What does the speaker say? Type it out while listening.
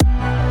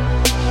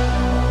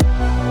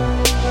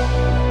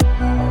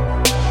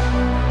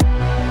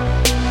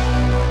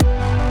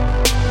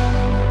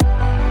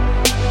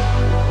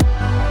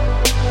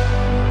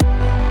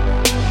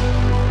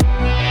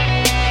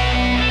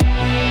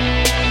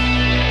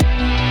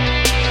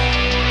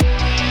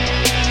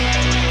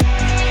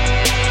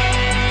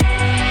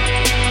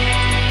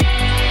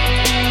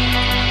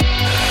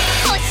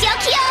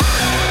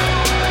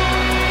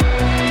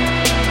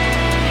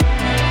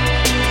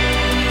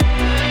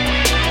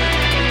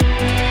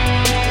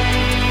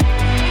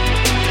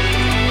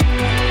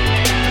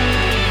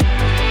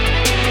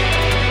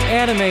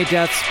Anime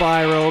Death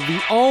Spiral, the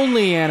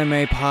only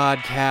anime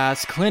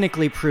podcast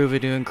clinically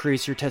proven to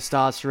increase your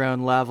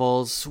testosterone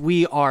levels.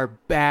 We are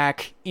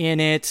back in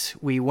it.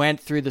 We went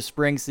through the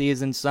spring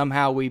season.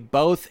 Somehow we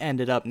both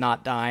ended up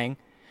not dying.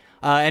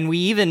 And we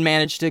even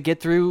managed to get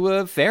through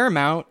a fair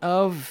amount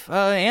of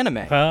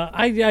anime.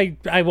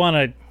 I want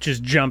to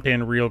just jump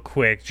in real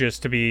quick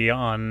just to be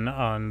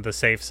on the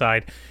safe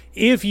side.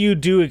 If you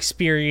do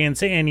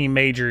experience any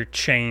major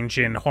change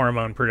in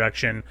hormone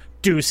production,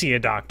 do see a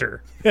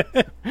doctor.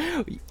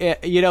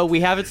 You know,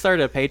 we haven't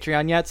started a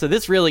Patreon yet, so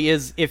this really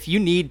is, if you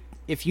need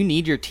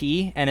your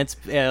tea and it's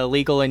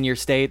legal in your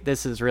state,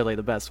 this is really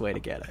the best way to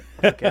get it.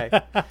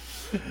 Okay.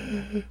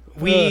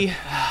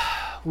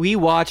 We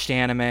watched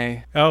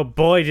anime. Oh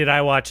boy, did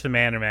I watch some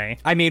anime.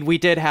 I mean, we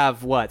did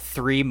have,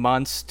 3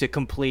 months to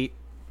complete.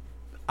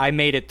 I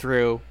made it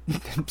through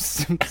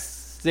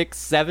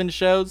 6-7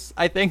 shows,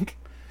 I think.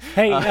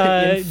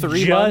 Hey, in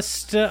 3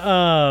 months.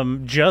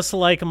 Just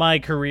like my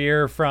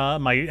career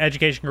from my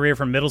education career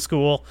from middle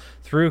school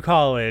through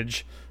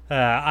college,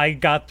 I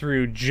got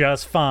through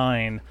just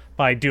fine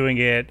by doing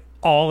it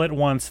all at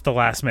once at the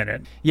last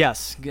minute.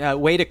 Yes,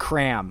 way to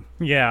cram.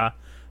 Yeah,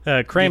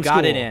 cram you got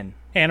school. it in.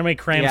 Anime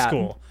Cram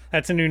School.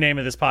 That's a new name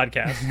of this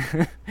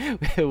podcast.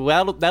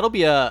 Well, that'll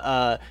be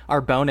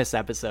our bonus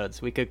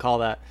episodes. We could call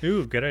that.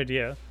 Ooh, good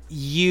idea.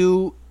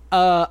 You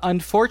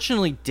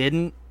unfortunately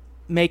didn't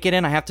make it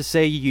in. I have to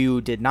say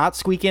you did not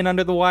squeak in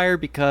under the wire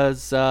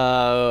because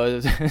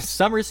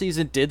summer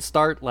season did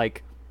start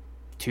like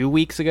 2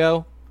 weeks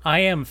ago. I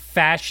am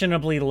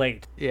fashionably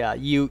late. Yeah,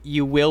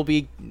 you will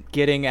be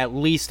getting at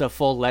least a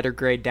full letter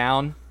grade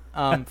down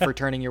for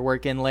turning your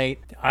work in late.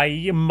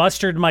 I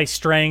mustered my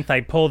strength.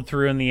 I pulled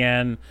through in the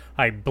end.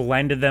 I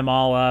blended them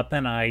all up,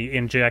 and I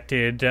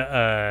injected,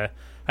 I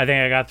think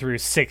I got through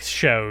 6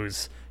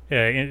 shows.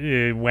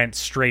 It went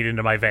straight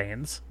into my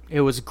veins.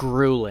 It was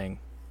grueling.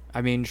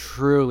 I mean,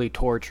 truly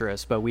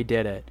torturous, but we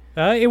did it.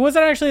 It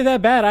wasn't actually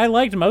that bad. I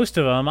liked most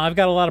of them. I've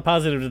got a lot of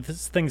positive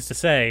things to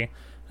say.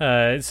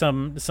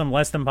 Some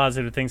less than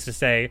positive things to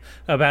say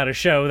about a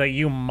show that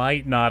you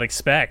might not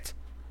expect.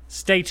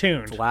 Stay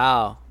tuned.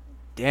 Wow.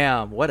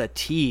 Damn, what a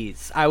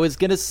tease. I was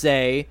going to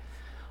say,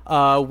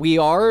 we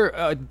are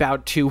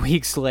about 2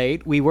 weeks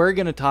late. We were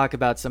going to talk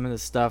about some of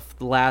this stuff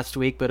last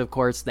week, but of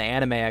course the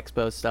Anime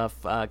Expo stuff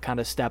kind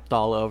of stepped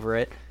all over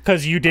it.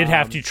 Because you did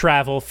have to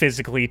travel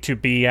physically to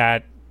be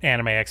at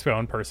Anime Expo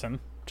in person.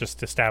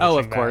 Just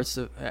establishing that.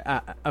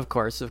 Of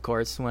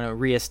course. Want to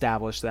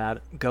reestablish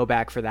that. Go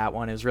back for that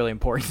one. It was really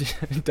important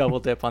to double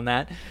dip on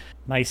that.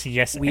 Nice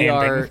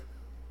ending.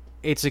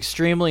 It's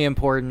extremely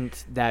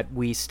important that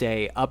we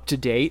stay up to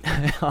date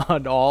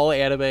on all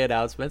anime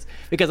announcements,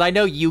 because I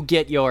know you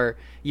get you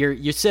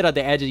sit on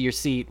the edge of your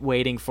seat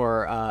waiting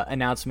for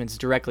announcements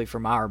directly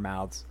from our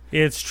mouths.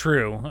 It's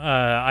true.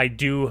 I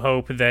do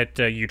hope that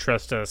you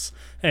trust us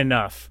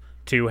enough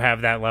to have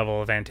that level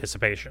of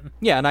anticipation.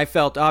 Yeah, and I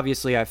felt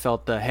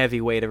the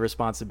heavy weight of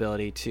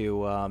responsibility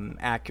to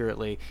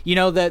accurately. You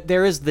know that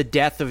there is the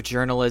death of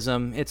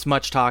journalism. It's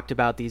much talked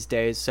about these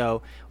days.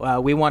 So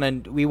we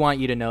want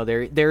you to know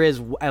there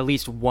is at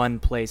least one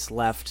place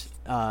left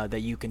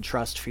that you can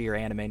trust for your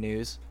anime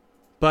news.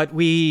 But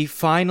we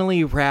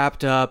finally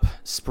wrapped up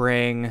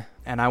spring,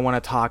 and I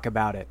want to talk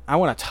about it. I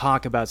want to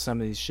talk about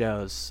some of these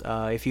shows.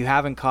 If you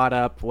haven't caught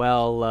up,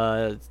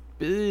 well.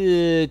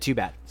 Too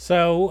bad.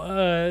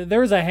 So there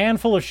was a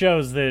handful of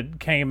shows that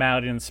came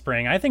out in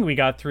spring. I think we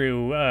got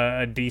through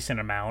a decent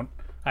amount,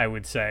 I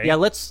would say. Yeah,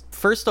 let's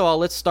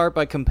start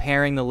by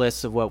comparing the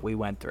lists of what we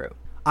went through.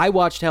 I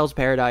watched Hell's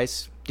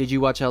Paradise. Did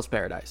you watch Hell's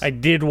Paradise? I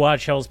did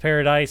watch Hell's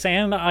Paradise,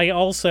 and I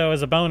also,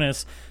 as a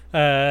bonus,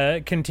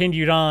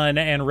 continued on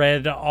and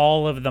read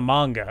all of the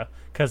manga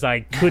because I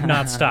could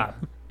not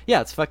stop.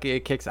 Yeah,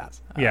 it kicks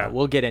ass. Yeah,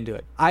 we'll get into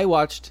it. I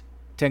watched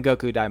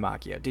Tengoku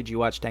daimakyo. Did you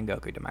watch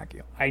Tengoku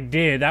daimakyo? I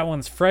did. That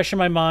one's fresh in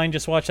my mind.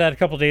 Just watched that a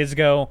couple days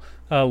ago.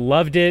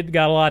 Loved it.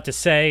 Got a lot to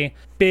say.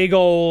 Big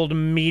old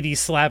meaty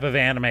slap of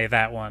anime,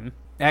 that one.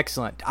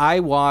 Excellent.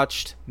 I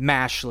watched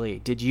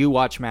Mashle. Did you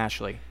watch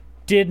Mashle?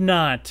 Did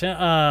not.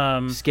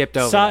 Skipped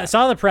over that.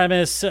 Saw the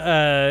premise.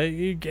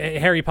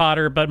 Harry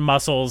Potter, but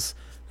muscles.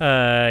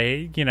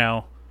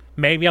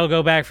 Maybe I'll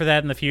go back for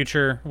that in the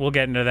future. We'll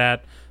get into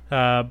that.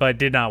 But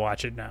did not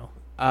watch it, no.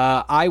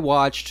 I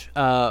watched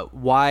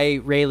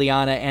why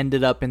Raeliana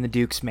ended up in the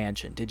Duke's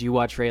mansion. Did you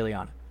watch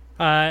Raeliana?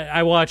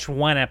 I watched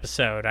one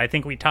episode. I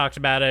think we talked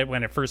about it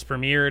when it first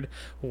premiered,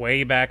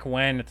 way back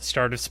when, at the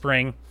start of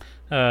spring.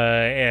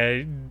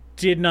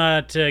 Did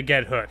not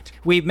get hooked.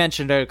 We've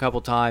mentioned it a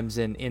couple times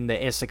in the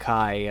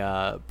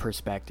isekai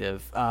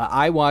perspective.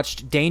 I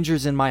watched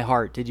Dangers in My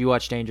Heart. Did you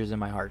watch Dangers in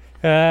My Heart?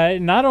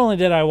 Not only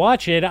did I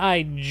watch it,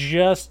 I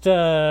just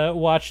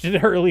watched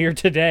it earlier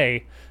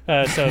today.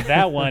 So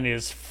that one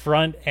is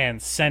front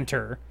and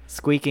center.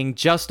 Squeaking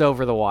just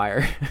over the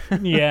wire.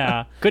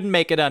 Yeah. Couldn't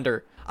make it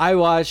under. I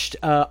watched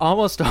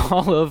almost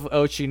all of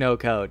Oshi no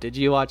Ko. Did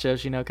you watch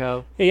Oshi no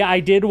Ko? Yeah, I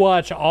did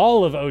watch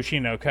all of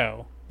Oshi no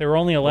Ko. There were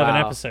only 11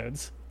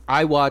 episodes.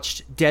 I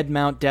watched Dead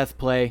Mount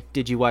Deathplay.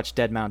 Did you watch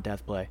Dead Mount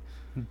Deathplay?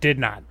 Did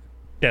not.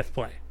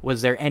 deathplay.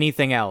 Was there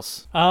anything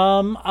else?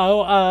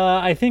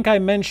 I think I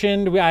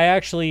mentioned, I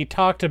actually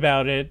talked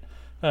about it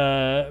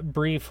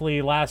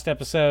briefly last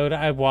episode.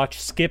 I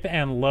watched Skip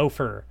and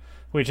Loafer,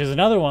 which is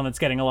another one that's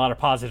getting a lot of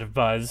positive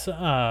buzz.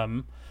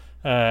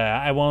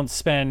 I won't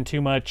spend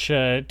too much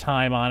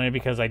time on it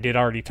because I did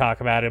already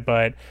talk about it,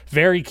 but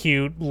very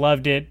cute.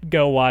 Loved it.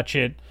 Go watch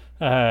it.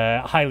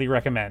 Highly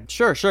recommend.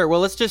 Sure. Well,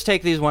 let's just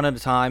take these one at a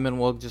time, and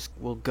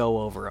we'll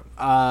go over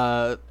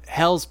them.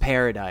 Hell's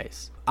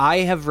Paradise. I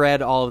have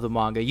read all of the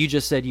manga. You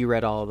just said you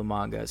read all of the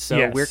manga, so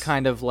yes. We're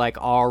kind of like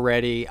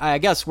already. I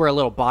guess we're a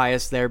little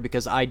biased there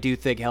because I do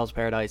think Hell's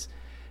Paradise,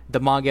 the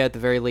manga at the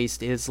very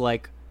least, is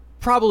like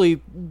probably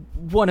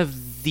one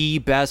of the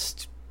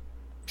best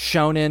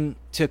shonen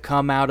to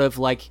come out of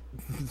like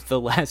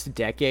the last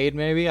decade.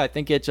 Maybe I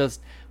think it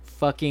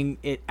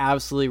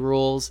absolutely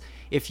rules.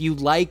 If you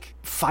like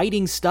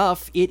fighting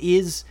stuff, it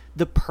is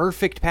the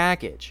perfect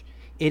package.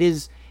 It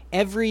is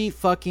every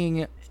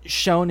fucking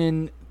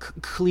shonen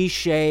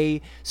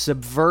cliche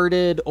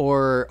subverted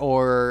or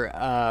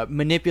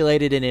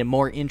manipulated in a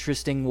more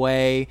interesting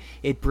way.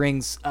 It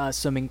brings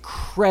some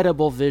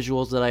incredible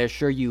visuals that I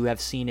assure you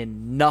have seen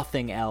in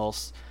nothing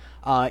else.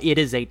 It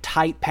is a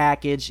tight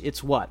package.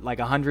 It's what, like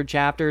 100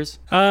 chapters?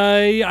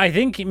 I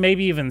think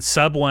maybe even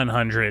sub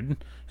 100.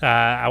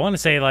 I want to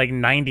say like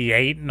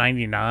 98,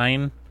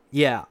 99.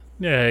 Yeah.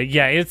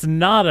 It's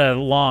not a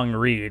long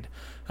read,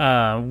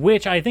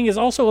 which I think is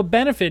also a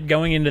benefit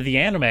going into the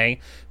anime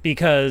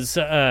because,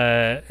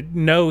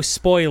 no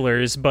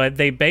spoilers, but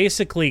they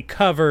basically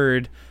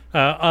covered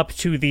up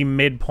to the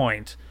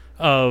midpoint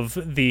of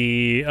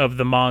the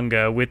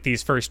manga with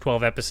these first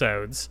 12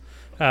 episodes.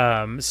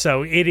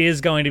 So it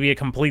is going to be a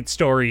complete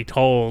story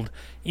told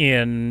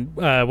in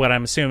what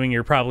I'm assuming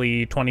are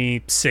probably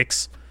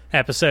 26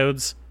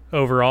 episodes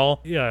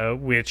overall,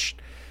 which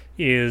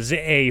is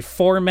a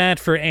format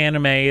for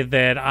anime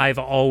that I've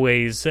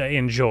always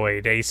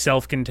enjoyed, a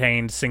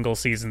self-contained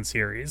single-season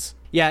series.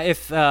 Yeah,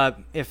 if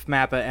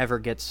Mappa ever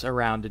gets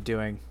around to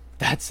doing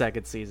that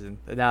second season,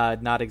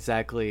 not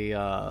exactly.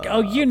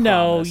 You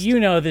know,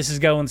 this is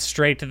going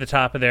straight to the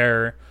top of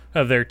their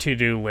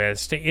to-do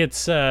list.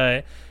 It's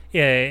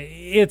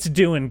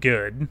doing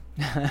good.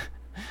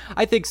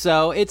 I think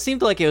so. It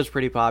seemed like it was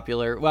pretty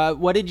popular.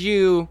 What did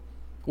you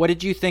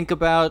think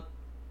about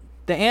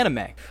the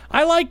anime?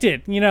 I liked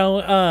it,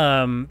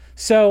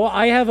 so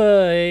I have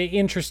a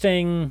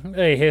interesting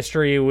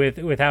history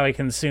with how I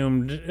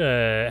consumed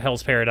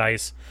Hell's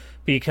Paradise,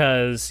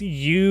 because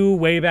you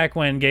way back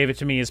when gave it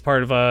to me as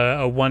part of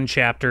a one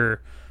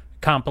chapter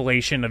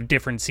compilation of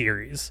different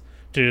series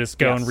to just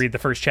go and read the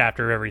first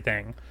chapter of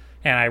everything,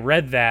 and I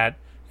read that,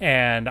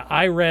 and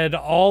I read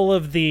all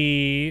of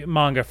the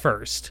manga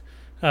first,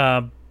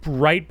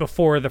 right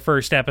before the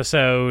first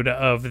episode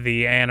of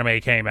the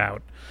anime came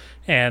out.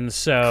 And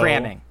so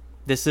cramming.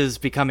 This is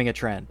becoming a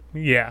trend.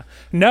 Yeah.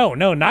 No,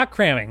 not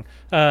cramming.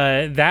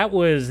 That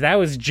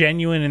was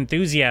genuine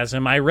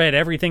enthusiasm. I read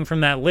everything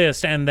from that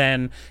list and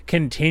then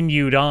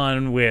continued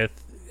on with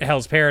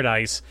Hell's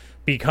Paradise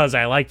because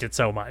I liked it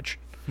so much.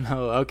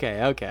 Oh,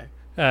 okay.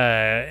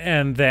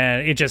 And then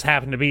it just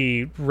happened to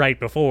be right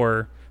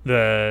before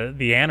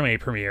the anime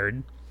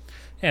premiered.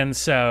 And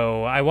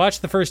so I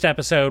watched the first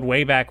episode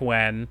way back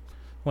when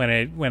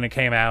it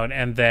came out,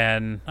 and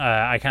then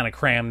I kind of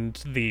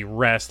crammed the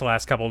rest the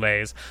last couple of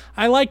days.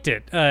 I liked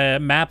it.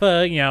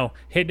 Mappa,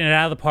 hitting it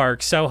out of the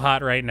park, so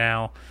hot right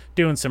now,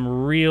 doing some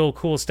real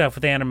cool stuff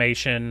with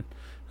animation.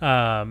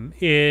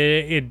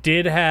 It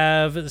did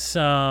have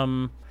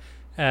some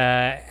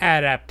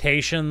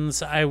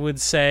adaptations, I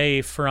would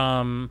say,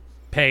 from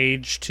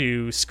page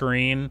to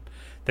screen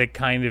that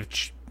kind of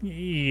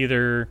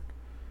either,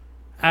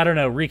 I don't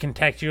know,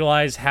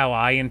 recontextualize how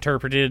I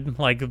interpreted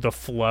like the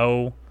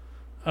flow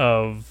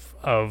of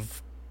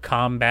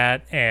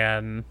combat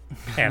and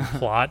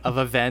plot of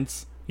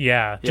events.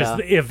 Yeah, just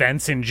the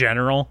events in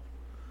general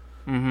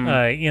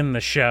in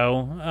the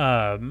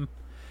show.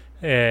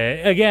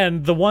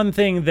 Again, the one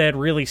thing that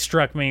really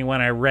struck me when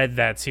I read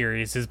that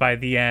series is by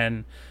the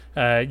end,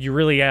 you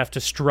really have to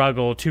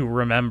struggle to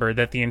remember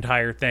that the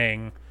entire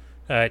thing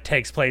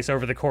takes place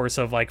over the course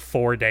of like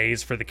 4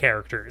 days for the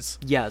characters.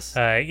 Yes.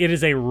 It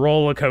is a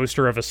roller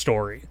coaster of a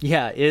story.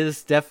 Yeah, it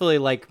is definitely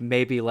like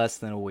maybe less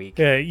than a week.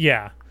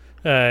 It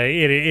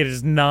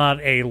is not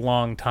a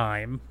long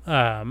time.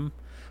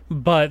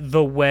 But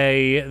the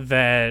way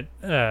that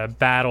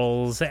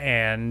battles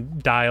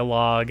and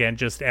dialogue and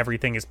just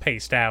everything is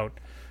paced out,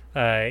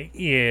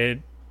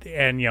 obviously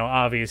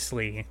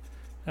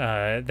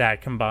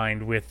that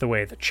combined with the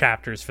way the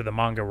chapters for the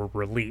manga were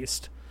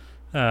released,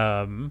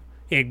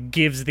 it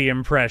gives the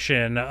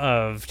impression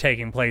of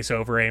taking place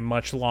over a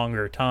much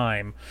longer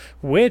time,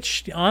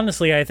 which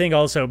honestly I think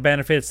also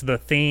benefits the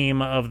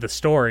theme of the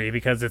story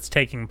because it's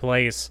taking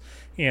place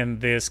in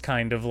this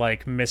kind of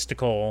like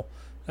mystical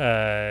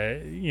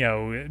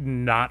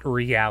not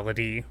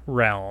reality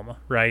realm,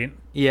 right?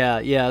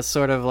 Yeah,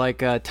 sort of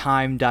like a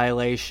time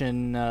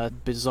dilation,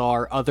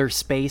 bizarre other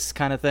space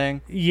kind of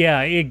thing.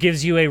 Yeah, it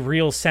gives you a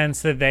real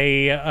sense that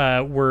they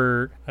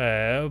were,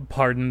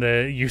 pardon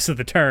the use of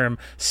the term,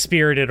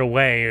 spirited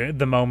away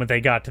the moment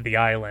they got to the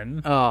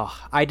island. Oh,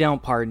 I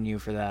don't pardon you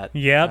for that.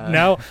 Yep,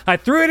 no, I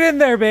threw it in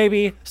there,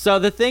 baby. So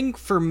the thing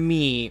for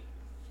me,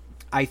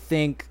 I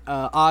think,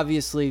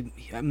 obviously,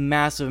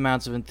 massive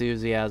amounts of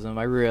enthusiasm.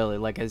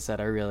 Like I said,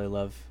 I really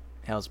love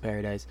Hell's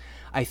Paradise.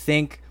 I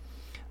think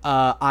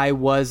I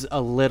was a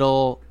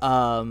little,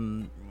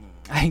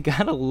 I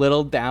got a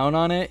little down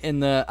on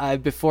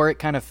it before it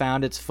kind of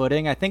found its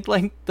footing. I think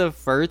like the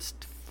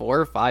first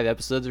 4 or 5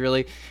 episodes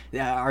really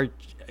are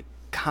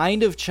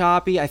kind of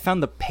choppy. I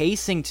found the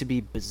pacing to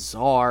be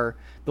bizarre.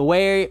 The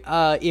way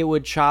it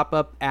would chop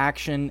up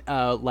action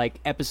like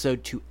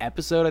episode to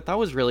episode, I thought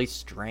was really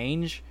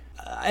strange.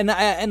 And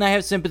I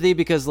have sympathy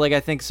because like I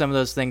think some of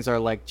those things are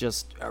like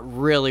just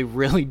really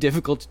really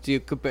difficult to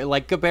do.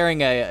 Like comparing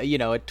a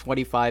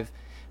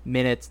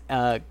 25-minute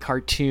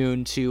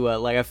cartoon to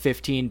like a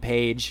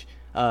 15-page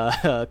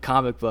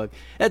comic book.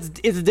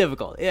 It's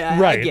difficult. Yeah,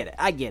 right.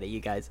 I get it,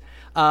 you guys.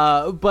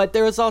 But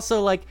there was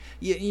also like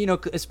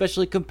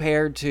especially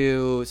compared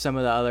to some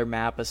of the other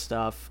Mappa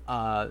stuff,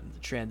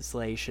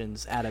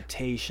 translations,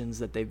 adaptations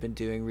that they've been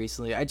doing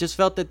recently. I just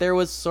felt that there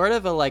was sort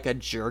of a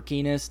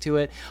jerkiness to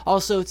it.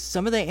 Also,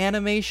 some of the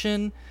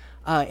animation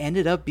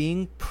ended up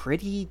being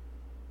pretty.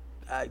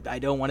 I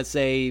don't want to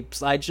say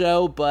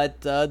slideshow,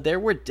 but there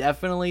were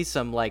definitely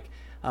some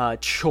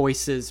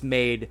choices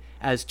made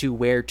as to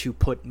where to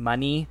put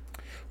money.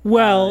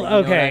 Well, okay. Know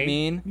what I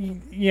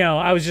mean?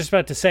 I was just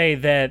about to say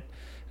that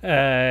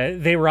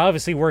they were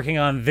obviously working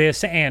on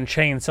this and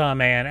Chainsaw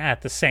Man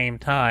at the same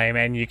time,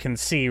 and you can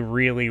see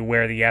really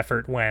where the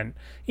effort went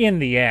in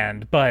the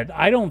end. But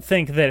I don't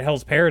think that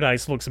Hell's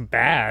Paradise looks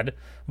bad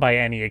by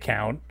any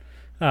account.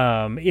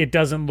 It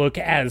doesn't look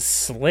as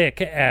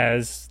slick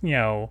as,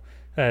 say,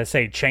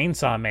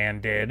 Chainsaw Man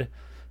did.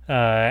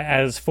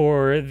 As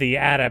for the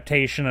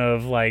adaptation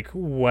of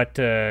what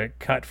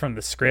cut from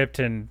the script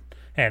and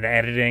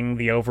editing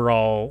the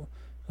overall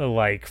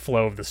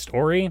flow of the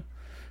story,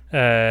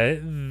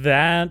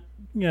 that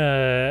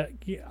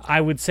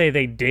I would say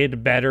they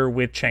did better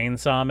with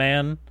Chainsaw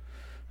Man,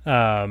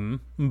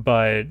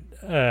 but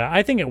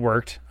I think it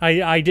worked.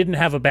 I didn't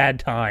have a bad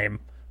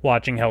time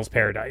watching Hell's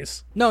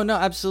Paradise. No,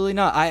 absolutely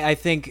not. I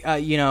think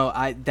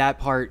that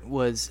part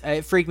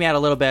it freaked me out a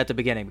little bit at the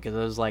beginning because I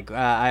was like,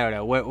 I don't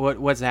know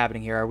what's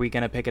happening here. Are we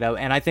gonna pick it up?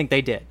 And I think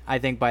they did. I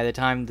think by the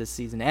time the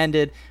season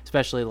ended,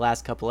 especially the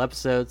last couple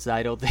episodes,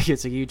 I don't think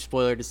it's a huge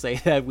spoiler to say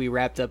that we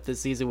wrapped up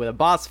this season with a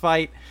boss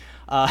fight.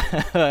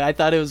 I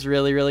thought it was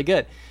really really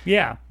good.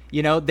 Yeah.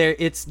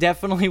 It's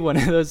definitely one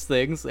of those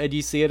things, and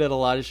you see it in a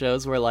lot of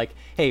shows where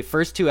hey,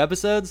 first 2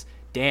 episodes,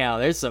 damn,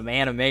 there's some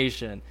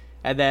animation.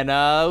 And then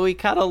we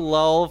kind of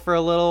lull for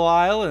a little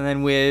while, and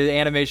then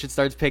animation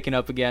starts picking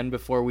up again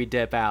before we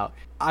dip out.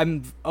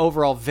 I'm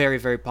overall very,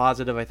 very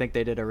positive. I think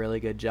they did a really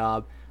good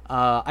job.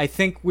 I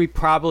think we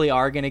probably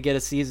are going to get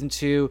a season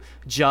 2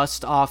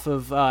 just off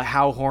of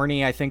how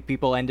horny I think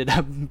people ended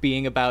up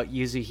being about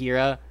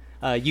Yuzuriha.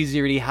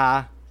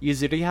 Yuzuriha?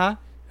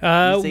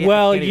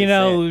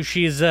 Well,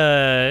 she's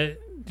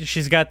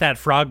got that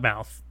frog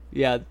mouth.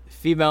 Yeah,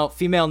 female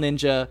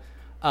ninja.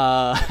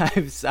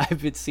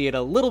 I've been seeing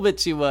a little bit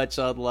too much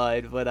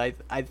online, but I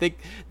think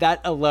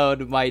that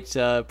alone might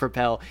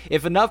propel.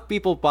 If enough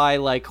people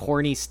buy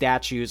horny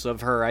statues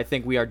of her, I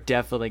think we are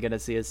definitely going to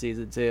see a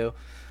season 2.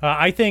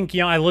 I think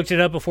I looked it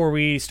up before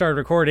we started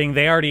recording.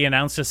 They already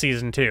announced a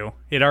season 2.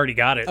 It already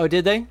got it. Oh,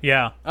 did they?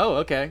 Yeah. Oh,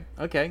 okay,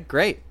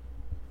 great.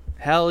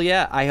 Hell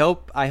yeah! I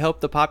hope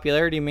the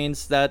popularity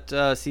means that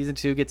season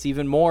 2 gets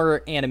even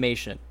more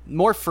animation,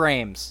 more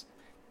frames.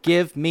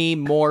 Give me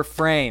more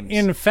frames.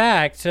 In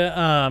fact,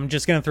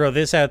 just going to throw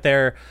this out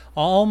there.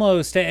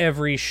 Almost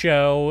every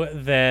show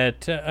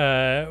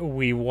that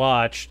we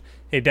watched,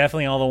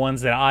 definitely all the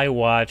ones that I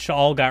watched,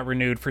 all got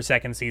renewed for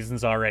second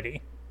seasons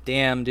already.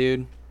 Damn,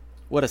 dude.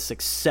 What a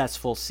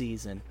successful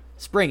season.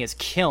 Spring is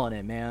killing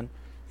it, man.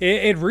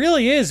 It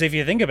really is, if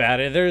you think about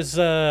it. There's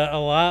a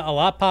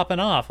lot popping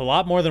off, a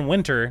lot more than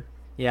winter.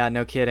 Yeah,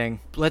 no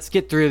kidding. Let's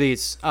get through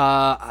these.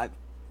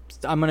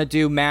 I'm going to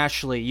do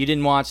Mashle. You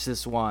didn't watch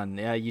this one.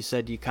 You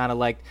said you kind of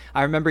liked...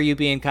 I remember you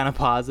being kind of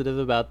positive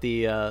about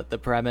the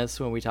premise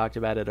when we talked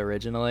about it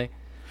originally.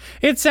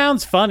 It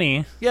sounds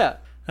funny. Yeah.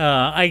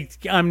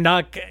 I'm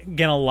not going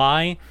to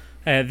lie.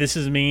 This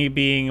is me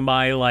being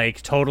my,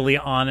 totally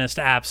honest,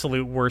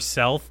 absolute worst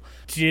self.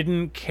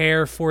 Didn't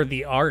care for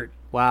the art.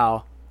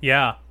 Wow.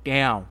 Yeah.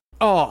 Damn.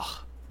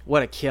 Oh,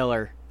 what a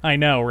killer. I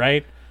know,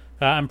 right?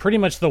 I'm pretty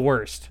much the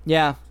worst.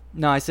 Yeah.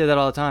 No, I say that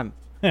all the time.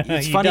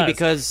 It's funny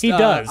because he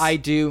does. I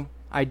do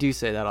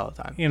say that all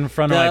the time. In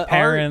front of my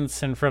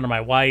parents, in front of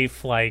my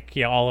wife,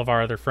 all of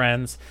our other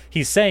friends.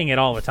 He's saying it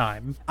all the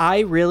time. I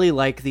really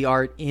like the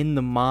art in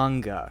the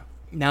manga.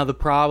 Now, the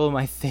problem,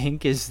 I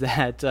think, is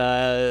that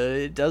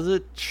it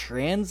doesn't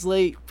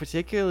translate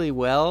particularly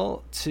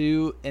well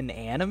to an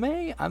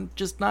anime. I'm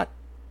just not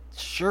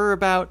sure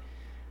about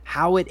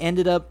how it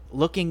ended up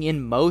looking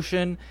in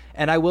motion.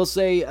 And I will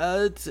say,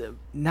 it's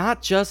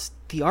not just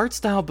the art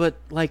style, but,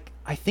 like,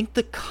 I think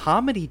the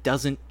comedy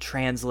doesn't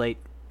translate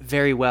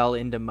very well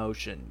into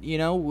motion. You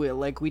know,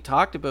 like we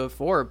talked about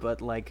before, but,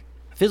 like,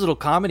 physical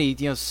comedy,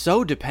 you know,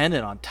 so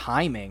dependent on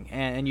timing,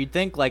 and you'd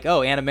think like,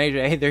 oh,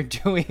 animation, hey, they're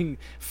doing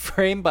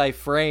frame by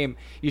frame,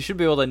 you should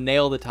be able to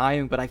nail the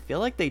timing, but I feel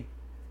like they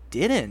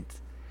didn't.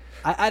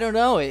 I don't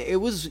know. It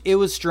was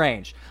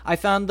strange. I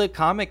found the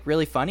comic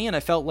really funny, and I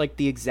felt like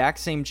the exact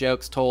same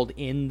jokes told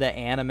in the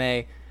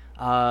anime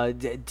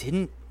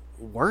didn't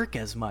work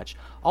as much.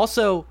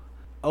 Also,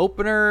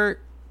 opener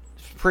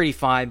pretty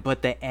fine,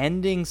 but the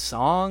ending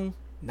song,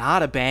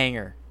 not a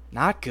banger,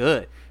 not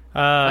good.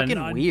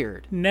 Fucking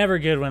weird. Never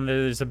good when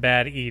there's a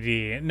bad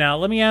ED. Now,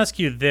 let me ask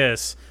you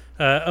this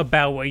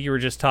about what you were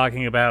just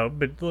talking about,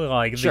 but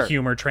like Sure. the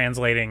humor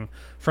translating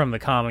from the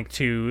comic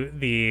to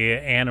the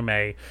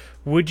anime.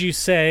 Would you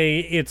say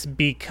it's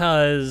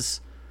because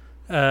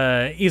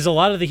is a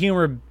lot of the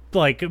humor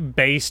like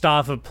based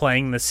off of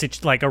playing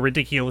like a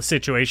ridiculous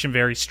situation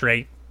very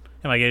straight?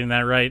 Am I getting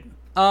that right?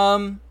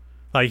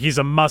 Like he's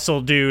a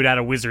muscle dude at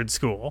a wizard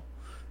school,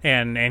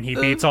 and he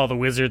beats all the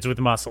wizards with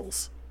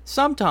muscles.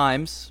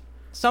 Sometimes,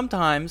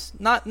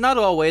 not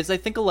always. I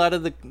think a lot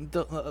of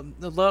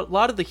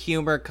the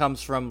humor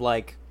comes from,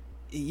 like,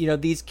 you know,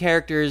 these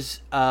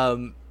characters,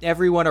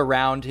 everyone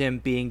around him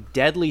being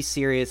deadly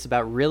serious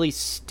about really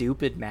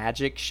stupid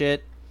magic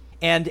shit,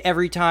 and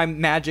every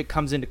time magic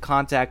comes into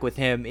contact with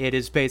him, it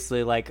is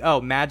basically like,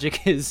 oh,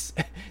 magic is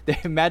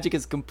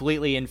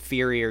completely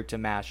inferior to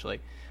Mashle.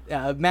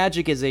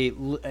 Magic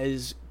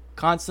is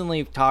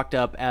constantly talked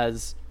up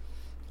as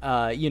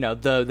you know,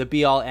 the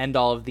be-all,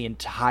 end-all of the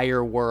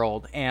entire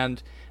world,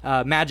 and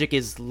magic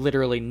is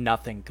literally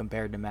nothing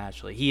compared to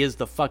Mashle. He is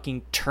the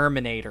fucking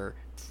Terminator,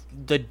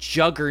 the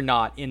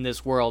juggernaut in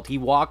this world. He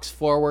walks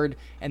forward,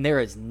 and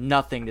there is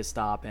nothing to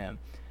stop him.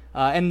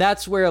 And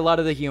that's where a lot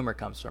of the humor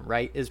comes from,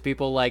 right? Is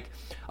people like,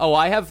 oh,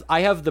 I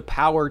have the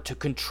power to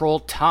control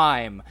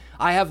time.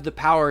 I have the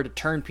power to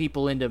turn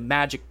people into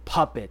magic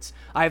puppets.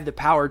 I have the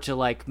power to,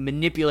 like,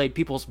 manipulate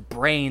people's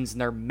brains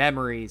and their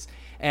memories.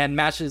 And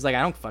Mashle's like,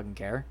 I don't fucking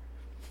care.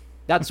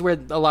 That's where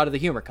a lot of the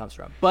humor comes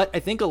from. But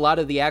I think a lot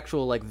of the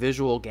actual, like,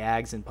 visual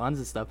gags and puns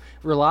and stuff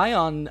rely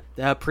on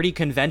a pretty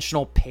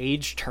conventional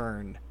page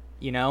turn,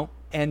 you know?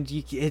 And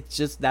it's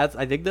just,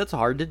 I think that's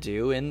hard to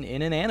do in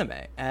an anime.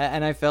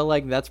 And I felt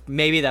like that's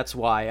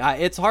why.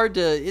 It's hard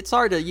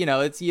to, you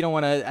know, you don't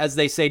want to, as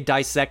they say,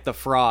 dissect the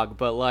frog.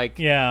 But, like,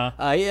 yeah,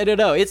 I don't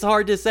know. It's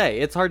hard to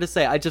say.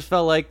 I just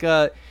felt like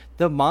the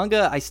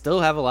manga I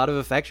still have a lot of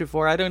affection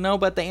for. I don't know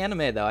about the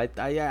anime, though.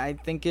 I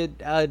think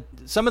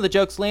some of the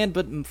jokes land,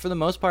 but for the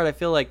most part, I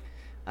feel like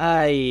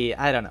I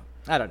don't know.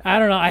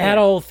 I had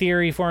a whole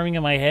theory forming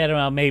in my head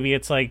about maybe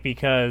it's like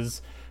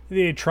because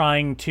they're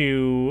trying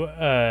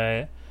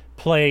to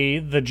play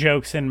the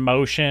jokes in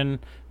motion,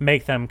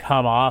 make them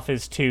come off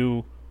as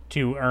too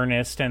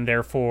earnest and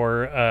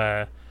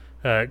therefore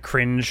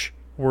cringe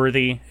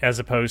worthy as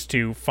opposed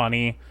to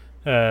funny,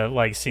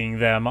 like seeing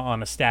them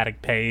on a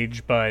static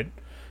page. But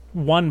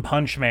One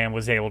Punch Man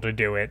was able to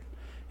do it.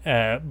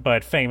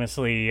 But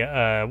famously,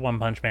 One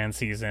Punch Man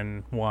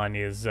season 1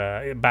 is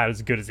about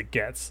as good as it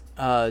gets.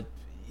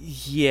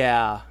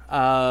 Yeah.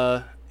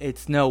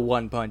 It's no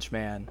One Punch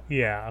Man.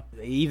 Yeah.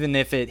 Even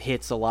if it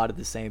hits a lot of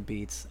the same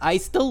beats. I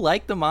still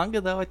like the manga,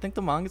 though. I think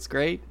the manga's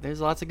great.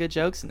 There's lots of good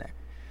jokes in there.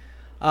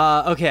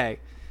 Okay.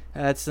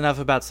 That's enough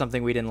about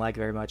something we didn't like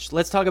very much.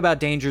 Let's talk about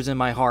Dangers in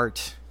My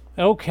Heart.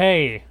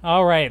 Okay.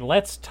 All right.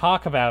 Let's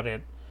talk about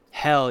it.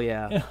 Hell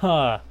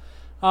yeah.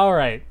 All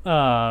right.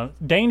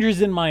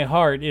 Dangers in My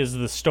Heart is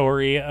the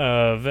story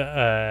of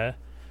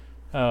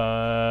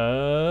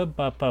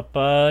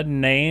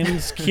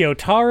names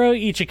Kyotaro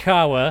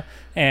Ichikawa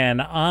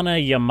and Ana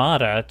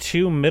Yamada,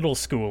 two middle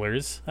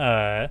schoolers.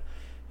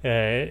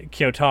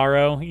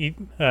 Kyotaro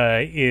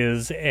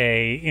is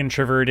a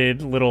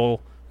introverted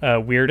little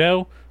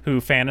weirdo who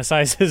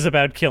fantasizes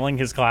about killing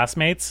his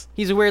classmates.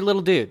 He's a weird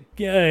little dude.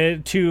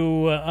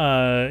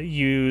 To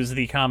use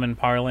the common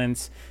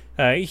parlance,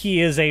 he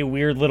is a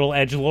weird little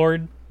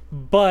edgelord,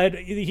 but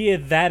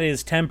that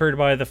is tempered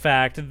by the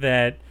fact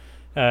that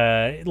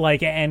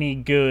like any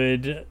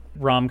good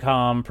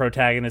rom-com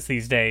protagonist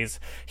these days,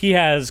 he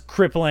has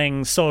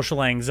crippling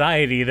social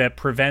anxiety that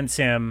prevents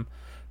him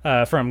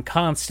from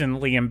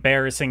constantly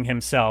embarrassing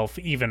himself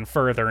even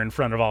further in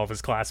front of all of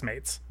his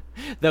classmates.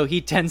 Though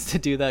he tends to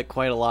do that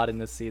quite a lot in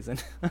this season.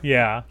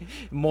 Yeah.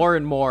 More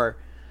and more.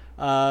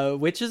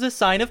 Which is a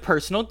sign of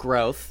personal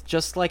growth,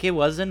 just like it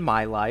was in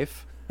my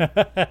life. And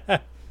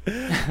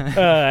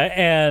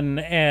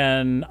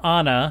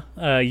Ana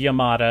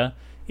Yamada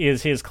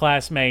is his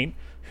classmate,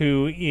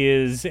 who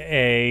is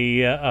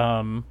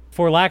a,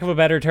 for lack of a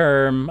better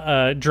term,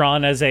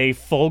 drawn as a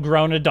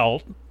full-grown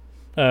adult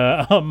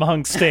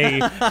amongst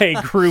a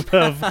group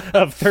of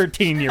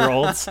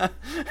 13-year-olds.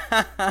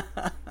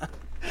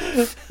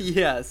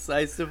 Yes,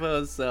 I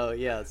suppose so.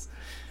 Yes.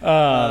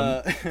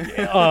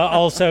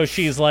 Also,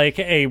 she's like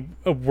a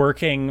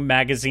working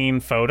magazine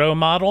photo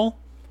model.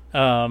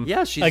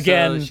 Yeah, she's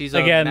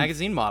a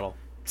magazine model.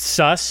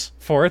 Sus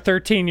for a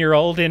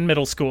 13-year-old in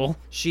middle school.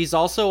 She's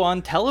also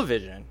on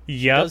television. Yep.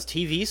 She does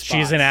TV spots.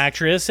 She's an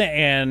actress,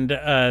 and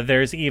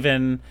there's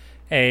even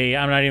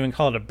I'm not even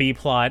call it a B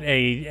plot,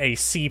 a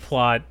C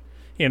plot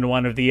in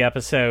one of the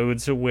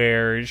episodes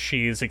where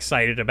she's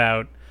excited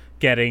about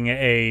getting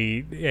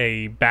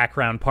a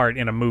background part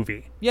in a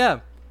movie. Yeah.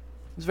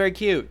 It's very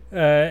cute.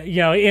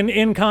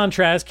 In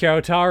contrast,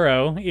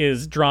 Kyoutaro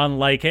is drawn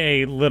like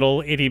a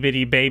little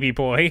itty-bitty baby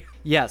boy.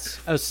 Yes.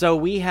 So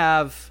we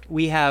have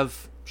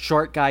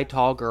short guy,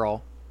 tall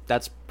girl.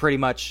 That's pretty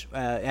much,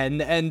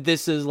 and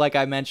this is, like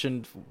I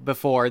mentioned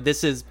before,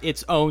 this is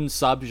its own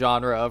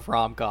subgenre of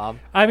rom-com.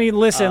 I mean,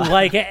 listen,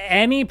 like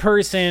any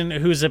person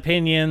whose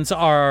opinions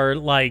are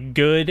like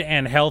good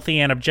and healthy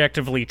and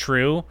objectively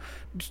true,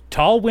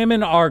 tall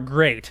women are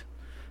great.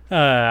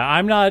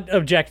 I'm not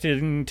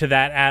objecting to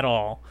that at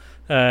all.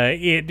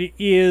 It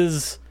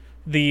is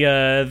the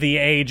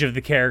age of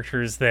the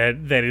characters that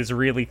is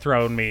really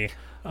thrown me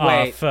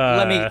off.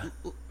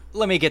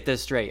 Let me get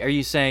this straight. Are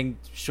you saying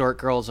short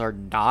girls are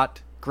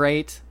not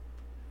great?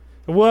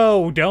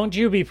 Whoa, don't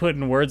you be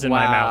putting words in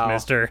my mouth,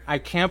 mister. I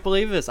can't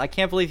believe this. I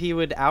can't believe he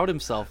would out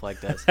himself like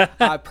this.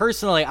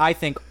 Personally, I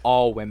think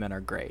all women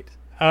are great.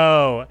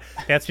 Oh,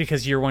 that's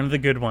because you're one of the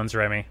good ones,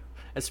 Remy.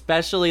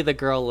 Especially the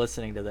girl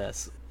listening to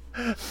this.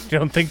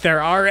 Don't think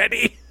there are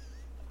any.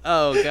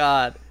 Oh,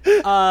 God.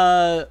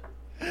 I'm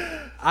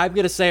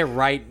going to say it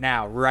right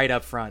now, right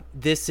up front.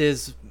 This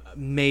is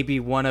maybe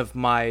one of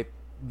my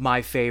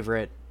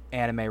favorite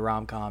anime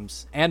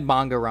rom-coms and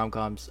manga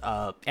rom-coms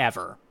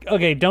ever.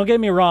 Okay, don't get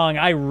me wrong.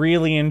 I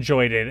really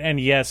enjoyed it. And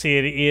yes,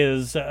 it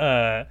is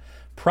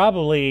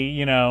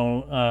probably,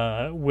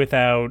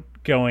 without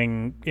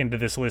going into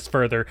this list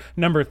further,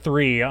 number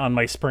 3 on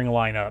my spring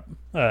lineup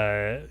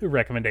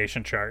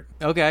recommendation chart.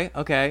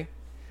 Okay.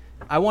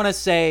 I want to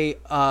say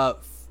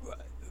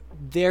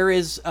there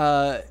is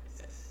a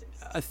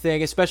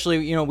thing,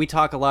 especially, we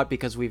talk a lot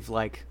because we've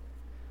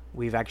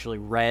actually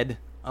read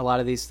a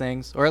lot of these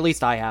things, or at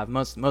least I have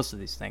most of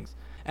these things.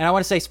 And I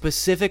want to say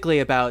specifically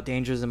about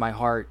Dangers in My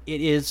Heart, it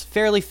is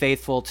fairly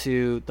faithful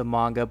to the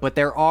manga, but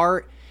there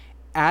are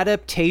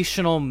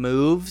adaptational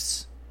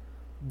moves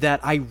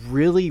that I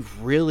really,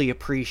 really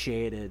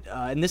appreciated.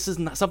 And this is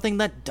not something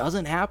that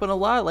doesn't happen a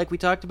lot. Like we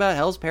talked about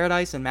Hell's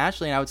Paradise and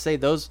Mashle, and I would say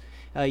those,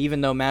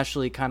 even though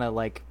Mashle kind of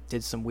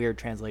did some weird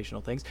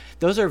translational things,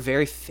 those are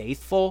very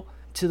faithful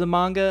to the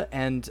manga.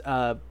 And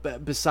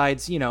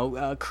besides,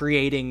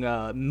 creating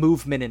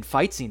movement and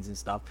fight scenes and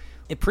stuff,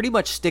 it pretty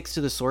much sticks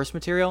to the source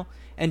material.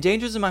 And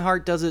Dangers in My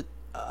Heart does it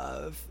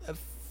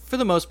for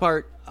the most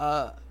part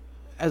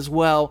as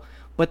well.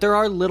 But there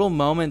are little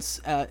moments,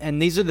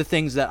 and these are the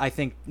things that I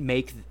think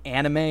make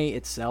anime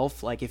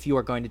itself. Like, if you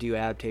are going to do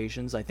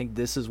adaptations, I think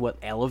this is what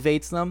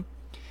elevates them.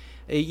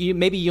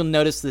 Maybe you'll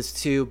notice this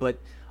too, but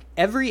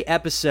every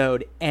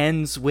episode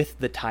ends with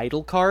the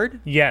title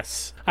card.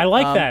 Yes, I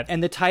like that.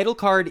 And the title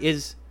card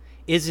is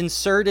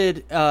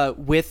inserted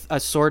with a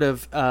sort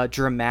of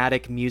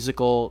dramatic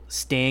musical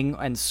sting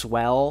and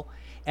swell.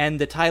 And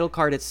the title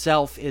card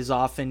itself is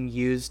often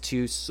used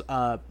to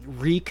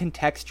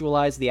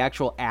recontextualize the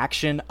actual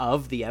action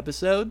of the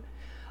episode,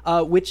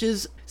 which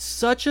is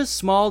such a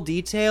small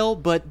detail,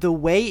 but the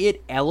way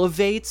it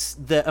elevates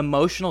the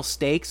emotional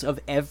stakes of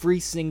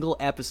every single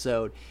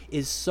episode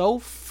is so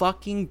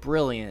fucking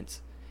brilliant.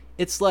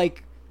 It's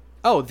like,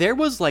 oh, there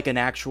was an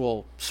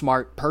actual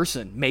smart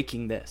person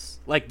making this.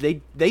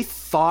 They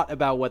thought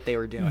about what they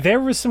were doing. There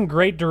was some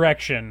great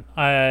direction,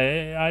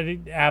 I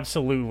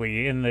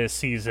absolutely, in this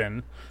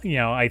season.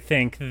 I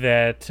think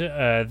that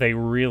they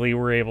really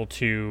were able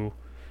to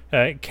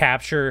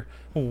capture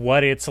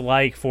what it's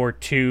like for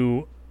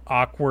two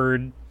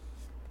awkward,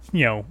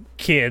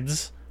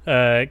 kids,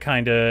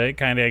 kind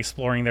of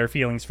exploring their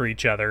feelings for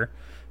each other.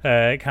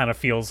 It kind of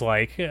feels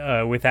like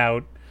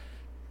without.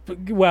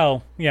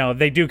 Well,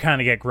 they do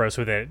kind of get gross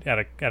with it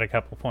at a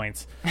couple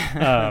points,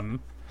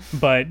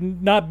 but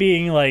not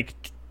being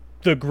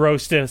the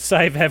grossest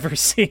I've ever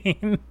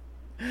seen.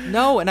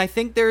 No, and I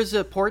think there's an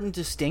important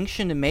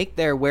distinction to make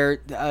there, where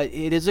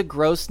it is a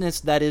grossness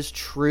that is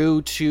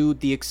true to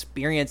the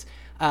experience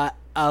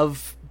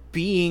of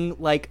being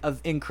an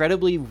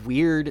incredibly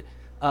weird,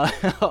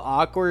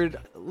 awkward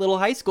little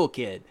high school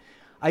kid.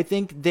 I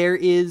think there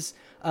is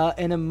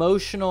an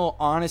emotional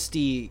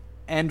honesty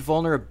and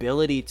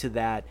vulnerability to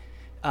that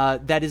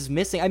that is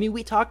missing. I mean,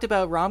 we talked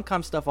about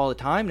rom-com stuff all the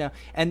time now,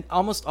 and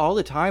almost all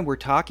the time we're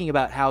talking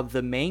about how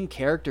the main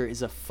character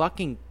is a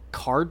fucking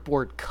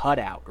cardboard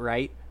cutout,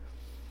 right?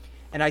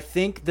 And I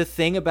think the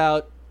thing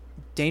about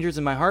Dangers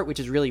in My Heart, which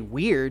is really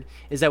weird,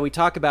 is that we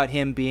talk about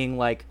him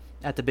being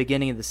at the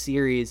beginning of the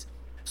series,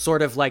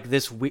 sort of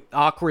this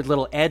awkward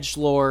little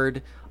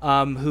edgelord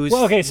who's...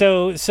 Well, okay,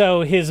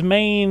 so his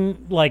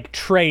main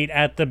trait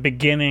at the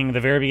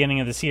very beginning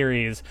of the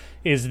series,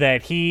 is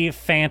that he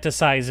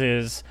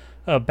fantasizes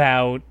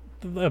about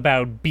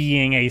about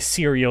being a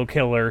serial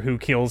killer who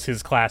kills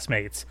his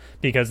classmates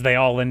because they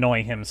all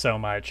annoy him so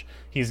much.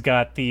 He's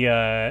got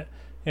the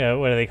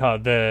what do they call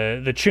it?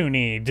 The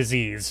Chuni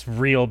disease,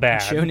 real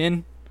bad.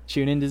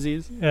 Chunin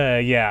disease.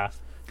 Yeah,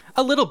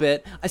 a little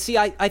bit. I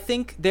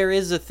think there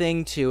is a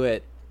thing to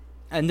it,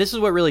 and this is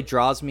what really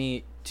draws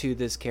me to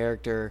this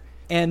character.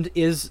 And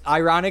is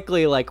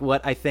ironically like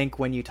what I think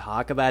when you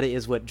talk about it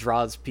is what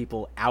draws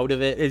people out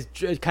of it.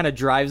 It kind of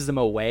drives them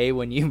away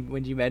when you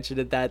mention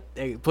it, that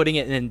putting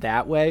it in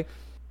that way.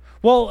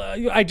 Well,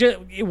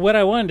 what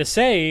I wanted to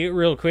say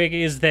real quick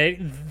is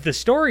that the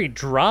story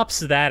drops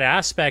that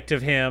aspect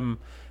of him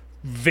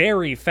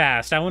very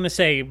fast. I want to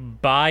say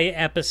by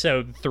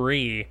episode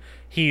 3,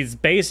 he's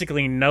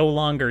basically no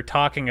longer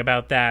talking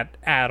about that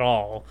at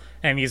all,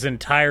 and he's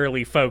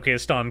entirely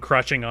focused on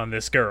crushing on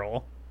this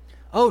girl.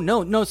 Oh,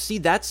 no,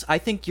 see, I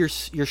think you're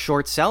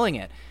short selling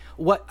it.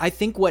 What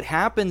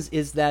happens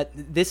is that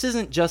this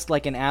isn't just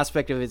like an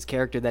aspect of his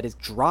character that is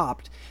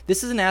dropped.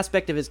 This is an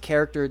aspect of his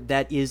character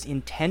that is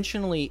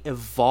intentionally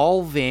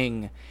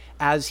evolving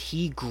as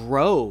he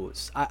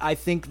grows. I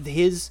think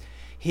his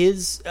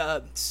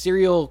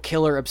serial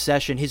killer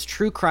obsession, his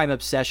true crime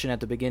obsession at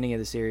the beginning of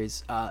the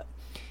series,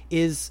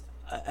 is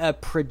a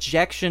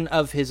projection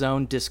of his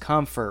own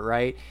discomfort,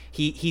 right?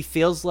 He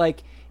feels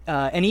like,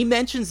 and he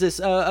mentions this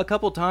a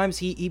couple times.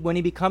 He when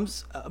he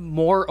becomes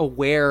more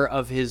aware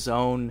of his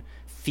own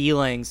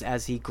feelings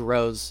as he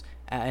grows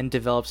and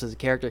develops as a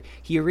character,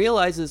 he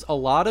realizes a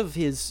lot of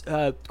his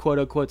quote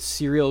unquote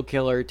serial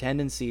killer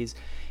tendencies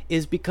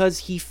is because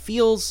he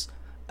feels,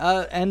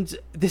 and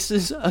this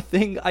is a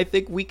thing I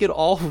think we could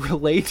all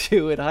relate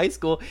to in high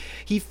school.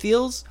 He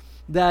feels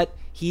that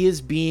he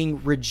is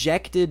being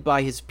rejected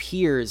by his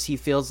peers. He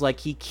feels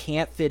like he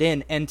can't fit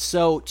in. And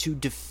so to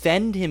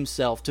defend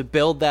himself, to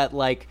build that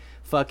like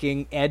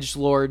fucking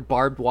edgelord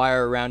barbed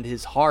wire around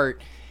his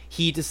heart,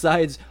 he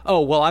decides,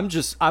 oh, well,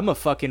 I'm a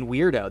fucking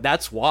weirdo.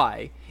 That's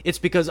why. It's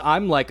because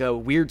I'm like a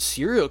weird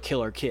serial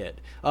killer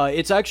kid.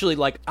 It's actually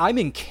like I'm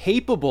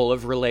incapable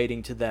of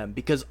relating to them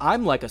because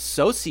I'm like a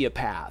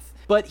sociopath.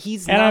 But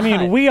he's not. And I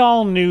mean, we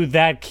all knew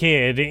that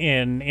kid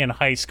in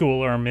high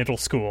school or middle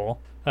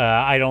school.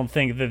 I don't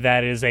think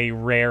that is a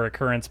rare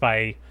occurrence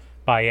by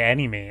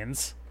any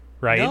means,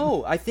 right?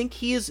 No, I think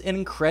he is an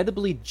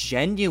incredibly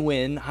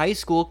genuine high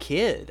school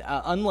kid,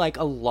 unlike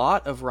a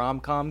lot of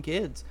rom-com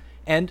kids.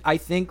 And I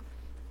think,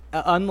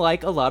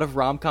 unlike a lot of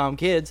rom-com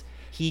kids,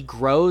 he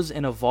grows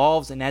and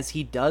evolves, and as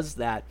he does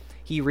that,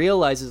 he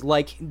realizes,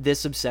 like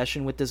this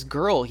obsession with this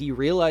girl, he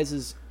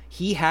realizes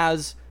he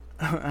has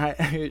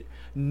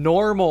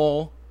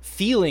normal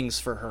feelings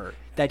for her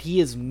that he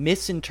is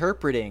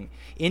misinterpreting,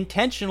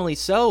 intentionally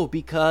so,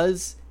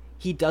 because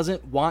he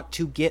doesn't want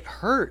to get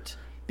hurt,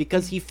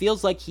 because he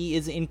feels like he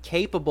is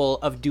incapable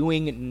of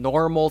doing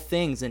normal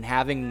things and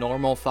having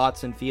normal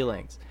thoughts and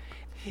feelings.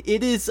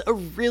 It is a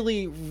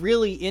really,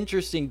 really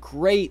interesting,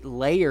 great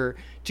layer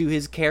to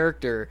his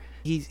character.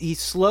 He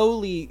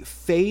slowly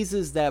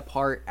phases that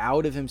part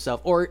out of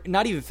himself, or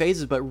not even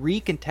phases, but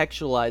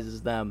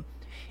recontextualizes them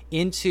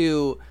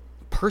into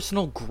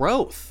personal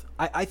growth.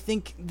 I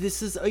think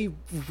this is a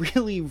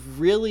really,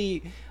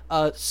 really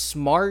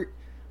smart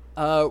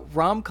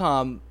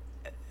rom-com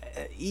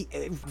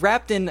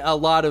wrapped in a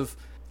lot of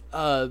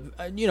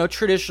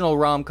traditional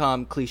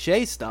rom-com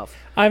cliche stuff.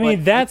 I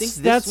mean,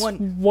 that's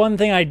one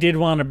thing I did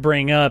want to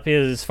bring up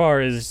is, as far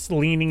as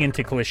leaning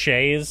into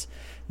cliches,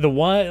 the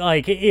one,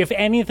 like, if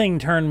anything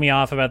turned me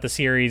off about the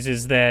series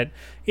is that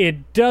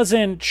it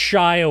doesn't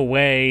shy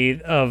away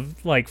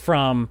of, like,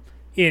 from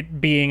it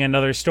being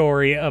another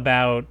story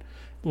about,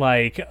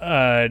 like,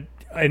 an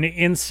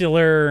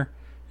insular,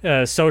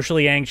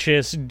 socially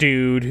anxious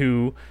dude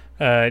who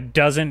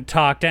doesn't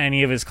talk to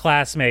any of his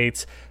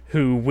classmates,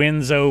 who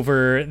wins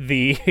over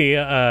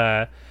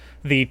the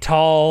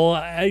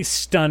tall,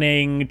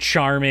 stunning,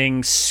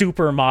 charming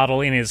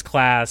supermodel in his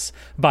class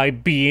by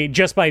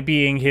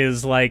being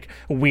his, like,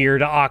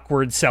 weird,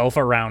 awkward self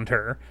around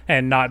her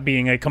and not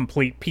being a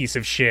complete piece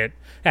of shit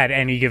at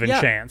any given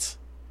chance.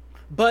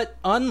 But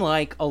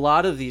unlike a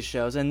lot of these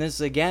shows, and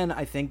this, again,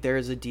 I think there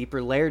is a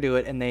deeper layer to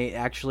it, and they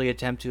actually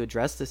attempt to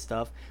address this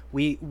stuff,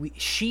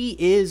 she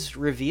is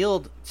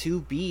revealed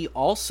to be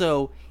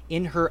also,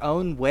 in her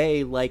own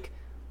way, like,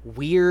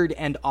 weird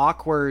and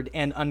awkward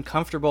and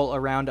uncomfortable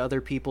around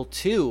other people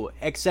too,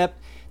 except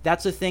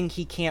that's a thing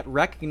he can't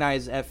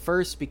recognize at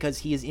first because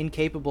he is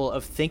incapable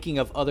of thinking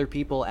of other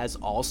people as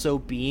also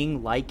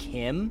being like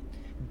him,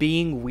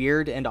 being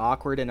weird and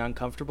awkward and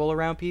uncomfortable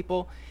around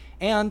people.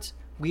 And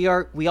we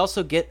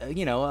also get,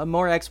 a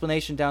more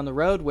explanation down the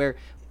road where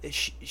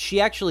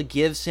she actually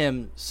gives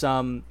him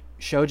some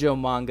shoujo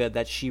manga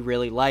that she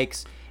really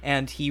likes,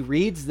 and he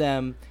reads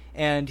them,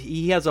 and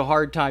he has a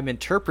hard time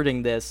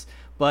interpreting this,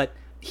 but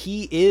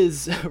he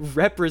is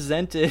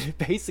represented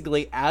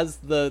basically as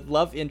the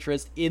love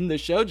interest in the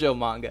shoujo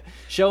manga,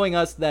 showing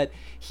us that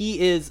he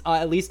is,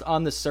 at least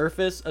on the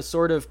surface, a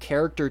sort of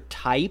character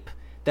type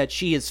that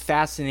she is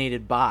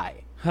fascinated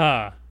by.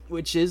 Huh.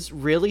 which is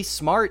really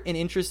smart and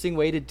interesting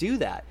way to do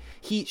that.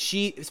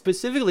 She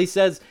specifically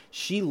says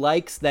she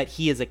likes that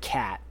he is a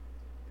cat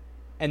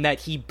and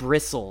that he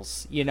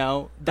bristles, you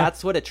know?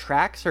 That's what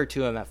attracts her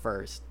to him at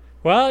first.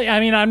 Well, I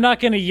mean, I'm not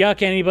going to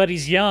yuck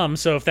anybody's yum,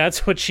 so if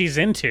that's what she's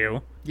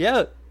into.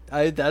 Yeah,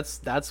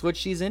 that's what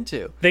she's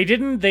into. They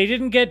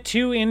didn't get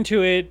too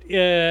into it.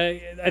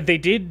 They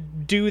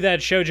did do that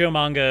shoujo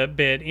manga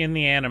bit in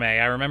the anime.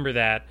 I remember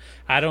that.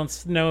 I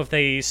don't know if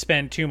they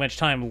spent too much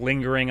time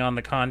lingering on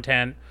the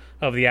content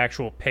of the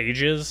actual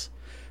pages.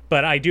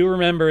 But I do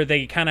remember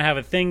they kind of have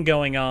a thing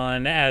going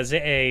on as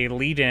a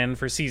lead-in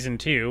for season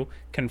 2,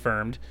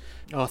 confirmed.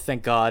 Oh,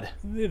 thank God.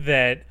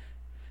 That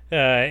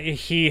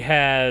he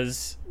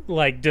has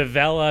like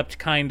developed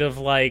kind of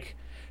like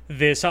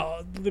this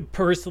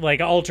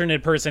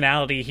alternate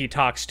personality he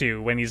talks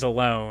to when he's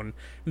alone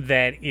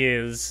that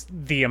is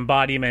the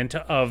embodiment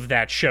of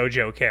that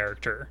shoujo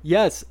character.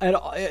 Yes, and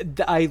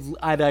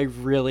I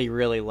really,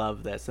 really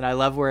love this, and I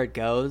love where it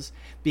goes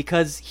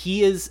because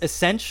he is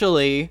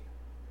essentially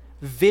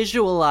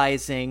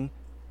visualizing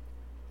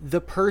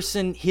the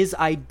person, his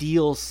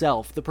ideal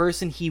self, the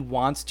person he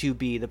wants to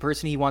be, the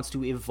person he wants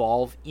to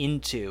evolve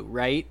into,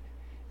 right?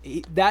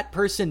 That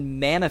person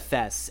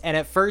manifests, and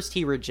at first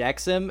he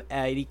rejects him,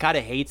 and he kind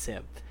of hates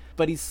him,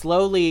 but he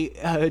slowly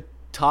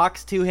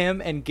talks to him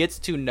and gets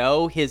to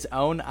know his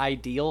own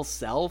ideal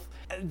self.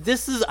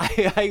 This is,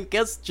 I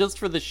guess, just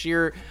for the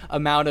sheer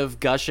amount of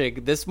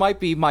gushing, this might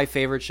be my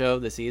favorite show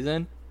of the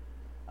season.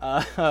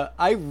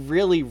 I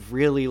really,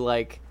 really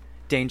like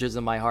Dangers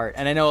in My Heart,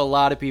 and I know a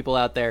lot of people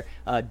out there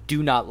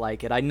do not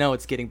like it. I know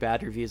it's getting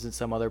bad reviews in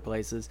some other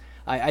places.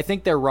 I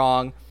think they're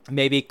wrong,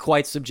 maybe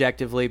quite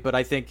subjectively, but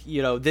I think,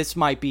 you know, this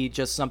might be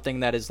just something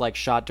that is like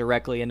shot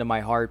directly into my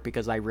heart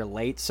because I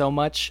relate so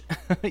much.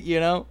 You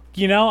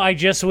know, I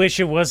just wish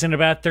it wasn't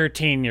about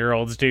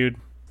 13-year-olds, dude.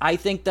 I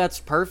think that's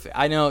perfect.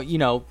 I know, you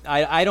know,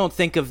 I don't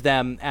think of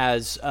them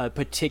as a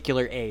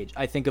particular age.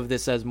 I think of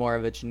this as more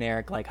of a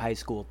generic like high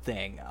school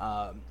thing.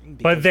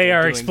 But they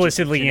are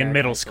explicitly in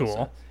middle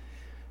school.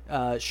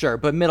 Sure,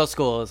 but middle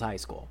school is high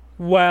school.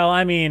 Well,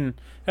 I mean,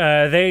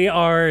 they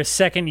are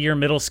second-year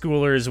middle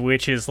schoolers,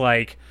 which is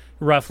like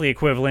roughly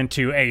equivalent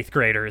to 8th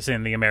graders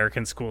in the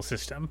American school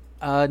system.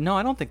 No,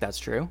 I don't think that's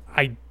true.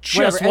 I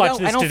just watched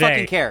this today. I don't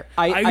fucking care.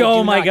 I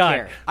oh do my not God.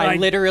 care. I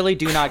literally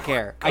do not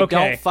care. I Okay.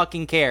 don't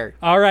fucking care.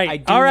 All right. I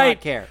do All right.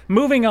 not care.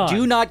 Moving on.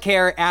 Do not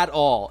care at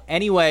all.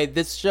 Anyway,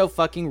 this show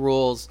fucking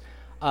rules.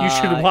 You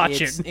should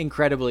watch it's it.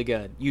 Incredibly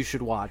good. You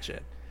should watch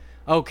it.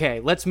 Okay,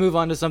 let's move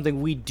on to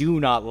something we do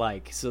not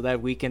like so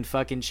that we can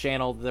fucking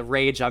channel the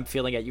rage I'm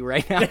feeling at you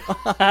right now.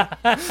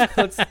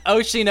 Let's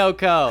Oshi no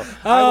Ko.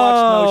 I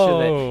watched most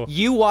of it.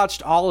 You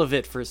watched all of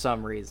it for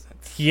some reason.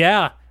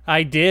 Yeah,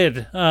 I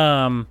did.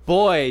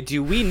 Boy,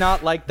 do we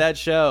not like that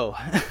show.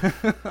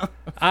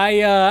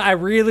 I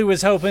really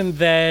was hoping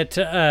that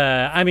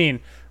I mean,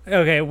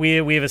 okay,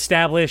 we've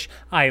established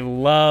I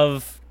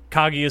love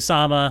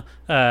Kaguya-sama.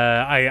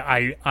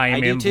 I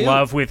am in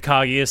love with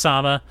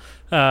Kaguya-sama.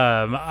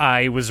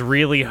 I was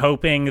really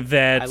hoping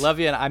that I love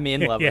you and I'm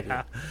in love with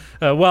you.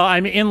 Well,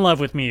 I'm in love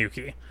with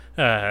Miyuki.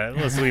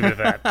 Let's leave it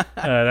at that.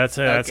 That's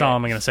Okay. all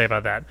I'm going to say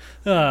about that.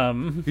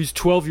 He's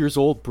 12 years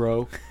old,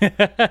 bro.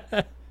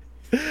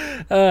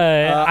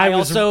 I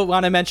also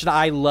want to mention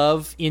I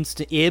love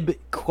instant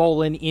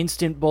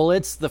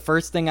bullets. The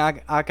first thing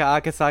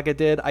Akasaka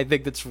did, I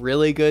think that's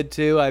really good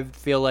too. I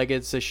feel like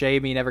it's a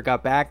shame he never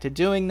got back to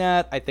doing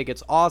that. I think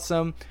it's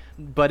awesome,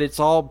 but it's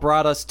all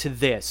brought us to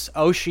this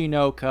Oshi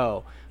no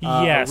Ko,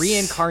 yes. a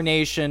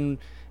reincarnation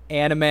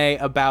anime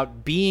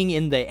about being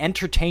in the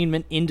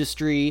entertainment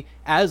industry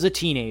as a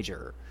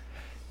teenager.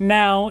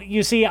 Now,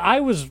 you see, what I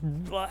was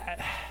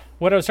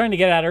trying to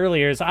get at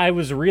earlier is I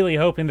was really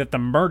hoping that the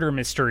murder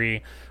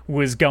mystery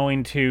was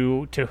going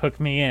to hook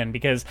me in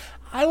because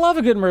I love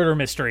a good murder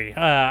mystery.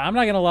 I'm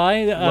not going to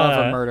lie.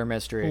 Love a murder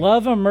mystery.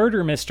 Love a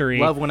murder mystery.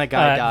 Love when a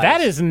guy dies.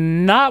 That is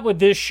not what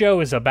this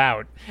show is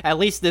about. At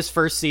least this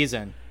first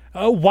season.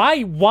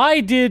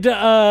 Why did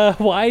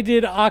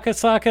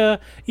Akasaka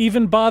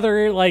even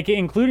bother like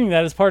including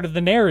that as part of the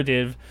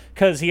narrative?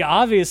 Because he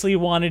obviously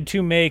wanted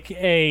to make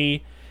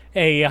a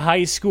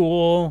high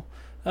school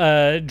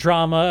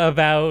drama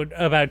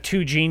about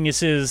two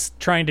geniuses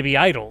trying to be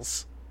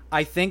idols.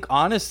 I think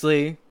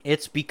honestly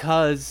it's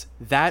because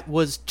that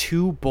was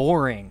too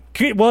boring.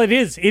 Well, it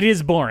is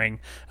boring.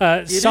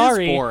 Sorry, is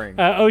boring.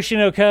 Oshi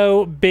no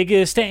Ko,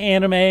 biggest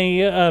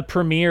anime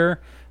premiere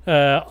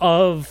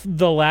of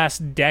the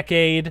last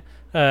decade,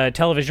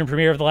 television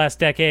premiere of the last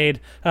decade.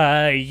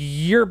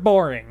 You're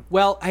boring.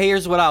 Well,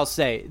 here's what I'll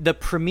say. The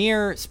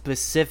premiere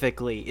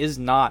specifically is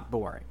not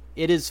boring.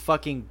 It is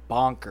fucking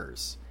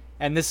bonkers.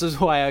 And this is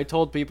why I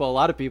told people, a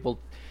lot of people,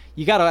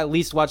 you got to at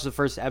least watch the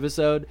first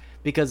episode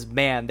because,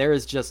 man, there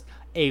is just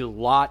a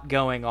lot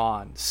going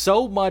on.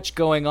 So much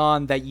going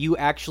on that you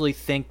actually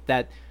think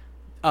that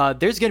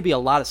there's going to be a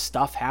lot of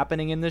stuff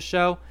happening in this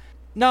show.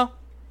 No,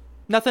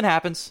 nothing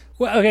happens.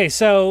 Well, okay,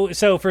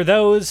 so for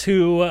those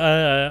who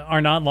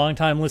are not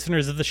longtime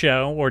listeners of the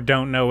show or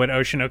don't know what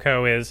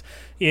Oshinoko is,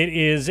 it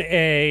is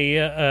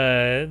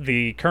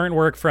the current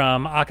work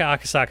from Aka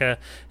Akasaka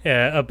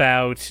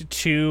about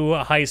two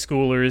high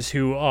schoolers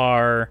who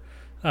are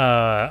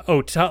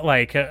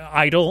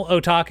idol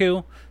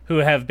otaku, who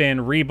have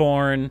been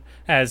reborn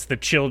as the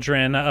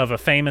children of a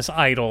famous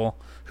idol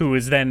who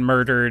is then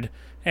murdered,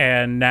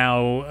 and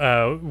now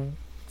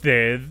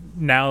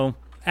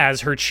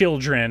as her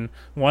children,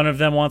 one of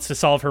them wants to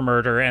solve her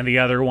murder, and the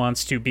other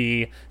wants to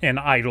be an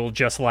idol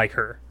just like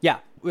her. Yeah,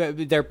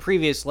 their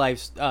previous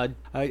lives,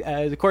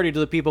 according to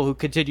the people who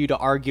continue to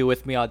argue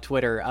with me on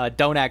Twitter,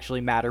 don't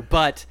actually matter,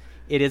 but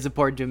it is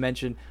important to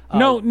mention.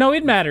 No,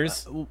 it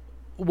matters.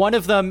 One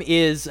of them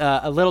is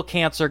a little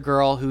cancer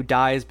girl who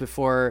dies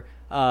before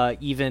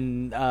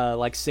even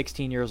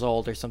 16 years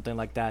old or something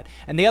like that.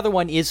 And the other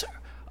one is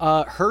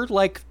her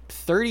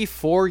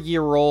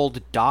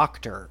 34-year-old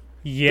doctor.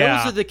 Yeah.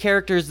 Those are the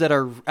characters that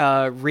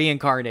are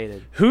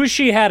reincarnated. Who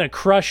she had a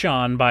crush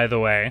on, by the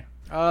way.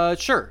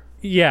 Sure.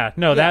 Yeah,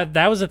 no, Yeah.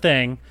 that was a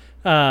thing.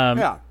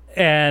 Yeah.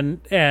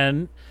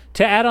 And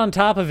to add on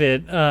top of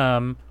it,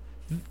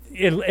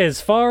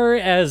 as far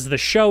as the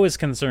show is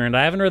concerned,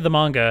 I haven't read the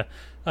manga.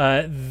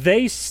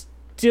 They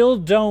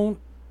still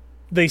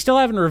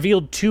haven't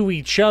revealed to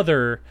each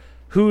other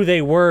who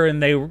they were in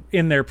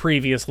their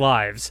previous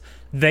lives.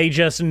 They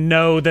just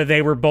know that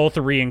they were both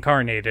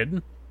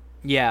reincarnated.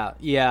 Yeah.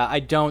 I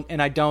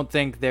don't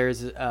think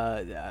there's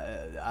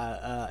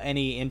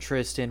any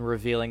interest in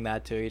revealing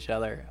that to each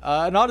other.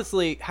 And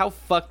honestly, how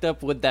fucked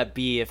up would that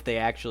be if they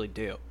actually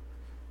do?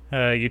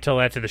 You tell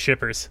that to the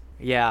shippers.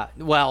 Yeah,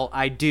 well,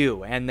 I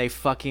do, and they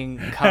fucking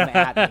come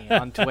at me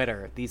on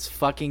Twitter. These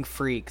fucking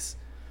freaks.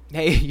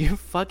 Hey, you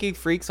fucking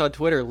freaks on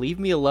Twitter, leave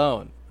me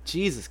alone.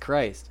 Jesus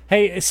Christ.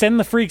 Hey, send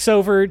the freaks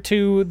over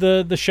to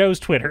the show's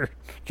Twitter.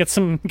 Get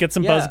some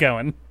buzz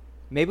going.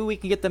 Maybe we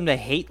can get them to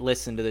hate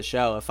listen to the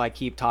show if I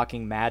keep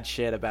talking mad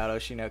shit about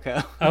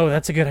Oshinoko. Oh,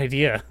 that's a good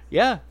idea.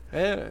 Yeah,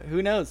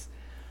 who knows?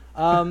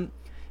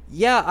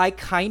 Yeah, I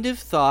kind of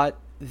thought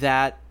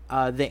that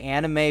the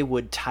anime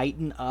would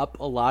tighten up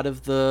a lot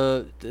of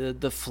the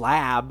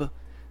flab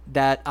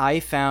that I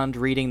found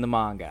reading the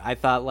manga. I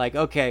thought,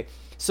 okay,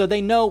 so they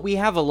know we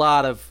have a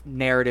lot of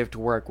narrative to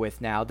work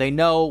with now. They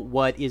know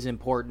what is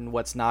important,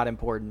 what's not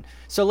important.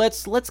 So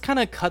let's kind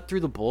of cut through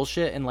the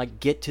bullshit and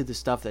get to the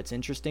stuff that's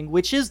interesting,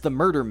 which is the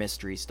murder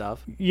mystery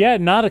stuff. Yeah,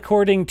 not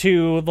according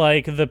to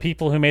the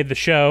people who made the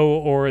show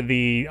or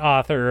the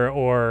author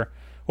or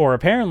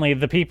apparently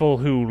the people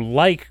who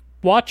like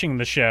watching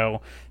the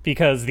show,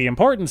 because the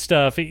important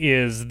stuff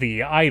is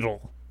the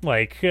idol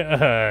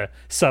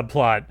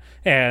subplot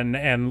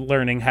and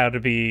learning how to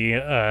be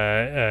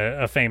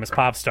a famous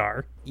pop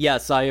star.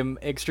 Yes, I am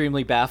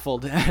extremely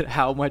baffled at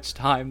how much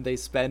time they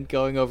spend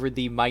going over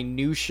the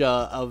minutia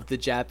of the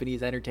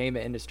Japanese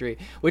entertainment industry,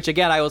 which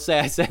again, I will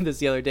say, I said this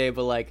the other day,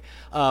 but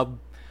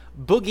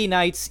Boogie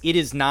Nights, it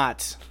is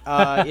not.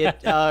 It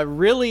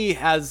really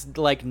has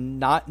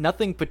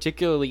nothing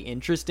particularly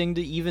interesting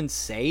to even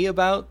say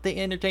about the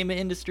entertainment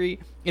industry.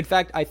 In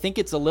fact, I think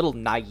it's a little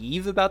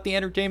naive about the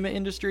entertainment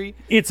industry.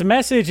 Its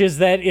message is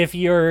that if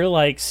you're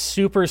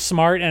super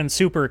smart and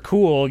super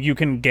cool, you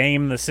can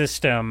game the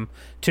system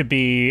to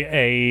be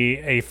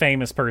a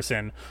famous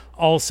person.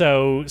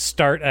 Also,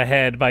 start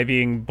ahead by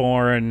being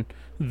born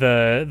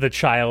the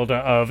child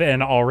of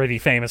an already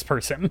famous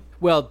person.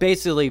 Well,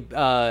 basically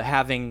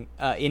having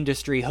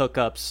industry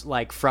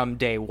hookups from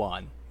day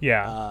one.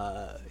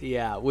 Yeah.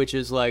 Yeah, which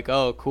is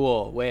oh,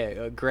 cool,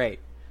 great.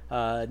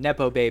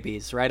 Nepo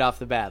babies right off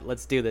the bat.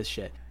 Let's do this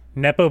shit.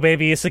 Nepo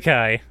baby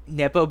isekai.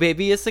 Nepo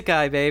baby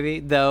isekai,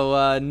 baby.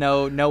 Though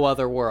no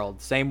other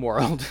world. Same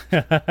world.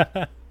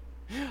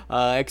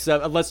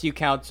 Except unless you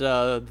count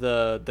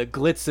the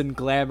glitz and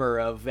glamour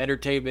of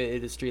entertainment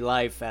industry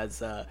life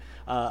as a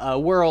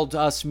world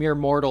us mere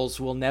mortals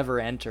will never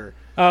enter.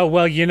 Oh,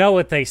 well, you know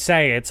what they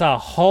say. It's a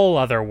whole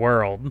other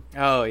world.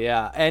 Oh,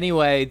 yeah.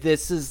 Anyway,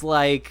 this is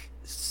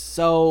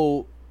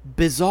so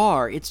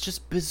bizarre. It's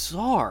just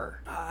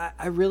bizarre.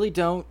 I really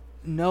don't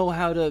know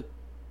how to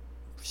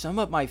sum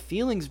up my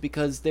feelings,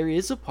 because there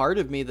is a part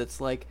of me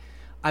that's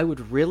I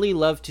would really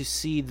love to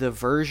see the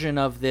version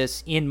of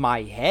this in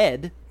my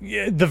head.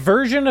 Yeah, the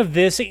version of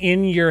this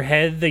in your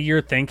head that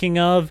you're thinking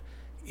of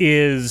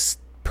is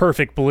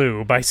Perfect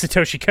Blue by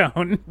Satoshi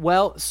Kon.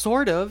 Well,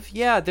 sort of.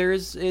 Yeah, it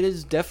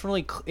is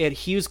definitely, it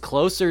hews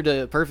closer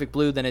to Perfect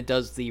Blue than it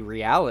does the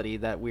reality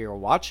that we are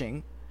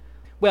watching.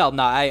 Well,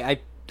 no,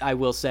 I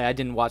will say I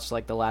didn't watch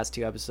the last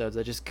two episodes.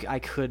 I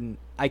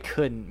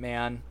couldn't,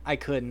 man. I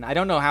couldn't. I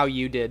don't know how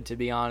you did, to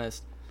be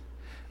honest.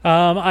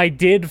 I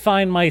did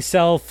find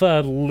myself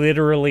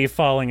literally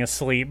falling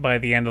asleep by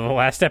the end of the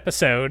last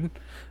episode.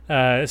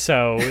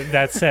 So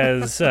that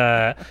says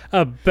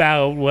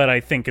about what I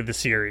think of the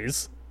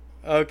series.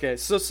 Okay,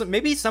 so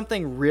maybe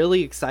something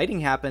really exciting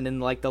happened in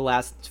the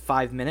last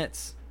 5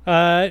 minutes.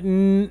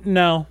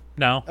 No.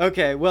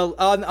 Okay, well,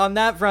 on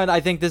that front, I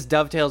think this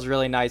dovetails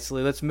really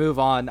nicely. Let's move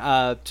on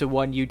to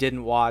one you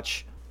didn't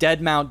watch.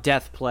 Deadmount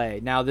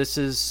Deathplay. Now this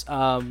is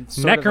sort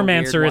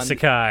Necromancer of a weird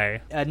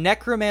Isekai. a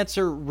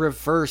Necromancer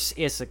reverse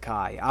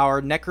Isekai.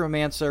 Our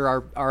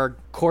Necromancer, our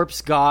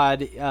corpse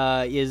god,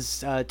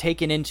 is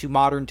taken into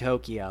modern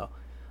Tokyo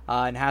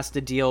and has to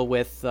deal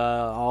with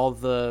all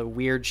the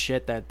weird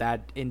shit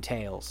that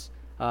entails.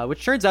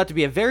 Which turns out to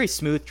be a very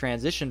smooth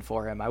transition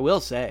for him, I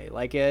will say.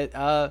 Like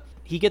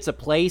he gets a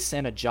place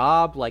and a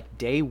job like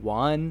day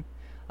one.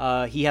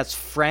 He has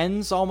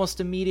friends almost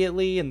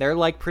immediately, and they're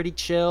like pretty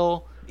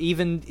chill.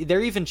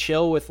 They're even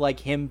chill with like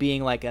him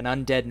being like an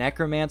undead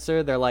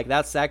necromancer. They're like,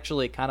 that's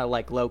actually kind of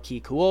like low key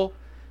cool,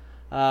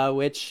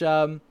 which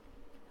I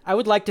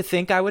would like to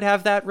think I would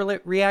have that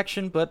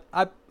reaction, but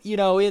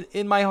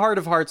in my heart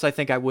of hearts, I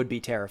think I would be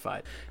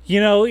terrified.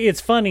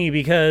 It's funny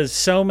because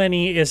so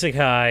many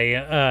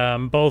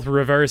isekai, both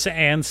reverse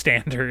and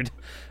standard,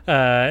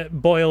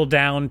 boil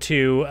down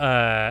to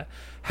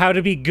how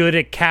to be good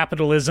at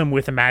capitalism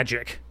with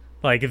magic.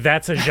 Like,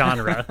 that's a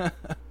genre.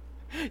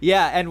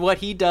 Yeah, and what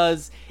he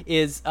does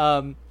is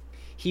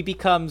he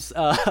becomes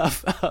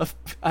a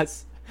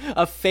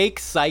fake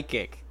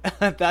psychic.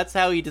 That's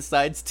how he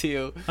decides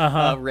to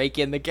rake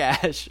in the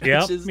cash.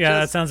 Yep.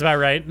 That sounds about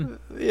right.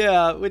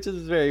 Yeah, which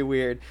is very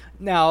weird.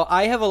 Now,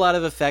 I have a lot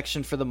of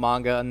affection for the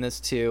manga on this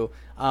too,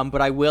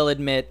 but I will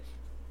admit,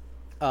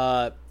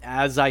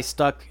 as I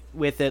stuck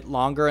with it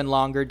longer and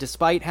longer,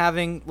 despite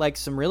having like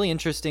some really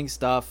interesting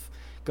stuff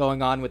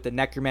going on with the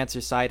necromancer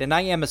side, and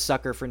I am a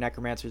sucker for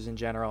necromancers in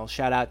general.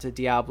 Shout out to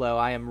Diablo.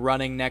 I am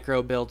running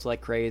necro builds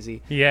like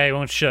crazy. Yeah, he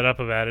won't shut up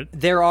about it.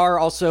 There are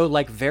also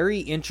like very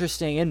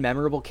interesting and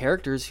memorable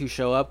characters who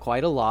show up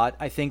quite a lot.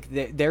 I think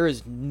that there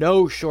is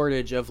no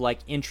shortage of like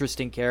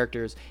interesting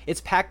characters.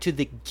 It's packed to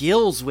the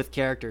gills with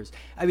characters.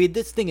 I mean,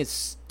 this thing is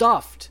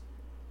stuffed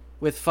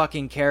with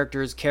fucking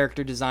characters.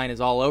 Character design is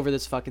all over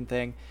this fucking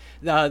thing.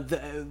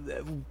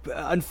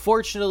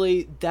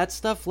 Unfortunately, that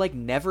stuff like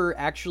never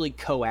actually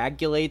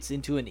coagulates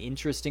into an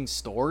interesting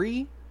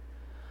story.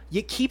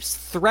 It keeps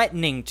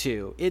threatening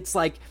to. It's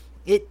like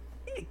it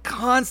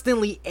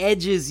constantly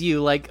edges you,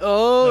 like,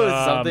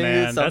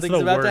 something's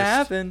about to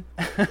happen.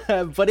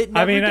 But it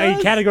never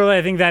does. Categorically,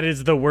 I think that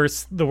is the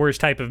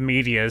worst type of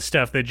media,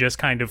 stuff that just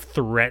kind of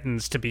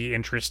threatens to be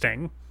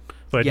interesting,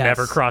 but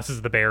never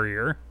crosses the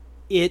barrier.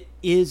 It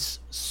is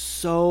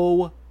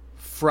so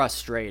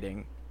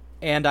frustrating.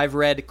 And I've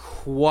read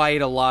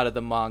quite a lot of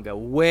the manga,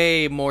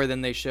 way more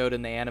than they showed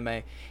in the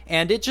anime.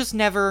 And it just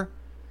never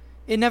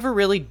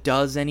really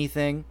does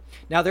anything.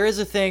 Now, there is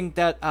a thing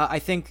that I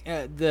think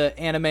the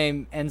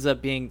anime ends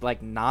up being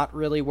like not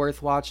really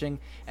worth watching.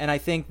 And I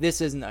think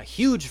this isn't a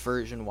huge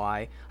version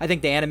why. I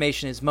think the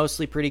animation is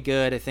mostly pretty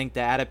good. I think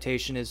the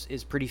adaptation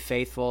is pretty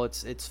faithful.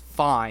 It's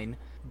fine.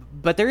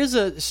 But there is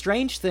a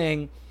strange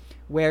thing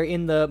where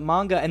in the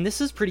manga, and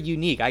this is pretty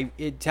unique.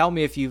 Tell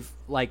me if you've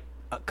like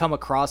come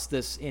across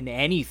this in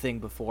anything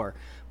before,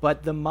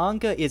 but the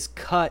manga is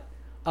cut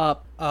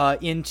up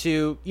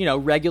into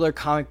regular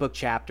comic book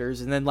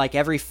chapters, and then like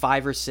every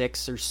 5 or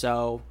 6 or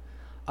so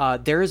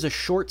there is a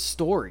short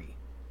story,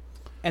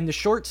 and the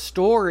short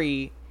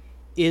story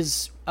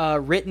is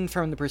written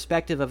from the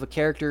perspective of a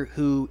character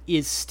who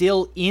is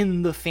still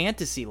in the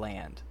fantasy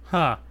land.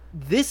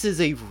 This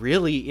is a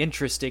really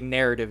interesting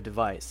narrative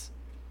device.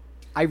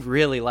 I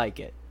really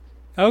like it.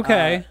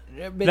 Okay.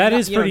 That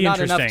is pretty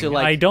interesting. To,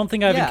 like, I don't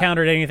think I've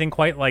encountered anything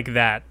quite like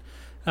that.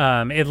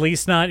 At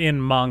least not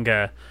in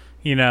manga.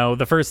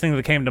 The first thing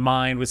that came to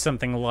mind was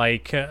something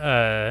like,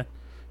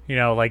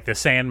 like the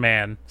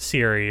Sandman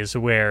series,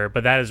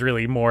 but that is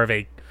really more of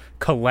a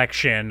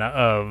collection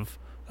of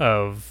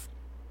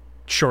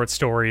short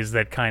stories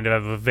that kind of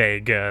have a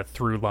vague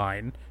through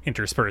line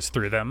interspersed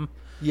through them.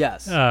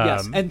 Yes.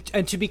 Yes.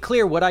 And to be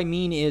clear, what I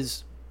mean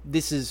is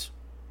this is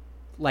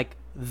like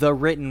the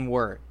written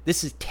word.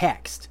 This is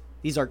text.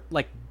 These are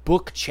like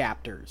book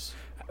chapters.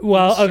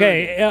 Well,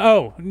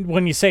 okay.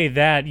 When you say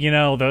that,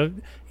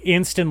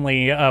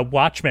 instantly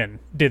Watchmen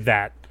did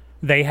that.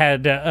 They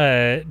had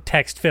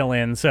text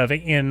fill-ins of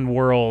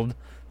in-world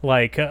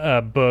like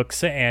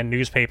books and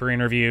newspaper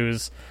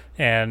interviews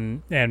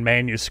and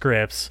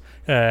manuscripts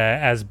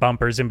as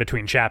bumpers in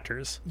between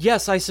chapters.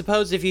 Yes, I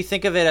suppose if you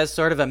think of it as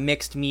sort of a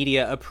mixed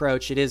media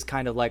approach, it is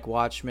kind of like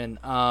Watchmen.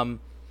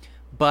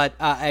 But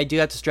I do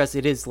have to stress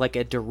it is like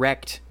a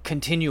direct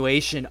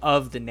continuation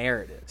of the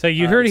narrative. So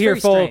you heard it here,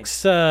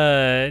 folks.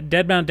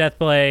 Deadmount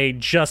Deathplay,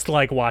 just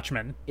like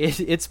Watchmen.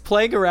 It's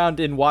playing around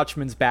in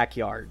Watchmen's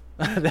backyard.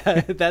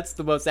 That's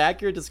the most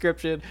accurate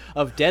description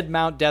of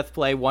Deadmount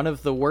Deathplay, one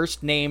of the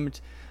worst named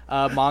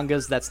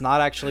mangas that's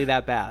not actually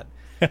that bad.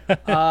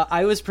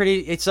 I was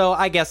pretty... So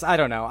I guess, I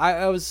don't know.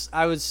 I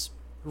was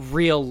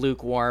real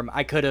lukewarm.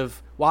 I could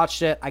have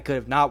watched it. I could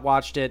have not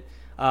watched it.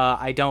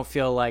 I don't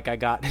feel like I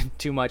got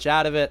too much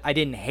out of it. I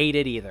didn't hate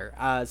it either.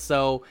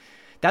 So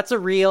that's a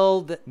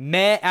real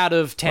meh out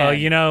of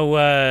 10.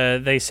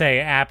 Well, they say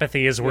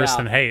apathy is worse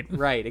than hate.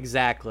 Right,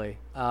 exactly.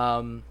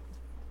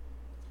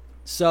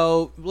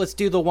 So let's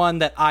do the one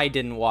that I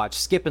didn't watch,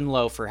 Skip and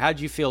Loafer. How'd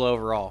you feel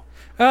overall?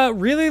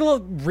 Really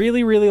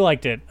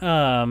liked it.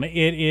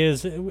 It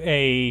is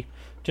a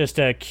Just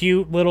a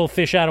cute little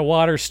fish out of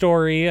water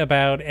story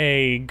about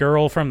a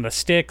girl from the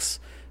sticks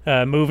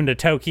moving to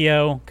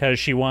Tokyo because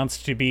she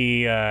wants to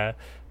be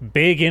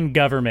big in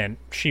government.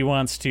 She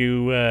wants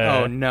to...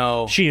 oh,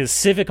 no. She is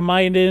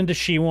civic-minded.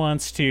 She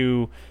wants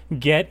to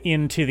get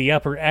into the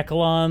upper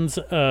echelons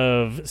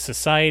of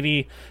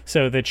society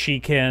so that she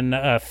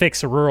can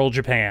fix rural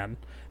Japan.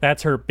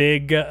 That's her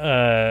big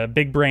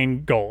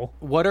brain goal.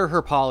 What are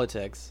her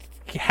politics?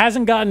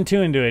 Hasn't gotten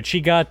too into it.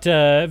 She got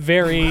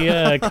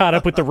very caught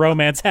up with the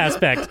romance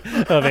aspect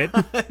of it.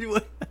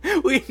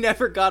 We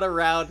never got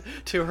around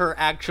to her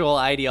actual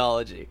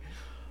ideology.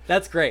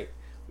 That's great.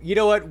 You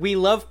know what? We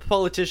love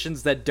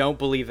politicians that don't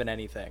believe in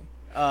anything,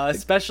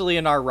 especially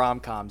in our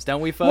rom-coms,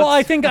 don't we, folks? Well,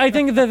 I think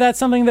that that's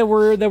something that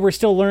we're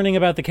still learning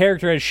about the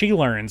character as she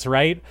learns,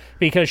 right?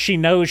 Because she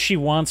knows she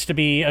wants to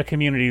be a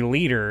community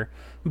leader,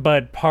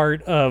 but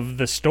part of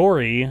the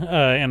story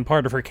and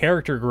part of her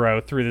character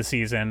growth through the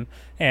season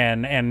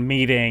and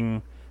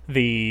meeting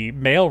the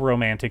male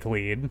romantic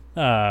lead,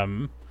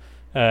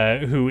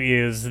 who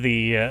is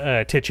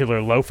the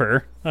titular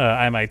loafer,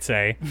 I might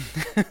say.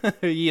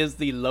 He is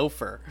the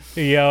loafer.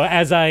 You know,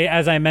 as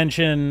I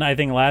mentioned, I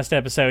think last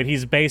episode,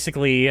 he's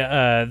basically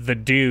the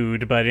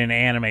dude, but in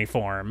anime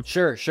form.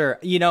 Sure.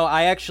 You know,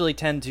 I actually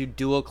tend to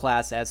dual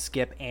class as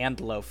Skip and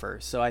loafer,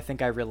 so I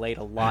think I relate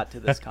a lot to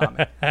this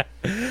comic.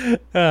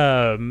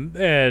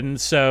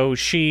 And so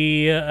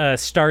she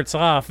starts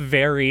off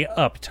very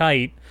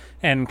uptight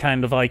and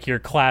kind of like your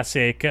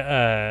classic,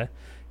 class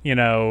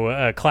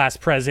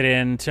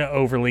president,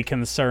 overly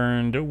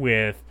concerned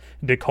with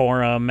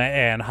decorum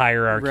and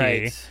hierarchy.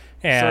 Right.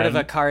 And, sort of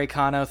a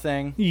Karikano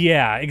thing.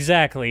 Yeah,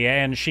 exactly.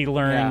 And she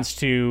learns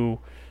to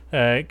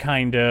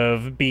kind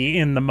of be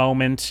in the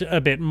moment a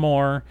bit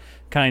more,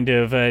 kind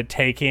of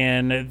take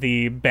in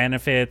the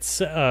benefits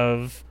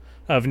of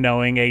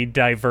knowing a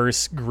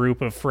diverse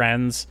group of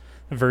friends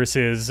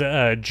versus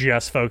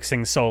just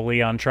focusing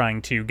solely on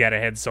trying to get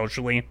ahead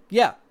socially.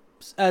 Yeah.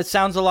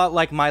 Sounds a lot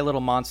like My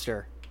Little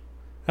Monster.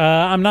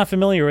 I'm not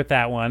familiar with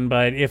that one,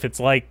 but if it's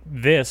like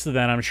this,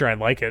 then I'm sure I'd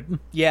like it.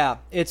 Yeah,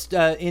 it's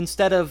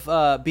instead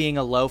of being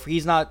a loafer,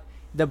 he's not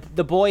the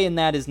boy in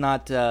that is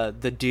not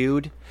the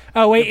dude.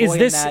 Oh wait,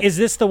 is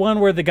this the one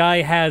where the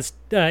guy has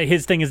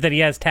his thing is that he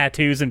has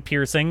tattoos and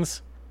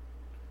piercings?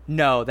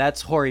 No,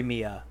 that's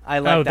Horimiya. I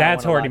like that. Oh,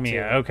 that's one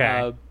Horimiya.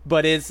 Okay,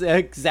 but it's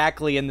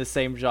exactly in the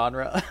same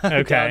genre.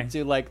 Okay, down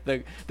to like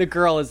the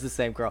girl is the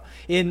same girl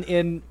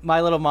in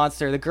My Little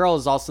Monster. The girl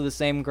is also the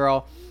same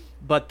girl,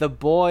 but the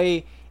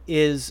boy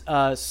is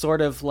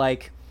sort of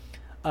like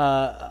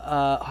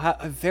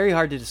very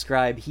hard to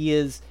describe. He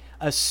is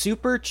a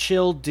super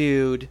chill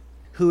dude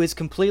who is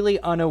completely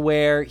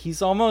unaware.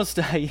 He's almost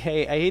I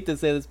hate to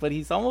say this, but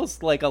he's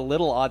almost like a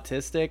little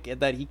autistic in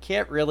that he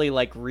can't really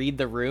like read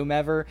the room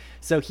ever.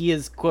 So he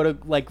is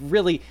like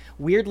really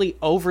weirdly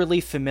overly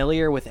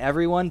familiar with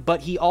everyone,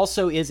 but he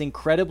also is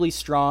incredibly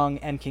strong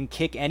and can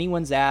kick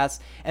anyone's ass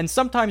and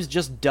sometimes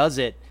just does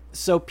it.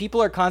 So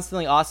people are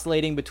constantly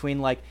oscillating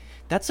between like,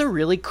 that's a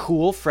really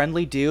cool,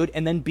 friendly dude,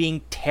 and then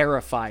being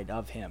terrified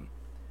of him.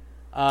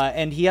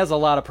 And he has a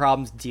lot of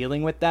problems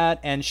dealing with that,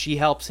 and she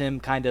helps him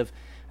kind of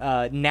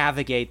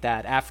navigate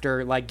that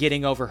after like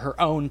getting over her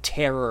own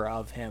terror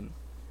of him.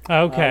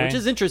 Okay. Which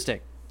is interesting.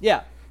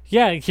 Yeah.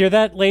 Yeah, hear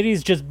that?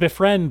 Ladies, just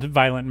befriend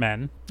violent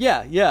men.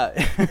 Yeah.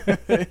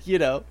 You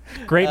know.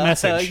 Great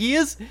message. He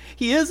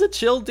is a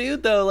chill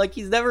dude, though. Like,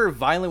 he's never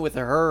violent with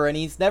her, and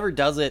he's never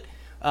does it,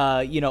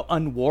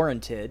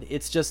 unwarranted.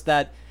 It's just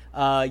that,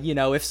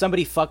 if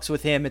somebody fucks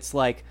with him, it's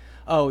like,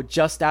 oh,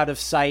 just out of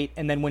sight,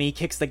 and then when he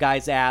kicks the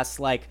guy's ass,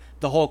 like,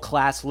 the whole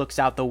class looks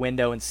out the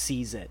window and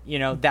sees it. You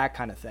know, that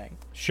kind of thing.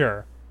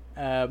 Sure.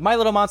 My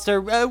Little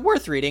Monster,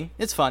 worth reading.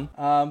 It's fun.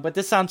 But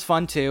this sounds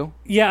fun, too.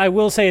 Yeah, I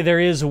will say there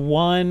is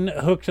one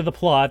hook to the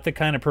plot that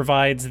kind of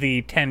provides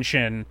the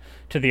tension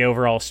to the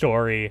overall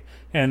story,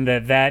 and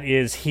that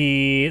is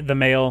the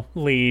male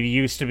lead,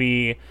 used to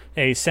be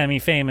a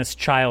semi-famous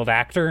child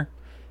actor,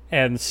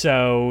 and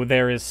so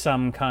there is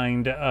some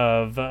kind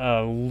of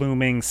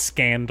looming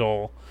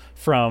scandal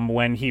from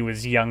when he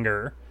was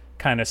younger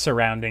kind of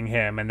surrounding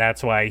him, and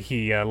that's why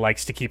he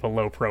likes to keep a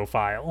low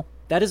profile.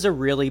 That is a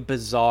really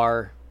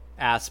bizarre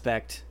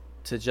aspect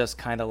to just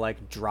kind of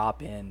like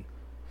drop in.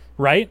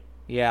 Right?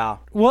 Yeah.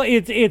 Well,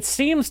 it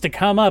seems to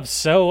come up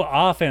so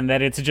often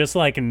that it's just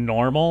like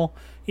normal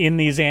in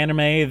these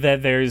anime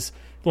that there's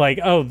like,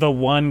 oh, the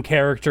one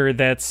character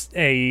that's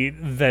a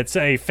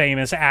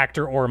famous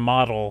actor or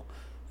model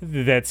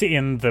that's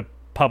in the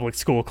public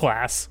school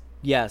class.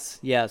 Yes.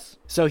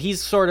 So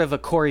he's sort of a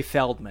Corey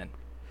Feldman.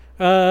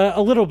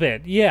 A little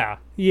bit, yeah,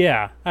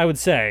 I would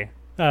say.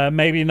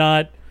 Maybe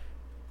not,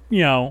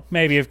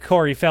 maybe if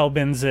Corey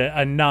Feldman's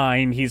a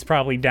 9, he's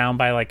probably down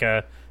by like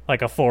a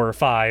 4 or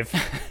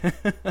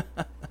 5,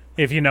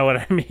 if you know what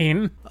I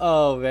mean.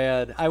 Oh,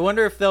 man. I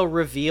wonder if they'll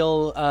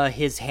reveal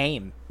his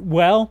Haim.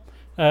 Well,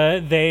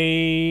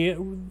 they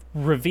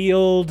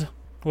revealed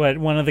what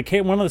one of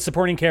the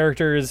supporting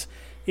characters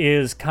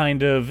is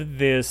kind of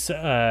this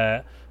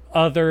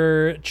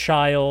other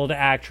child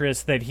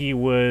actress that he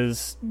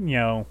was,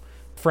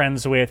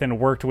 friends with and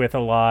worked with a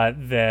lot,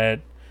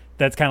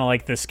 that's kind of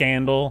like the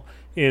scandal,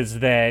 is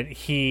that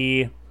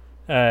he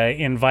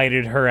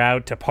invited her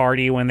out to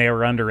party when they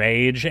were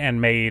underage and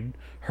made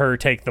her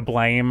take the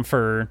blame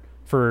for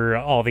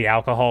all the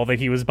alcohol that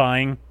he was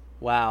buying.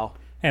 Wow.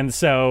 And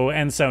so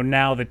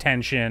now the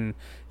tension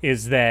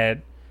is that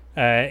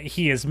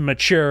he has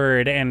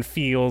matured and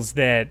feels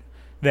that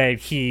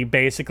he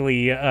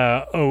basically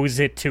owes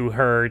it to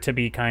her to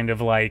be kind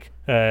of like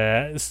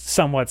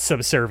somewhat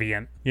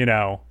subservient.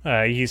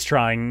 He's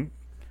trying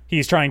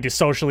to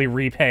socially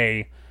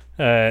repay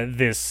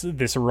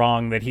this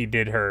wrong that he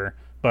did her,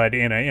 but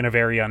in a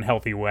very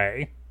unhealthy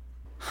way.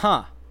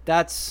 Huh.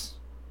 That's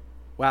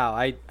wow.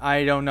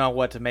 I don't know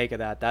what to make of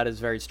that. That is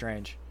very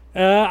strange.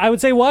 I would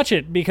say watch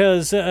it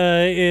because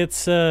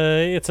it's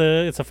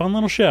a fun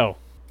little show.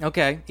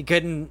 Okay,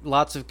 getting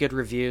lots of good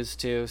reviews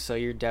too, so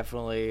you're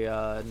definitely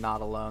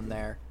not alone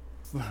there.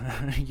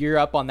 You're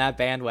up on that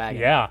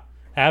bandwagon. Yeah,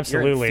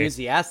 absolutely. You're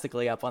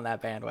enthusiastically up on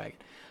that bandwagon.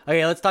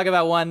 Okay, let's talk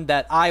about one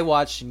that I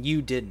watched and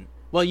you didn't.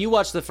 Well, you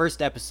watched the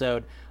first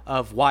episode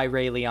of Why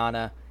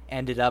Raeliana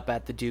Ended Up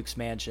at the Duke's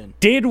Mansion.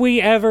 Did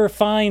we ever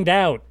find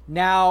out?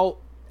 Now,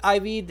 I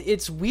mean,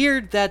 it's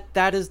weird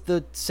that is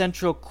the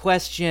central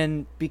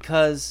question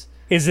because...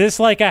 Is this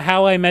like a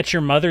How I Met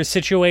Your Mother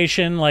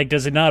situation? Like,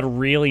 does it not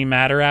really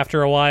matter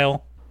after a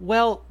while?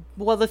 Well,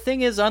 the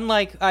thing is,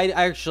 unlike I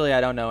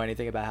don't know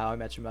anything about How I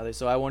Met Your Mother,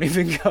 so I won't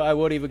even go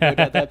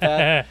down that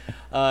path.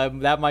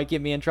 That might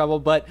get me in trouble.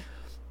 But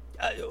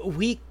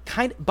we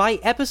by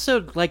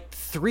episode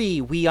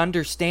 3, we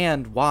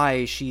understand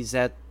why she's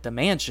at the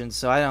mansion.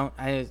 So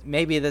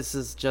maybe this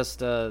is just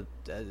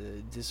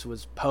this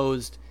was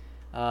posed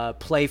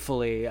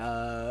playfully.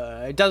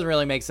 It doesn't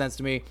really make sense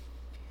to me.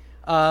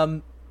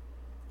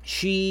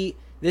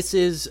 This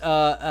is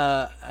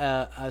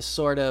a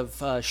sort of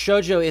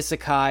shoujo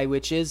isekai,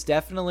 which is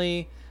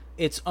definitely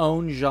its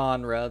own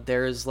genre.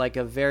 There's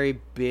a very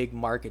big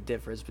market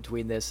difference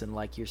between this and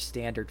your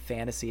standard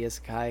fantasy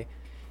isekai.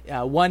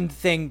 One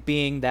thing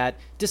being that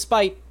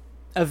despite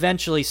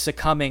eventually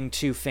succumbing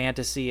to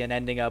fantasy and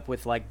ending up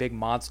with big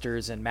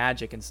monsters and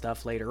magic and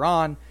stuff later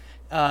on,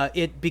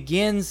 it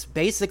begins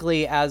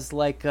basically as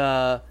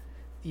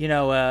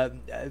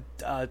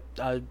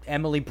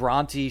Emily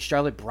Bronte,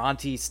 Charlotte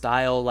Bronte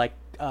style,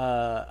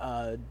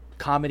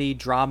 comedy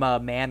drama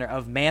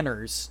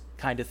manners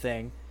kind of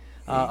thing,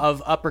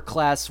 of upper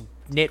class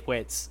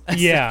nitwits.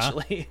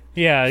 Essentially.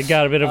 Yeah,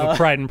 got a bit of a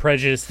Pride and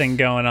Prejudice thing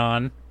going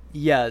on.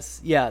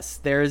 Yes.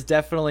 There is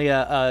definitely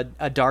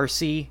a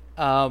Darcy,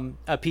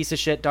 a piece of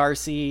shit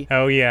Darcy.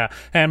 Oh yeah,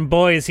 and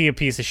boy is he a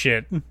piece of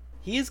shit.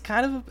 He is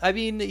kind of,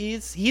 he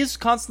is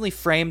constantly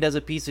framed as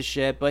a piece of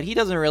shit, but he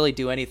doesn't really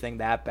do anything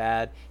that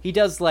bad. He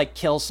does,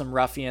 kill some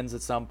ruffians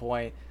at some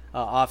point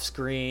off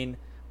screen,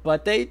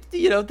 but they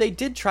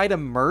did try to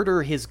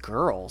murder his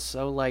girl,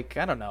 so, I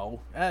don't know.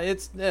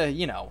 It's hard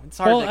to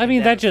Well, I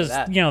mean, that just,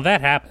 that.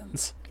 That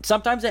happens.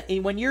 Sometimes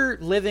when you're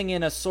living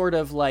in a sort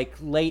of, late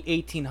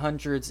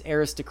 1800s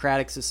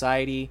aristocratic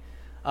society,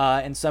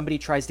 and somebody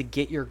tries to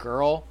get your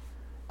girl,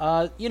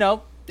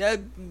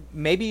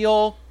 maybe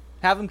you'll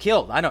have him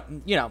killed. I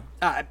don't,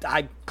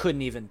 I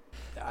couldn't even.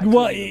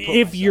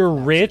 If you're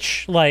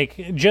rich,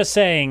 just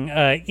saying,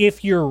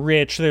 if you're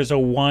rich, there's a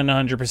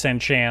 100%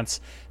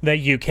 chance that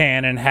you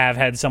can and have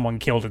had someone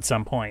killed at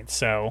some point.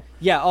 So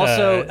yeah.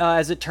 Also,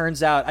 as it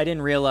turns out, I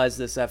didn't realize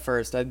this at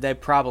first. They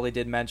probably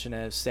did mention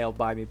it. It sailed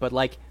by me, but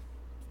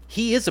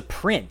he is a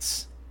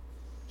prince.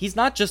 He's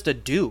not just a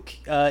duke.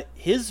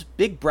 His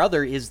big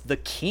brother is the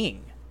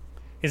king.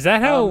 Is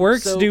that how it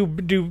works?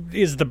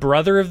 Is the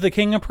brother of the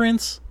king a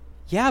prince?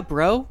 Yeah,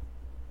 bro.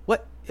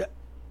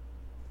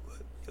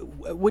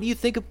 What do you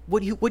think of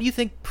what do you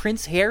think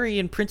Prince Harry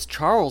and Prince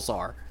Charles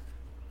are?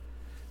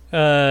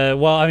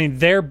 Well, I mean,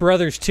 they're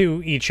brothers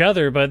to each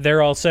other, but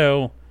they're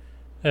also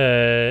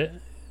they're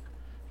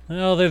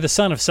the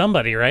son of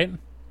somebody, right?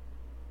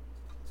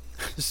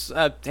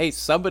 Hey,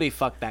 somebody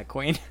fucked that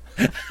queen.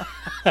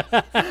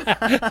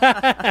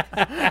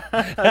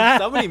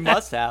 Somebody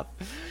must have.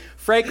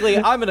 Frankly,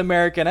 I'm an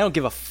American. I don't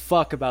give a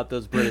fuck about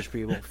those British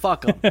people.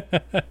 Fuck them.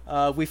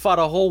 We fought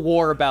a whole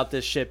war about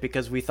this shit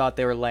because we thought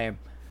they were lame.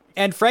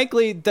 And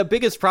frankly, the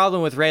biggest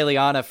problem with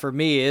Raeliana for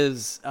me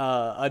is,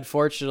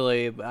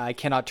 unfortunately, I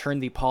cannot turn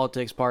the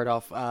politics part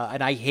off,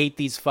 and I hate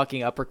these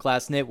fucking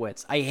upper-class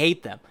nitwits. I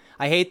hate them.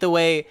 I hate the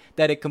way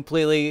that it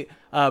completely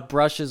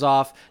brushes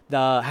off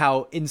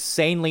how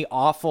insanely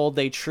awful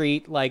they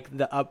treat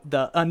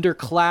the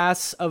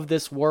underclass of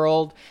this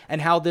world,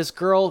 and how this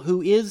girl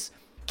who is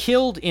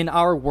killed in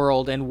our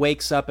world and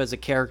wakes up as a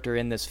character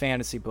in this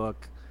fantasy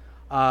book,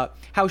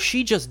 how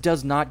she just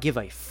does not give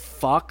a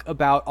fuck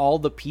about all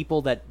the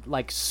people that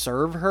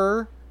serve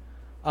her,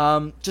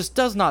 just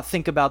does not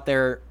think about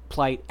their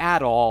plight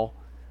at all,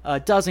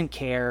 doesn't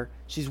care.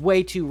 She's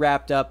way too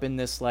wrapped up in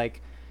this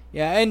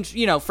and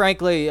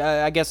frankly,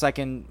 I guess I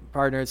can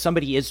partner.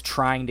 Somebody is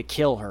trying to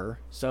kill her,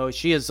 so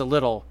she is a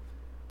little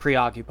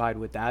preoccupied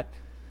with that.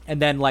 And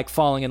then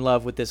falling in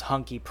love with this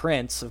hunky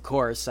prince, of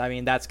course. I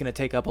mean, that's going to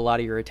take up a lot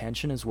of your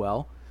attention as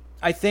well.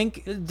 I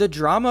think the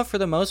drama for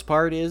the most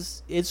part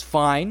is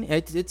fine.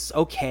 It's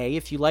okay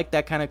if you like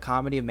that kind of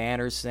comedy of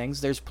manners things.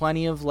 There's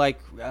plenty of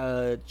like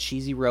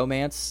cheesy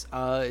romance.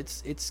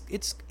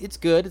 It's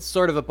good. It's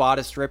sort of a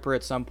bodice stripper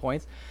at some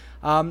points.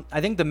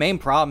 I think the main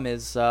problem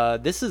is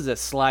this is a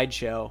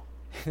slideshow.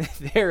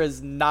 There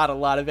is not a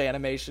lot of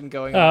animation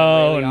going on.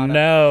 Oh, Raeliana.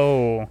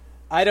 no.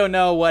 I don't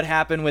know what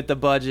happened with the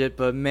budget,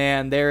 but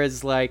man, there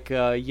is like,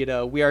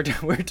 we're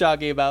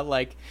talking about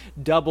like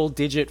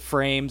double-digit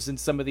frames in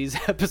some of these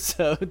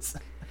episodes.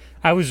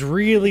 I was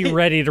really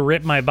ready to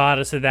rip my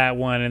bodice at that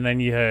one, and then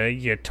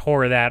you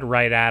tore that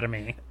right out of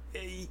me.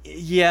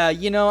 Yeah,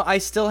 I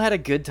still had a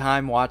good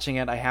time watching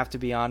it, I have to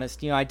be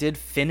honest. I did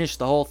finish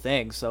the whole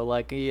thing, so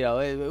like,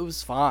 it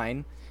was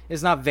fine.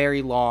 It's not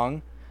very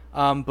long,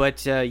 but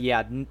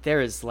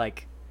there is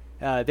like...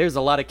 there's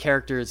a lot of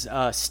characters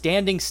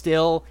standing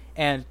still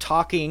and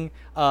talking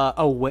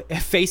away,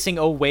 facing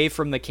away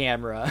from the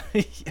camera.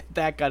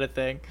 That kind of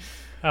thing.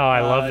 Oh, I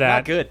love that.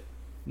 Not good.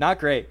 Not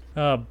great.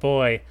 Oh,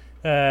 boy.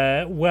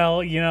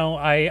 Well,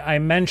 I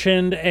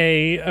mentioned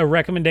a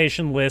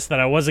recommendation list that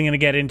I wasn't going to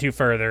get into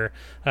further.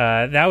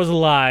 That was a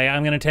lie.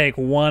 I'm going to take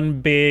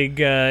one big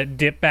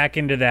dip back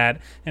into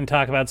that and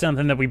talk about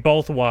something that we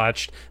both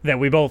watched, that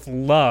we both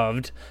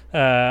loved.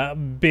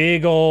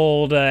 Big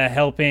old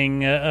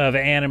helping of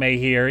anime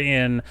here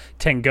in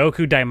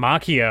Tengoku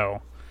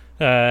Daimakyo.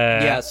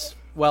 Yes.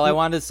 Well, I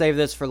wanted to save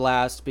this for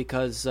last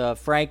because,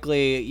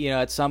 frankly,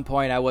 at some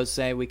point I was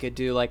saying we could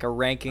do like a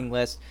ranking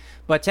list.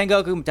 But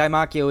Tengoku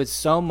Daimakyo is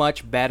so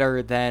much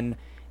better than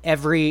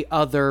every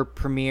other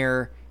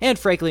premiere and,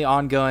 frankly,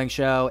 ongoing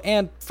show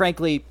and,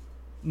 frankly,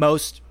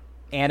 most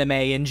anime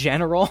in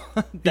general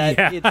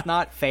that It's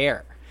not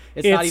fair.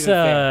 It's not even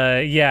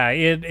fair. Yeah,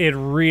 it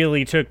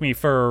really took me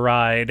for a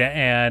ride,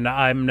 and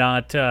I'm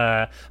not...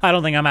 I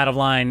don't think I'm out of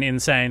line in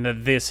saying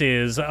that this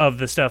is, of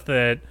the stuff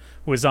that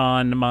was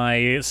on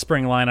my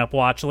spring lineup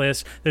watch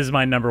list, this is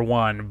my number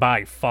one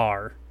by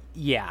far.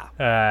 Yeah.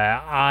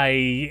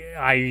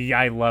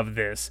 I love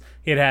this.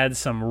 It had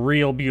some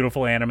real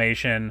beautiful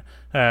animation,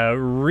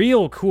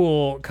 real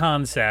cool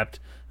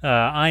concept.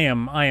 I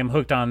am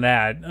hooked on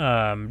that.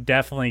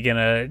 Definitely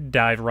gonna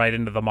dive right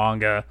into the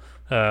manga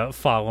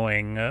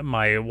following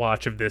my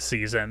watch of this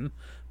season.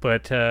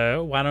 But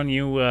why don't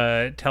you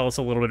tell us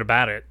a little bit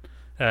about it?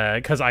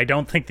 Because I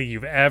don't think that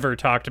you've ever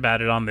talked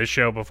about it on this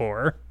show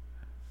before.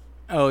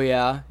 Oh,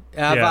 yeah.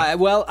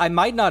 I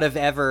might not have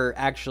ever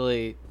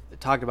actually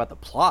talked about the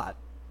plot.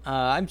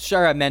 I'm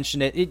sure I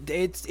mentioned it.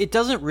 It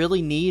doesn't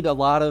really need a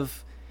lot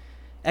of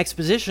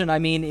exposition. I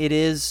mean, it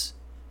is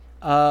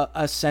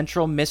a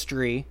central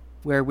mystery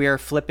where we are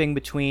flipping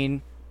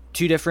between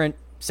two different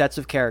sets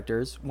of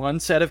characters.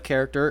 One set of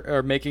character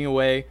are making a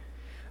way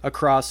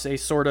across a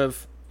sort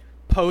of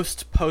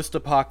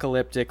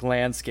post-apocalyptic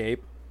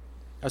landscape,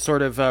 a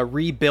sort of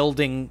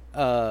rebuilding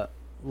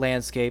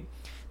landscape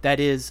that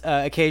is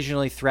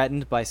occasionally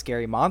threatened by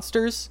scary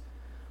monsters.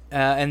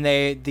 And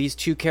these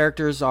two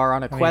characters are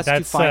on a quest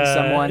to find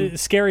someone.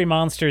 Scary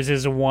monsters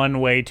is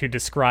one way to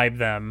describe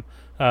them.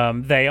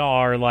 They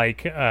are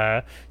like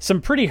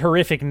some pretty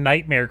horrific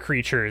nightmare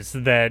creatures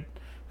that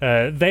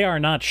they are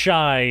not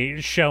shy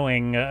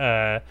showing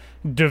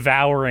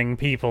devouring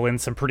people in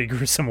some pretty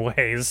gruesome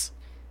ways.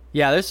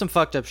 Yeah, there's some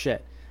fucked up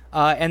shit.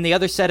 And the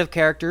other set of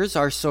characters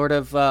are sort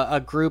of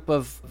a group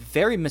of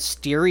very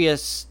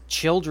mysterious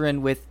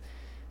children with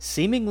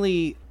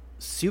seemingly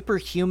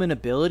superhuman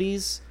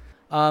abilities,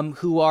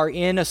 who are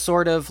in a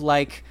sort of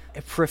like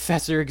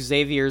Professor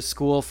Xavier's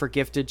School for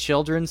Gifted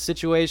Children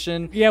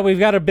situation. Yeah, we've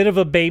got a bit of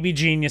a baby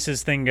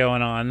geniuses thing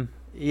going on.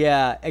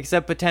 Yeah,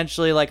 except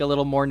potentially like a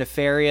little more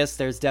nefarious.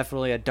 There's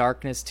definitely a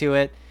darkness to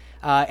it.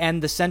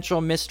 And the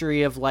central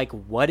mystery of like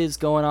what is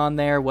going on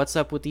there, what's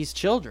up with these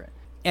children.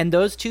 And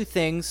those two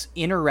things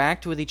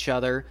interact with each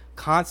other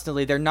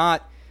constantly. They're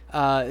not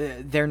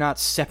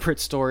separate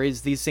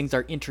stories. These things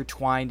are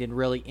intertwined in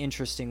really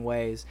interesting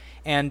ways,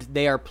 and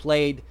they are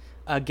played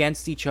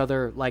against each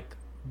other like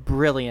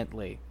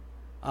brilliantly.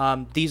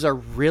 These are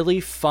really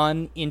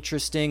fun,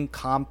 interesting,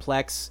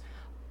 complex,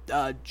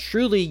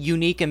 truly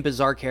unique and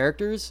bizarre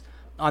characters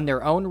on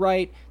their own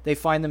right. They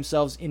find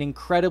themselves in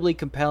incredibly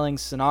compelling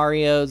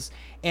scenarios,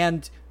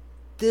 and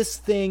this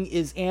thing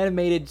is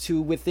animated to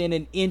within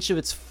an inch of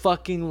its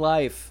fucking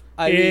life.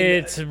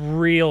 It's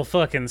real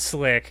fucking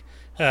slick.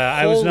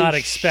 I was not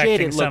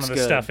expecting some of the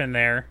stuff in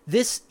there.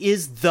 This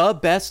is the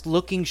best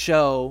looking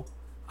show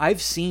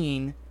I've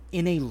seen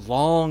in a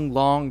long,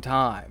 long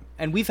time.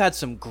 And we've had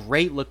some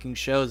great looking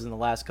shows in the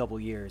last couple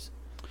years.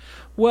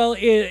 Well,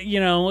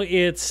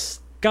 it's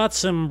got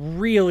some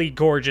really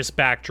gorgeous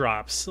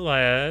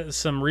backdrops,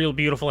 some real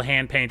beautiful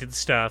hand-painted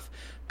stuff,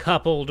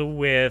 coupled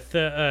with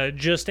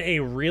just a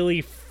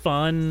really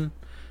fun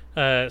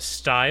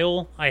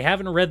style. I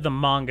haven't read the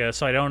manga,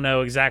 so I don't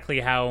know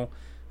exactly how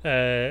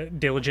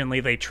diligently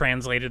they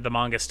translated the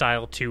manga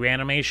style to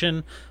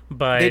animation,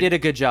 but they did a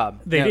good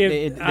job.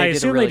 I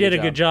assume they did a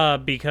good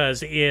job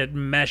because it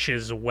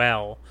meshes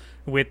well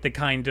with the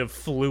kind of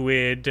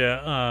fluid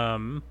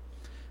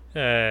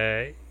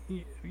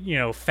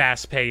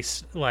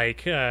fast-paced,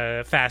 like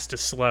fast to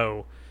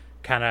slow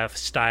kind of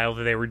style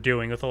that they were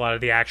doing with a lot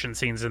of the action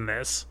scenes in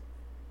this.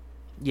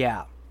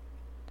 Yeah.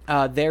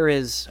 There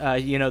is,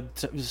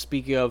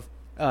 speaking of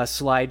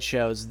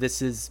slideshows,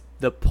 this is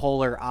the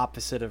polar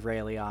opposite of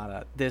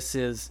Raeliana. This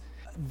is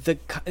the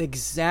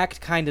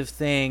exact kind of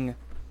thing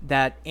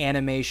that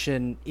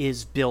animation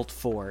is built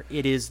for.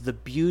 It is the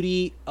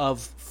beauty of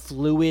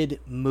fluid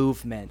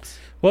movement.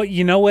 Well,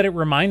 you know what it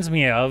reminds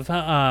me of?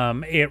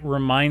 It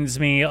reminds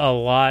me a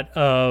lot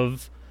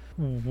of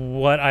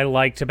what I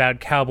liked about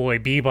Cowboy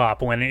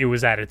Bebop when it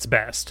was at its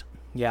best.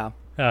 Yeah.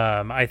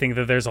 I think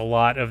that there's a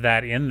lot of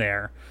that in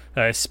there,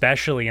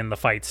 especially in the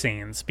fight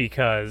scenes,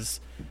 because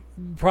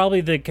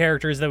probably the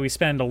characters that we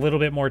spend a little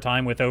bit more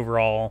time with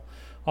overall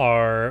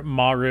are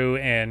Maru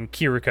and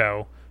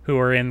Kiriko, who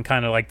are in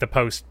kind of like the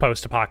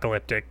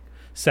post-apocalyptic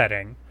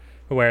setting,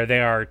 where they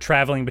are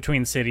traveling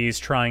between cities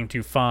trying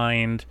to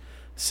find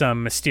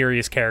some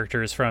mysterious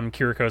characters from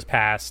Kiriko's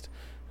past,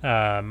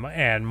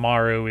 and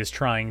Maru is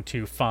trying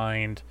to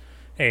find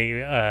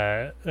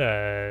a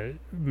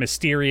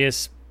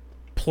mysterious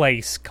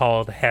place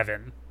called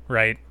heaven,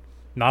 right?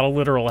 Not a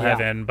literal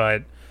heaven,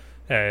 but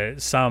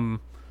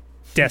some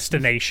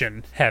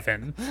destination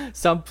heaven.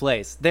 Some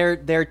place.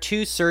 They're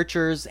two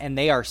searchers, and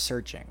they are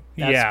searching.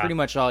 That's pretty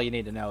much all you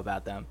need to know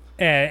about them.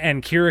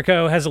 And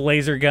Kiriko has a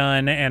laser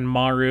gun, and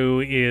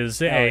Maru is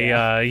he's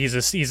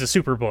a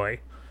Superboy.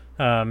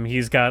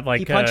 He's got like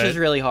he punches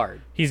really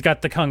hard. He's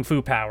got the kung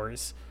fu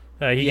powers.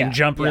 He can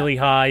jump really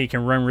high. He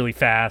can run really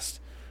fast.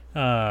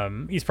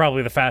 He's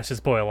probably the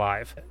fastest boy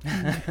alive.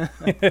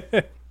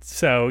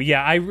 So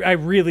yeah, I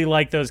really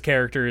like those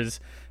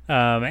characters,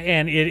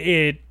 and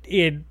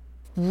it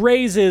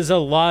raises a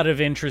lot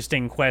of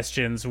interesting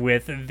questions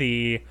with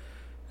the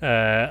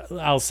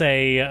I'll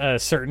say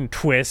certain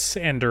twists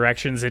and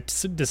directions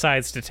it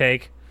decides to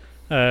take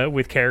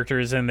with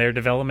characters and their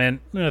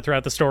development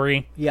throughout the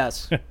story.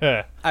 Yes.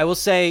 I will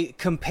say,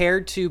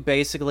 compared to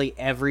basically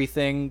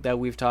everything that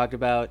we've talked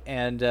about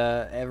and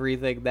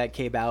everything that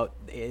came out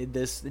in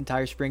this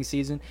entire spring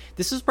season,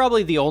 this is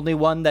probably the only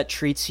one that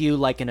treats you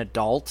like an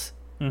adult.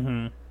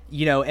 Mm-hmm.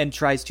 And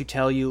tries to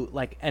tell you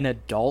like an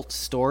adult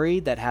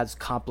story that has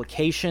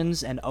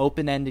complications and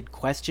open-ended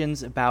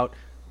questions about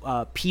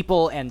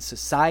people and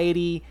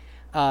society.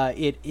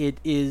 It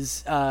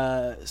is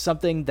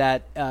something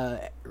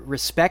that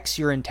respects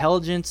your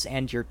intelligence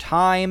and your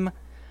time,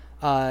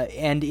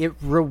 and it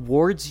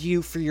rewards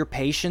you for your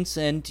patience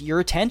and your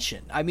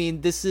attention. I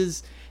mean, this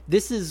is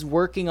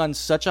working on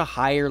such a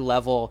higher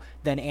level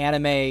than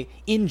anime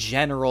in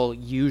general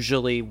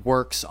usually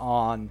works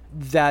on.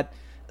 That,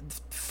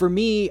 for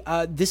me,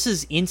 this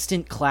is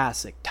instant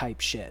classic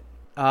type shit.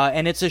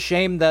 And it's a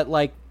shame that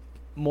like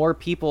more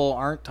people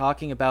aren't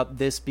talking about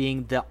this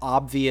being the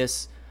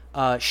obvious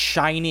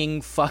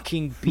shining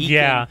fucking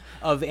beacon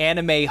of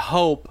anime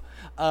hope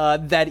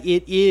that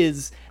it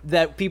is,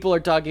 that people are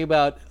talking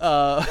about.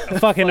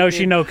 Fucking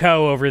Oshi no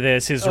Ko over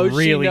this is Oshi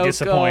really no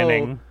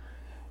disappointing.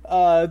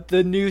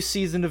 The new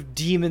season of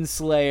Demon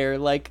Slayer,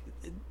 like,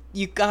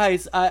 you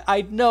guys,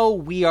 I know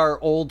we are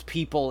old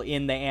people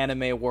in the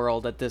anime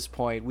world at this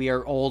point. We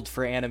are old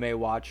for anime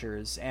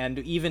watchers, and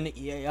even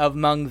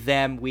among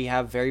them, we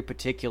have very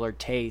particular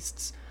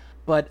tastes.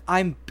 But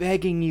I'm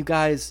begging you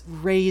guys,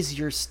 raise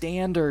your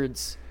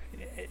standards.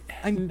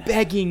 I'm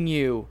begging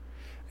you.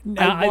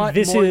 I want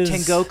more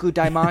Tengoku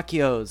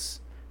daimakyos.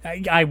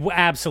 I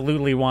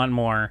absolutely want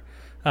more.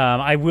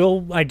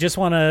 I just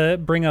want to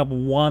bring up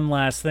one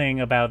last thing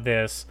about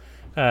this.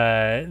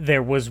 I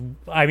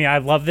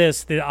love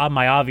this.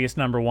 My obvious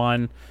number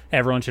one.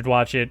 Everyone should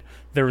watch it.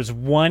 There was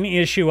one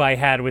issue I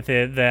had with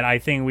it that I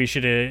think we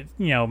should,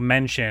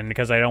 mention,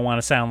 because I don't want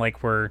to sound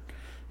like we're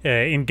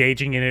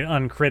engaging in it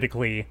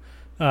uncritically.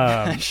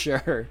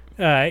 Sure.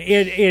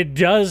 It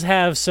does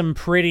have some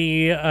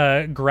pretty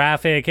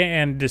graphic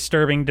and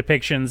disturbing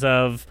depictions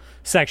of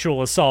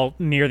sexual assault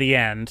near the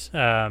end.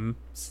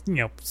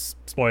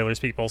 Spoilers,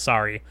 people.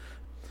 Sorry.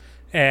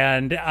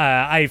 And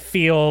I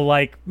feel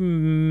like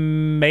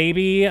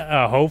maybe,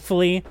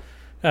 hopefully,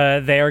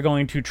 they are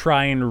going to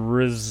try and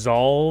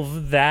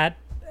resolve that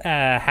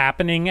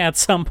happening at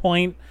some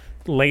point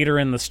later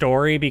in the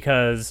story,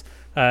 because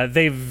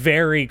they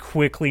very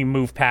quickly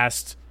move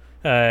past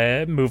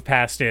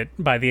it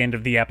by the end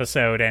of the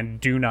episode and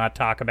do not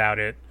talk about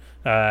it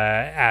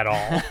at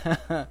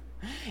all.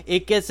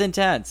 It gets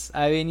intense.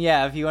 I mean,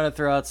 yeah, if you want to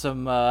throw out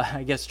some,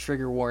 I guess,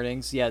 trigger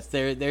warnings, yes,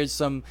 there's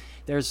some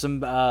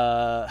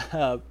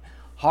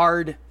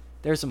hard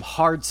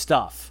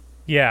stuff.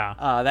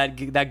 Yeah.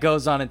 That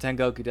goes on in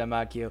Tengoku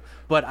Daimakyo,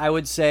 but I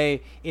would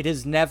say it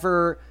is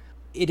never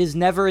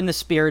in the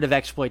spirit of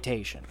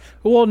exploitation.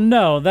 Well,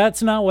 no,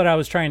 that's not what I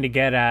was trying to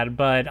get at,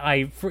 but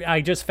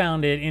I just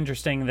found it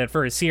interesting that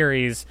for a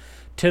series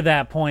to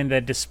that point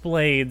that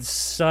displayed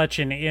such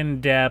an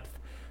in-depth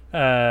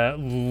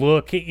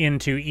look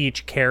into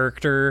each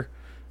character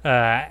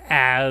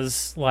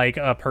as like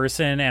a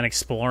person and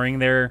exploring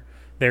their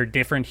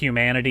different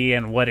humanity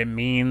and what it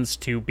means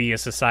to be a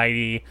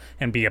society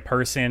and be a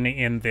person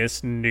in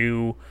this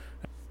new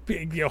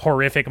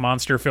horrific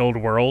monster-filled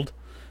world,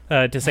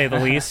 to say the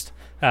least,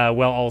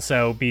 while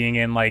also being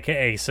in like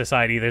a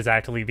society that's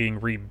actively being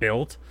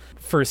rebuilt.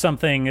 For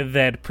something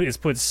that has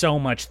put so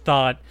much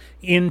thought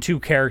into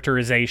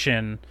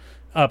characterization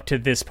up to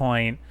this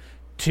point,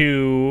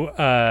 to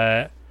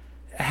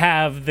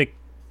have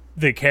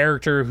the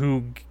character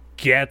who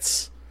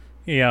gets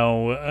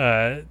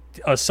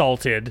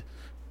assaulted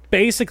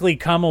basically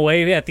come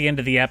away at the end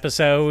of the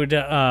episode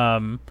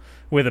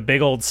with a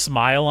big old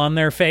smile on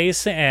their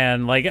face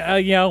and like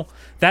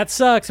that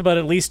sucks, but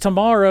at least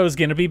tomorrow's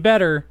gonna be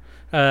better.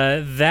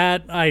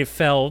 That I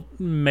felt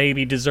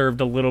maybe deserved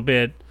a little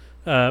bit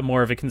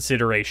more of a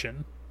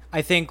consideration.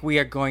 I think we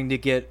are going to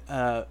get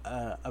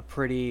a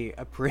pretty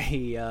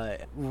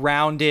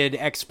rounded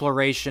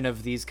exploration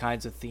of these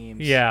kinds of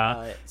themes.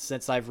 Yeah.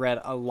 Since I've read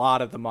a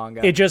lot of the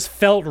manga, it just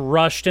felt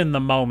rushed in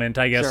the moment,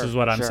 I guess, is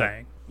what I'm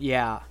saying.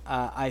 Yeah,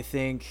 I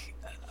think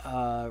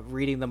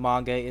reading the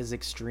manga is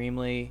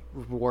extremely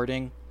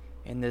rewarding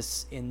in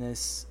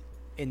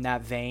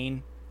that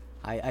vein.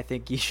 I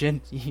think you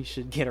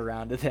should get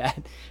around to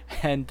that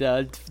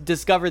and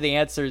discover the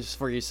answers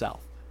for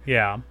yourself.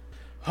 Yeah.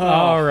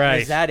 All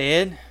right. Is that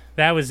it?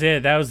 That was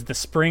it. That was the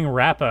spring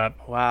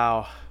wrap-up.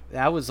 Wow.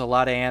 That was a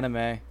lot of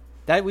anime.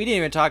 That we didn't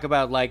even talk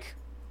about, like,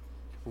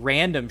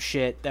 random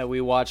shit that we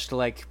watched,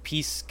 like,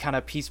 piece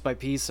by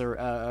piece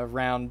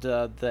around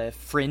the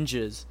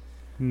fringes.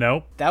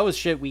 Nope. That was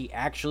shit we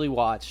actually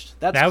watched.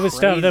 That was crazy,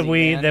 stuff that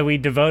man. we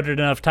devoted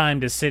enough time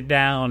to sit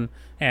down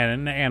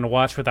and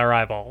watch with our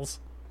eyeballs.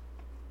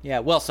 Yeah,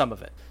 well, some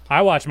of it.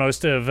 I watched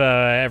most of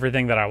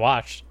everything that I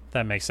watched.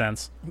 That makes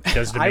sense.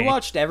 Because to me. I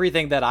watched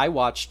everything that I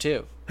watched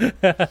too.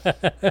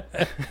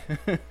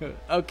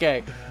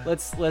 Okay,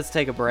 let's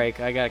take a break.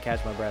 I gotta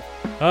catch my breath.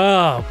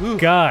 Oh, ooh.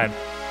 God.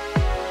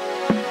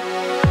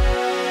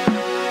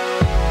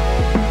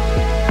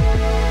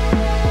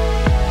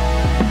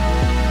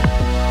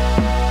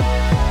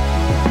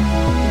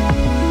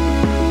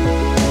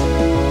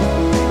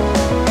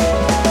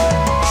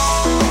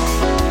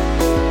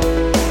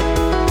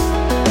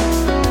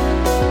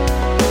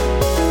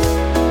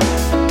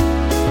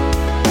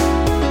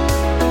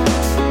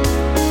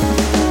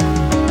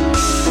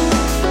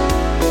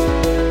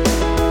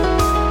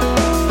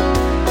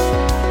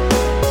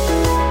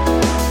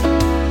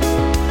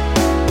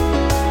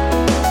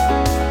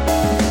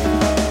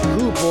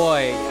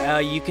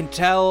 You can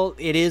tell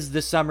it is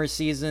the summer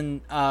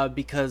season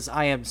because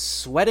I am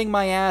sweating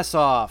my ass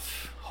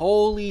off.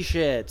 Holy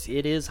shit,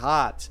 it is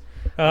hot.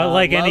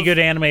 Like any good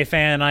anime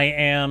fan, I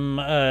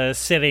am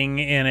sitting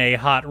in a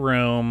hot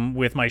room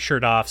with my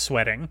shirt off,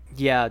 sweating.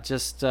 Yeah,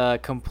 just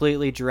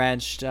completely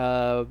drenched.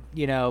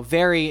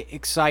 Very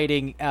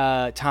exciting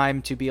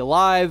time to be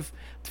alive.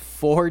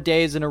 4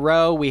 days in a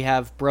row, we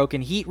have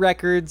broken heat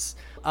records.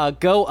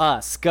 Go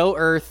us, go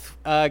Earth,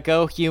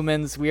 go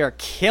humans. We are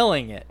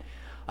killing it.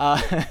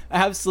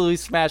 Absolutely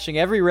smashing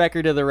every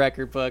record of the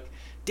record book.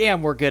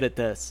 Damn, we're good at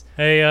this.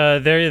 Hey,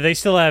 they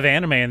still have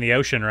anime in the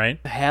ocean, right?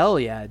 Hell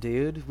yeah,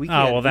 dude. We then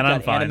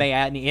I'm anime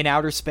fine. in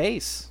outer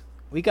space.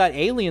 We got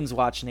aliens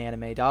watching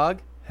anime,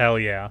 dog. Hell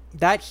yeah.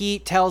 That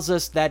heat tells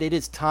us that it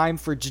is time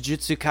for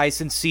Jujutsu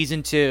Kaisen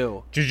Season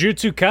 2.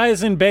 Jujutsu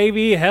Kaisen,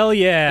 baby. Hell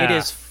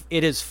yeah.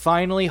 It is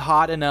finally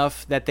hot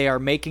enough that they are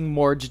making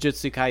more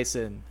Jujutsu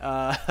Kaisen.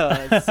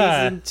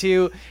 Season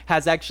 2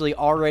 has actually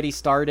already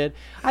started.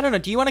 I don't know,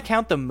 do you want to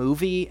count the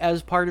movie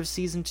as part of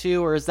Season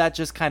 2, or is that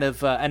just kind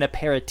of an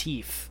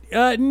aperitif?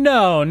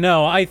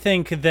 No. I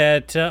think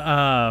that,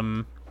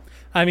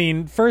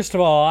 first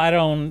of all,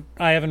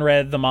 I haven't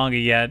read the manga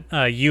yet.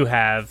 You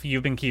have.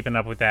 You've been keeping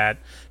up with that.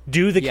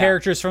 Do the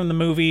characters from the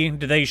movie,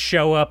 do they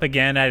show up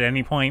again at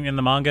any point in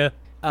the manga?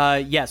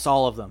 Yes,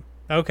 all of them.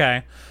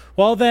 Okay.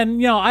 Well,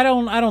 then, I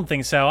don't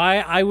think so.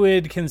 I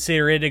would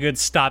consider it a good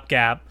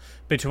stopgap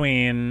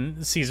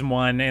between Season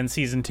 1 and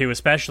Season 2,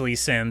 especially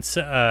since,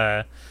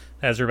 as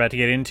we're about to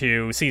get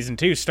into, Season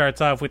 2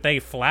 starts off with a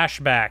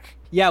flashback.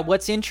 Yeah,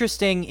 what's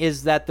interesting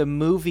is that the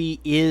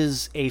movie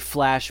is a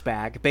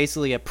flashback,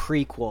 basically a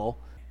prequel.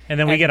 And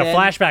then we get a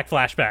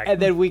flashback.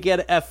 And then we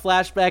get a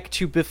flashback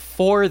to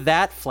before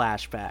that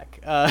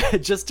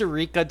flashback, just to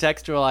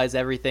recontextualize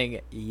everything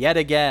yet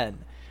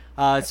again.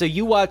 So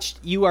you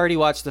already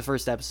watched the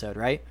first episode,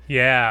 right?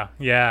 Yeah,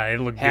 it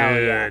looked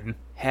good.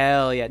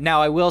 Hell yeah.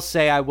 Now, I will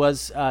say I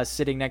was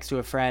sitting next to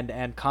a friend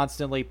and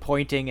constantly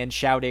pointing and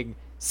shouting,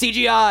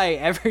 CGI,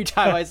 every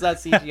time I saw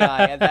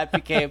CGI, and that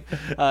became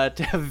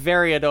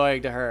very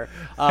annoying to her.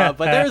 But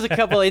there was a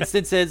couple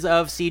instances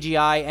of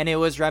CGI, and it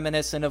was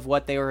reminiscent of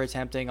what they were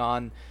attempting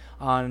on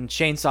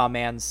Chainsaw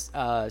Man's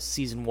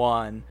Season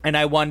 1. And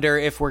I wonder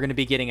if we're going to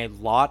be getting a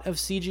lot of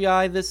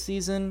CGI this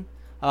season.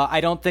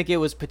 I don't think it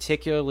was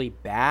particularly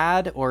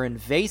bad or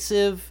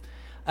invasive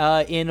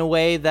in a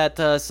way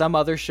that some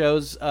other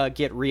shows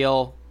get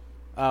real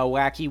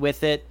wacky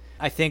with it.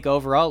 I think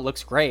overall it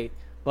looks great,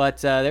 but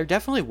there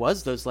definitely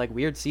was those like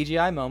weird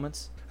CGI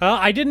moments.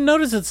 I didn't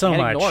notice it so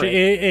much,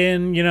 it.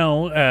 and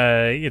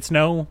it's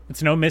no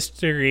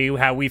mystery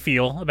how we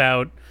feel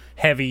about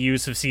heavy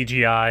use of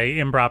CGI,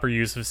 improper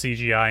use of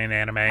CGI in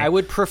anime. I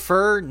would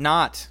prefer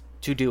not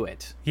to do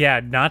it. Yeah,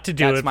 not to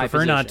do That's it. my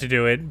Prefer not to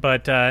do it.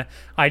 But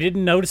I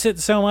didn't notice it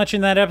so much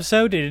in that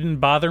episode. It didn't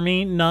bother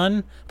me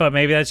none. But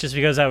maybe that's just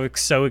because I was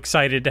so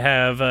excited to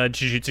have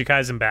Jujutsu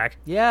Kaisen back.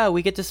 Yeah,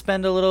 we get to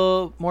spend a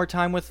little more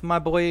time with my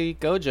boy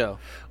Gojo.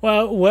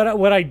 Well,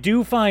 what I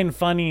do find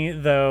funny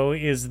though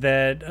is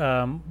that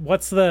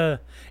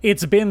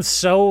it's been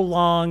so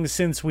long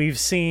since we've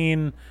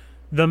seen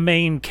the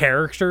main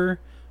character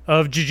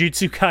of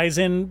Jujutsu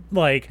Kaisen,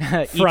 like,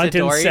 front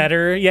and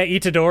center. Yeah,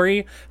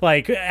 Itadori,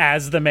 like,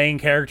 as the main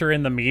character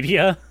in the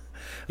media.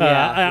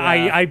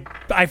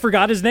 I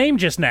forgot his name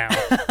just now.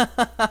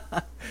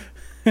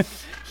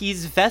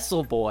 He's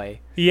Vessel Boy.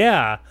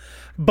 Yeah,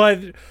 but,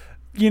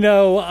 you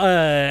know,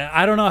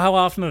 I don't know how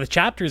often the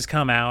chapters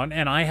come out,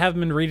 and I haven't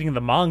been reading the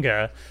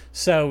manga,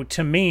 so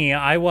to me,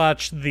 I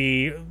watched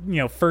the,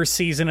 first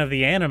season of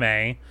the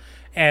anime,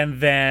 and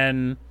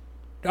then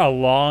a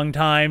long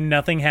time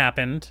nothing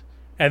happened.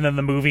 And then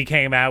the movie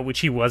came out, which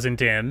he wasn't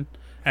in.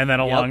 And then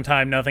a long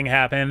time, nothing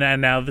happened.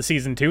 And now the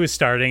season 2 is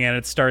starting, and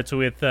it starts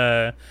with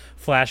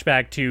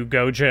flashback to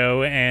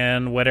Gojo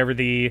and whatever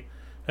the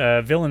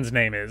villain's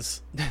name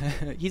is.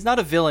 He's not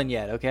a villain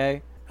yet,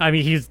 okay? I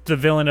mean, he's the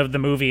villain of the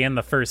movie and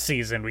the first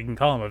season. We can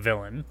call him a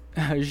villain.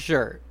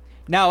 Sure.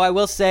 Now, I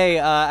will say,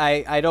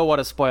 I don't want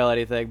to spoil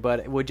anything,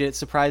 but would it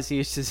surprise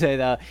you to say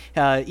that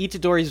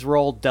Itadori's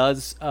role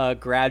does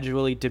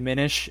gradually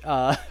diminish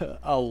a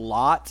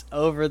lot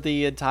over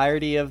the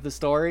entirety of the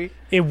story?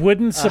 It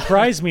wouldn't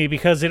surprise me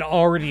because it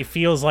already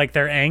feels like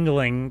they're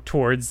angling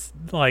towards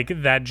like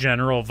that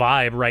general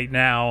vibe right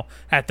now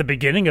at the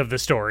beginning of the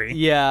story.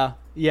 Yeah,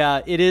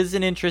 it is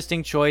an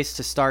interesting choice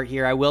to start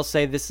here. I will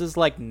say this is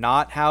like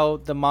not how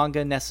the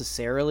manga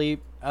necessarily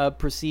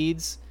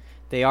proceeds.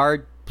 They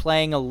are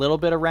playing a little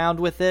bit around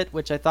with it,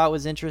 which I thought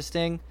was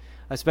interesting,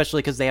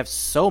 especially because they have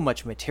so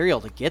much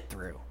material to get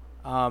through.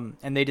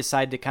 And they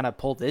decided to kind of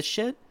pull this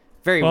shit.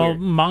 Very weird.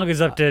 Well, manga's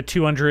up to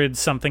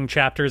 200-something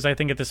chapters, I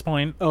think, at this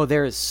point. Oh,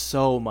 there is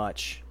so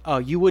much. Oh,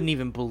 you wouldn't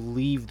even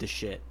believe the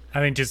shit.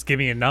 I mean, just give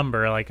me a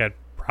number, like, I'd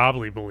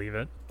probably believe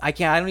it. I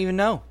don't even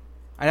know.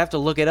 I'd have to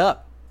look it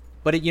up.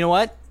 But you know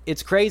what?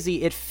 It's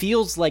crazy. It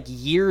feels like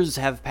years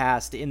have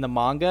passed in the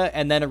manga,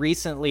 and then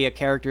recently a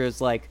character is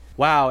like,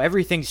 wow,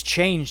 everything's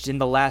changed in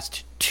the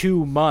last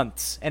 2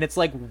 months. And it's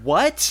like,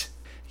 what?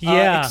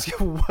 Yeah.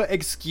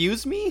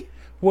 Excuse me?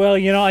 Well,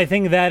 I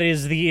think that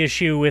is the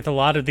issue with a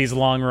lot of these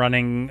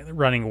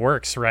long-running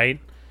works, right?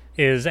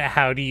 Is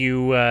how do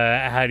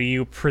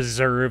you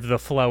preserve the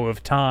flow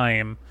of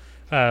time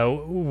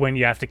when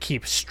you have to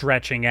keep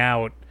stretching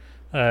out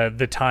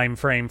the time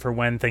frame for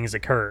when things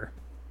occur?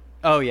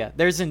 Oh, yeah.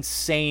 There's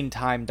insane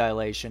time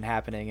dilation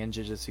happening in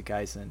Jujutsu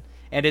Kaisen.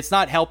 And it's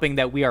not helping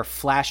that we are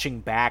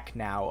flashing back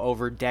now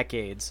over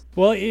decades.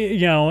 Well,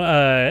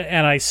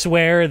 and I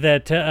swear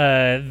that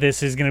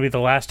this is going to be the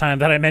last time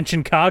that I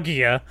mention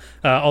Kaguya,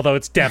 although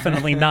it's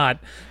definitely not.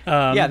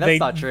 Yeah, that's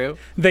not true.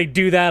 They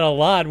do that a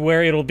lot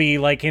where it'll be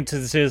like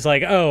instances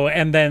like, oh,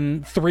 and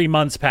then 3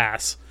 months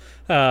pass.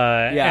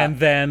 And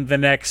then the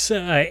next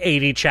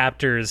 80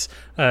 chapters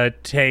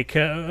take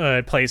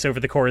place over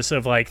the course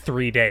of like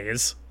 3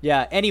 days.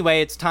 Yeah,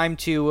 anyway, it's time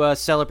to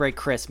celebrate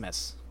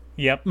Christmas.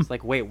 Yep. It's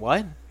like, wait,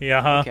 what?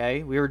 Yeah.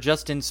 Okay, we were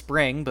just in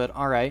spring, but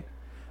all right.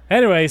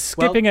 Anyway,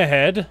 skipping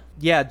ahead.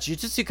 Yeah,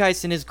 Jujutsu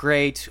Kaisen is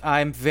great.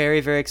 I'm very,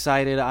 very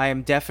excited. I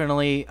am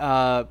definitely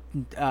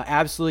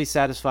absolutely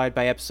satisfied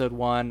by episode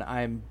 1.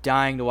 I'm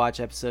dying to watch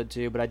episode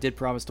 2, but I did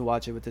promise to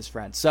watch it with this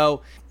friend.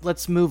 So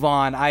let's move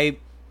on. I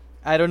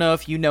don't know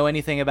if you know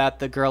anything about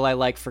the girl I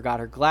like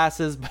forgot her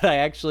glasses, but I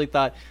actually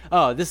thought,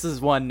 oh, this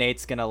is one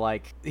Nate's gonna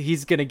like.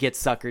 He's gonna get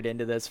suckered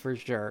into this for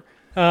sure.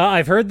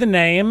 I've heard the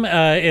name.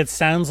 It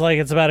sounds like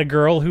it's about a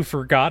girl who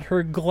forgot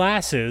her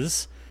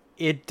glasses.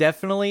 It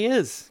definitely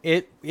is.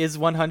 It is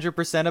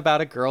 100%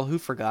 about a girl who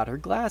forgot her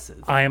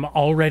glasses. I am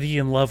already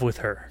in love with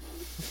her.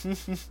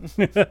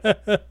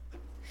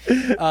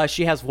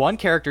 She has one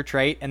character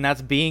trait, and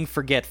that's being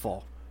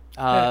forgetful.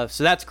 So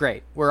that's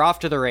great. We're off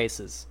to the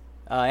races.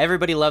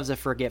 Everybody loves a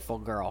forgetful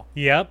girl.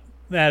 Yep.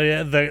 That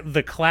is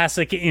the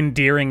classic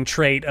endearing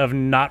trait of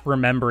not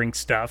remembering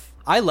stuff.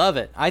 I love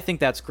it. I think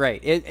that's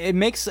great. It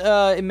makes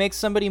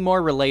somebody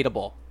more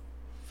relatable.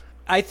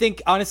 I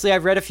think honestly,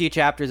 I've read a few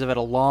chapters of it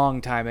a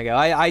long time ago.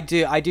 I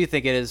do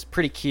think it is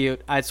pretty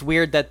cute. It's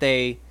weird that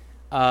they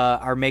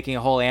are making a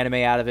whole anime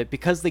out of it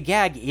because the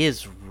gag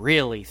is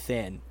really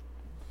thin.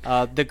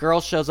 The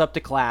girl shows up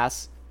to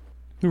class.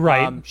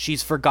 Right.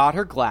 She's forgot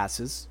her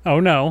glasses. Oh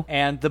no.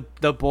 And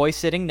the boy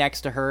sitting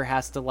next to her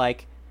has to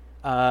like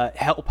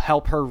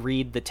help her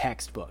read the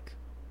textbook.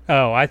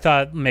 Oh, I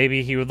thought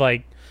maybe he would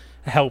like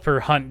help her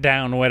hunt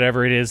down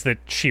whatever it is that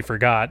she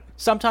forgot.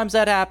 Sometimes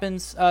that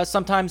happens.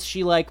 Sometimes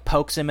she like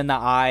pokes him in the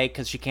eye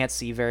because she can't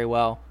see very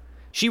well.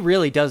 She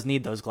really does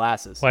need those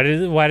glasses. Why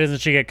doesn't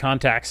she get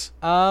contacts?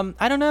 I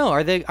don't know.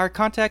 Are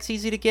contacts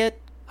easy to get?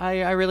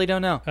 I really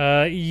don't know.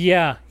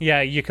 Yeah.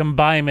 You can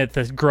buy them at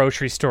the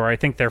grocery store. I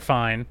think they're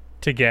fine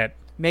to get.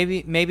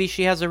 maybe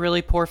she has a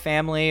really poor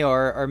family,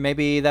 or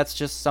maybe that's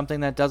just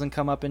something that doesn't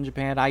come up in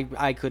Japan.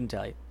 I couldn't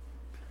tell you.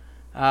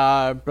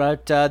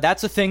 But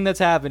that's a thing that's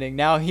happening.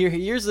 Now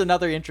here's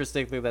another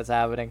interesting thing that's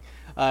happening.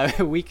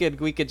 We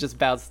could just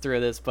bounce through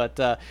this, but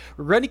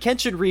Rurouni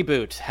Kenshin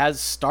reboot has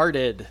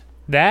started.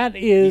 That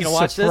is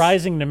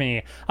surprising to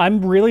me.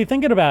 I'm really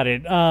thinking about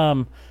it.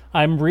 I'm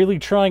really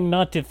trying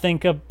not to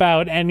think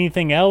about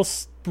anything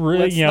else,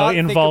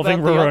 involving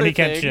Rurouni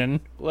Kenshin.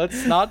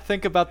 Let's not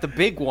think about the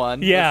big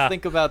one. Yeah. Let's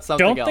think about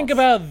something else. Don't think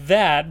about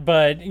that,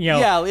 but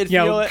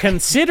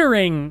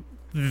considering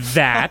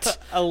that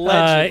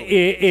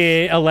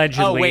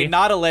allegedly. Oh wait,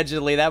 not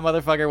allegedly. That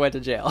motherfucker went to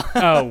jail.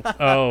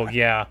 oh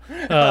yeah.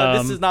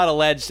 This is not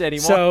alleged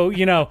anymore.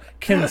 So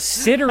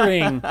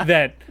considering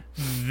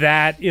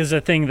that is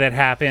a thing that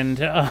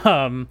happened.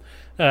 I'm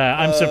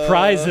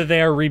surprised that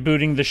they are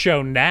rebooting the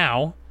show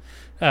now,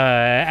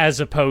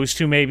 as opposed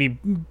to maybe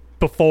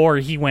before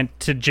he went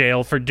to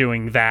jail for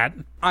doing that.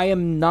 I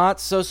am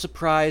not so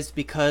surprised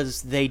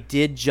because they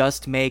did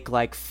just make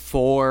like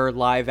 4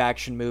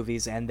 live-action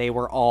movies, and they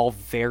were all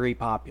very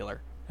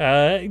popular.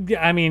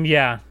 I mean,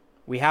 yeah.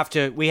 We have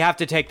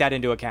to take that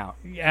into account.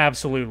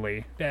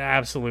 Absolutely.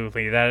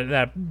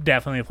 That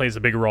definitely plays a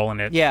big role in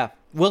it. Yeah.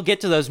 We'll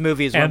get to those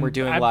movies when we're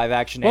doing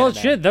live-action Well,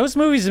 anime. shit, those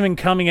movies have been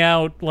coming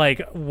out,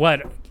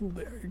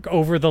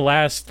 over the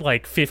last,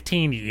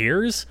 15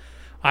 years?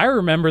 I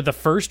remember the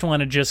first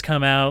one had just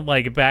come out,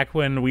 back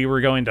when we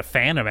were going to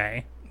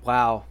Fanime.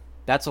 Wow.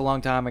 That's a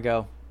long time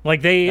ago.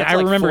 I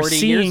remember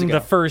seeing the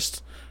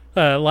first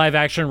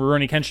live-action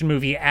Rurouni Kenshin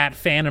movie at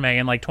Fanime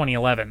in,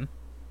 2011.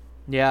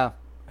 Yeah.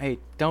 Hey,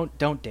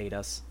 don't date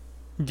us.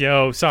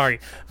 Yo, sorry.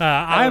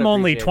 I'm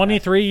only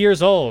 23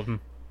 years old.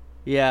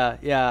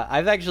 Yeah.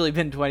 I've actually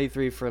been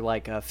 23 for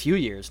a few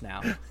years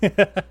now.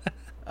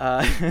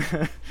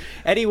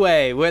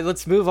 Anyway,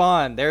 let's move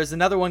on. There's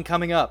another one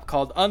coming up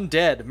called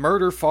Undead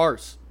Murder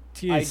Farce.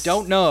 Jeez. I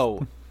don't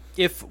know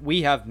if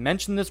we have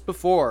mentioned this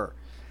before,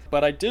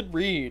 but I did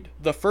read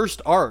the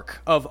first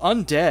arc of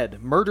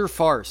Undead Murder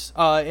Farce,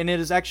 and it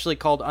is actually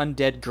called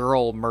Undead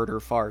Girl Murder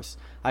Farce,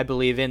 I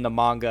believe, in the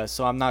manga.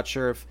 So I'm not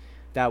sure if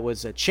that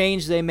was a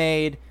change they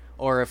made,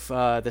 or if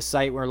the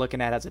site we're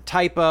looking at has a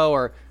typo,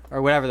 or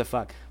whatever the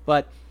fuck.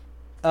 But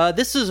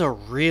this is a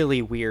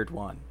really weird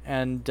one,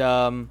 and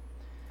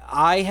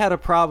I had a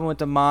problem with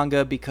the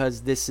manga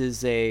because this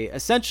is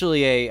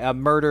essentially a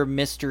murder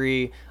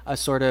mystery, a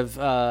sort of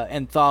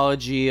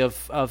anthology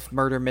of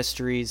murder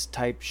mysteries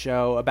type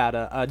show about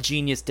a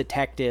genius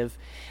detective.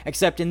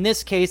 Except in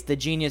this case, the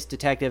genius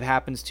detective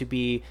happens to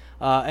be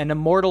an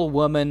immortal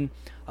woman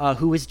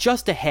who is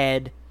just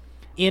ahead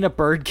in a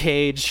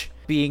birdcage,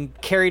 being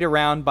carried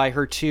around by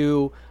her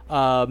 2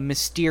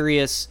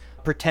 mysterious,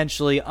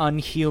 potentially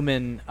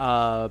unhuman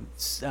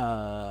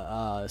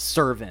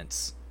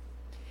servants.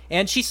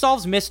 And she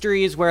solves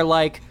mysteries where,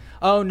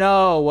 oh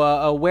no,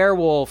 a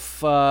werewolf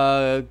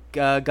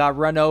got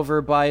run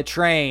over by a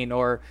train,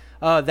 or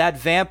that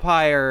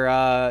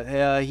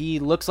vampire, he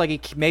looks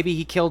like maybe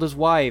he killed his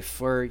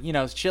wife, or,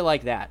 shit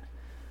like that.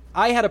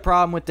 I had a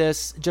problem with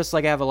this, just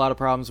like I have a lot of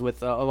problems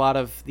with a lot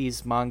of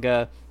these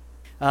manga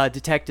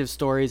detective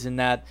stories, in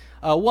that,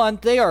 one,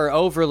 they are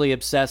overly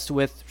obsessed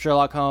with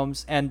Sherlock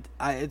Holmes, and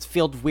it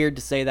feels weird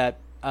to say that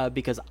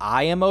because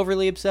I am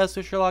overly obsessed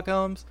with Sherlock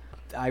Holmes.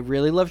 I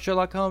really love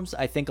Sherlock Holmes.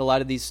 I think a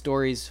lot of these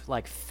stories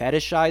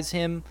fetishize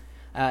him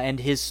and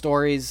his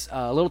stories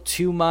a little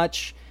too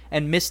much,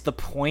 and miss the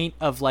point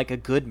of a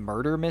good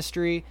murder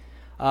mystery.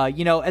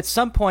 At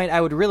some point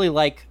I would really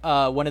like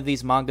one of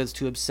these mangas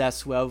to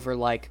obsess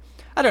over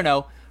I don't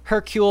know,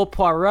 Hercule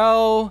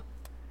Poirot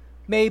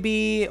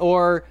maybe,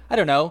 or I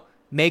don't know,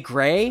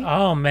 Maigret.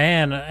 Oh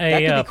man,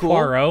 a cool.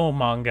 Poirot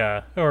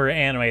manga or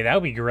anime, that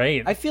would be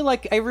great. I feel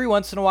like every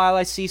once in a while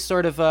I see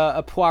sort of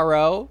a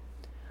Poirot.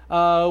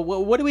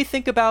 What do we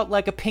think about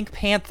a Pink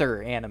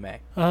Panther anime?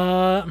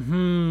 Now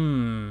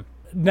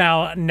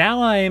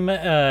I'm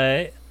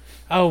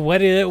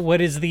what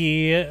is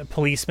the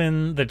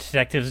policeman, the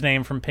detective's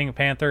name from Pink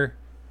Panther?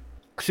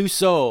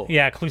 Clouseau.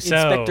 Yeah,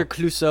 Clouseau. Inspector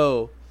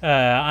Clouseau.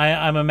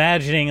 I'm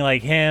imagining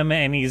him,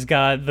 and he's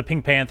got the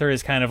Pink Panther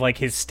is kind of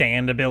his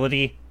stand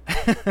ability.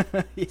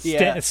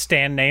 Yeah.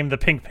 Stand name, the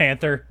Pink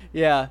Panther.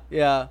 Yeah.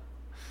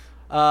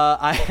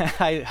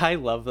 I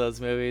love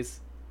those movies.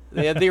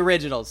 The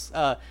originals.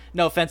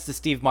 No offense to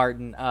Steve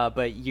Martin,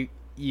 but you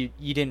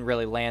didn't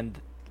really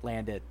land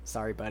it.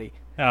 Sorry, buddy.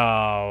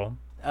 Oh.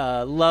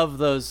 Love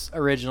those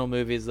original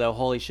movies though.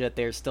 Holy shit,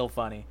 they're still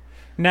funny.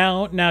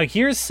 Now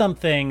here's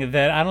something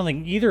that I don't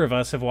think either of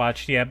us have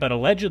watched yet, but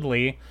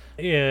allegedly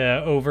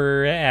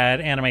over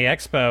at Anime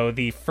Expo,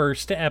 the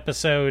first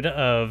episode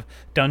of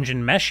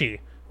Dungeon Meshi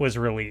was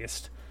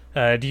released.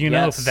 Do you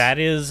know if that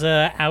is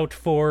out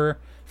for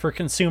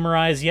consumer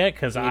eyes yet?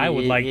 Because I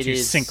would like to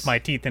sink my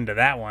teeth into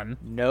that one.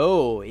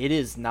 No, it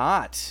is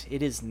not.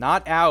 It is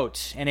not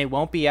out, and it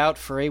won't be out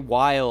for a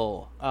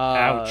while.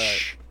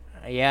 Ouch.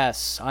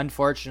 Yes,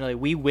 unfortunately.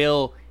 We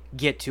will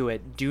get to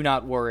it. Do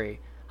not worry.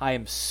 I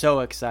am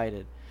so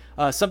excited.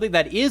 Something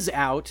that is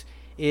out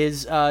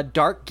is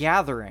Dark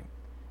Gathering.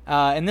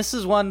 And this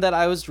is one that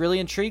I was really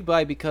intrigued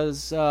by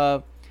because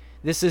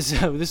this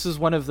is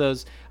one of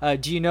those.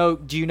 Do you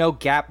know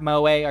gap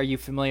moe? Are you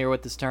familiar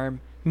with this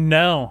term?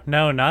 No,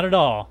 not at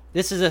all.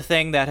 This is a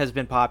thing that has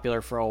been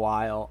popular for a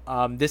while.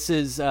 This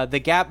is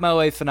the gap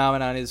moe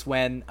phenomenon is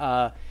when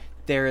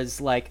there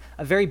is like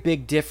a very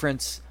big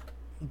difference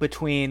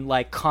between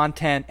like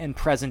content and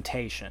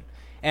presentation.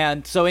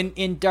 And so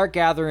in Dark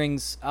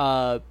Gathering's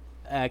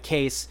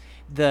case,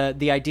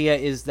 the idea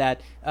is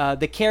that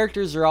the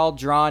characters are all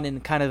drawn in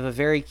kind of a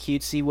very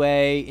cutesy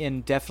way,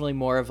 in definitely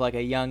more of like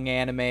a young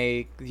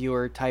anime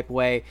viewer type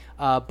way,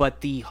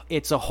 but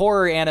it's a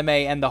horror anime,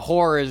 and the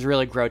horror is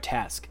really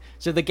grotesque.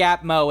 So the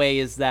gap moe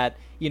is that,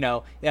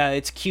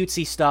 it's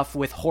cutesy stuff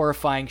with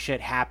horrifying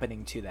shit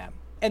happening to them.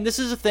 And this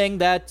is a thing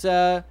that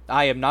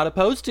I am not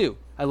opposed to.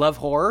 I love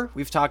horror.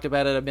 We've talked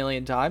about it a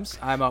million times.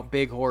 I'm a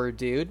big horror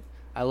dude.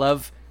 I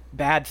love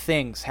bad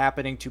things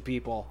happening to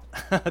people.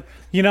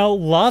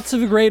 Lots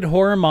of great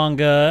horror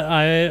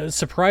manga.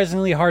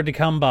 Surprisingly hard to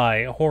come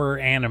by horror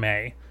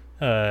anime,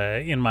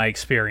 in my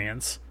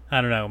experience.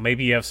 I don't know.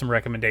 Maybe you have some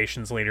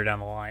recommendations later down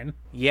the line.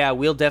 Yeah,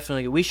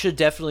 we should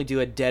definitely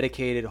do a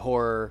dedicated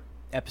horror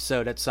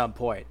episode at some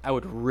point. I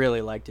would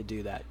really like to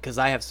do that because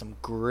I have some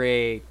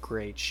great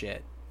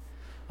shit.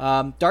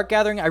 Dark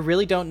Gathering, I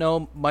really don't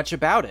know much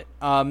about it,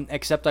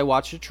 except I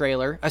watched a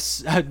trailer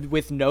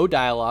with no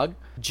dialogue,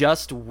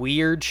 just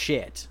weird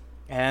shit.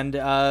 And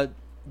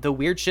the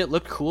weird shit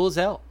looked cool as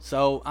hell,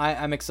 so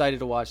I'm excited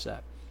to watch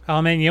that.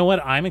 Oh man, you know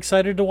what I'm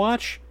excited to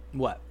watch?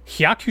 What?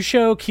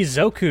 Hyakusho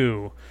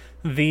Kizoku,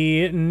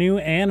 the new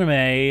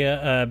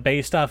anime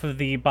based off of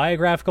the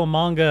biographical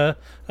manga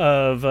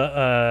of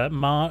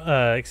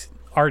artist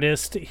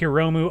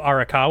Hiromu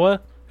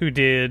Arakawa, who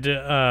did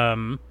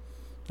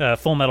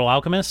Full Metal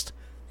Alchemist,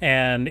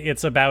 and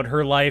it's about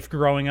her life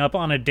growing up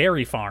on a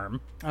dairy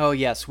farm. Oh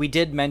yes, we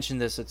did mention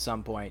this at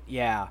some point.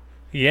 Yeah,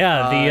 the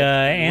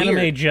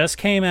anime just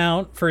came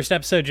out. First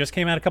episode just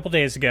came out a couple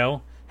days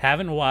ago.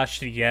 Haven't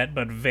watched it yet,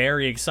 but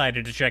very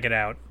excited to check it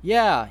out.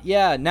 Yeah.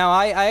 Now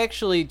I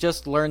actually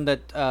just learned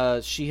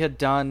that she had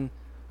done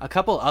a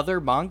couple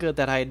other manga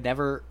that I had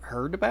never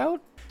heard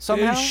about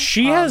somehow.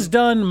 She has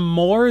done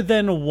more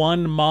than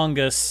one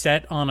manga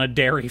set on a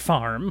dairy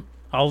farm.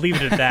 I'll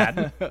leave it at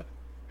that.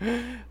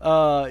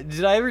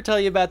 Did I ever tell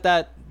you about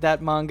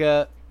that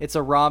manga? It's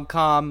a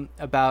rom-com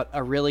about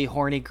a really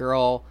horny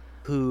girl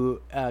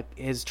who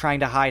is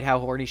trying to hide how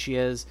horny she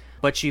is,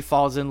 but she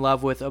falls in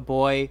love with a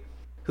boy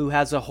who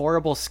has a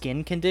horrible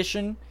skin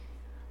condition,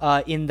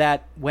 in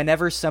that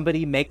whenever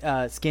somebody make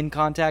skin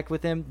contact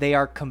with him, they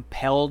are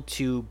compelled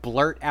to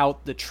blurt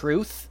out the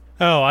truth.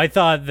 Oh, I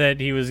thought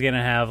that he was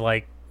gonna have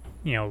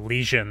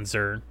lesions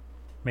or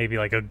maybe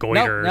like a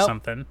goiter or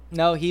something.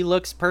 No, he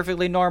looks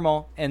perfectly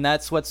normal, and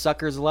that's what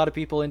suckers a lot of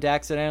people into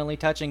accidentally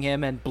touching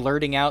him and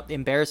blurting out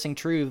embarrassing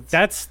truths.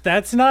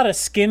 That's not a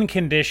skin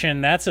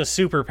condition, that's a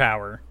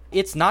superpower.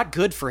 It's not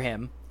good for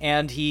him,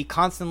 and he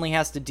constantly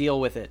has to deal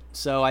with it,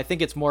 so I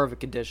think it's more of a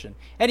condition.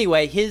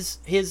 Anyway, his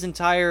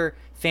entire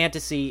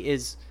fantasy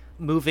is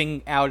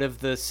moving out of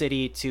the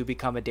city to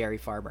become a dairy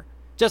farmer.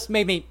 Just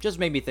made me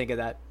think of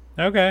that.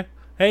 Okay.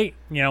 Hey,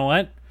 you know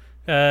what?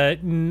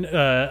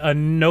 A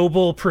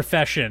noble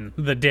profession,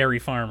 the dairy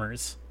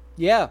farmers.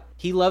 Yeah,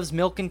 he loves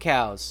milking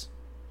cows.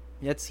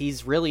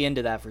 He's really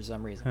into that for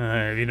some reason.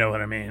 You know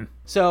what I mean.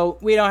 So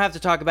we don't have to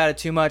talk about it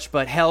too much,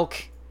 but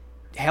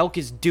Helck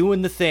is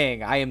doing the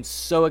thing. I am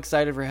so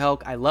excited for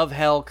Helck. I love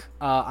Helck.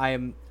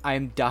 I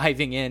am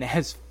diving in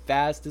as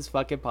fast as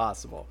fucking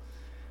possible.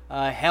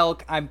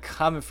 Helck, I'm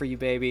coming for you,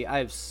 baby. I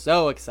am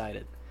so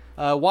excited.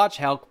 Watch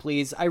Helck,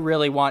 please. I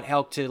really want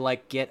Helck to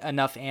get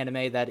enough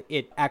anime that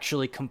it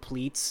actually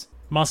completes.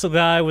 Muscle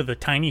guy with a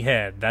tiny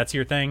head. That's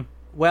your thing?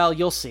 Well,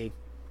 you'll see.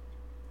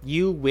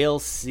 You will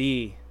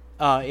see.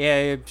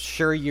 Yeah, I'm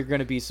sure you're going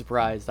to be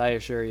surprised, I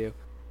assure you.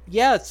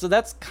 Yeah, so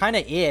that's kind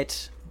of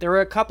it. There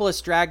were a couple of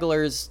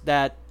stragglers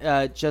that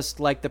just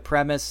the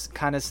premise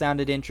kind of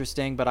sounded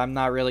interesting, but I'm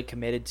not really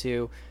committed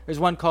to. There's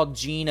one called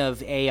Gene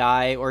of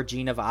AI or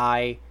Gene of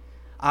I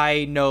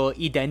no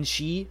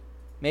Idenshi,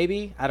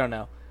 maybe? I don't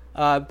know.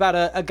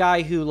 About a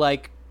guy who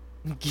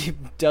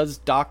does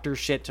doctor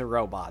shit to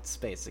robots,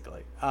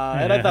 basically.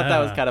 And I thought that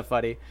was kind of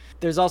funny.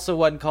 There's also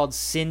one called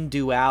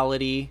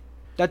Synduality.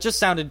 That just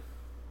sounded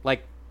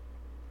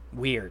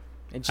weird.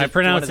 I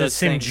pronounce it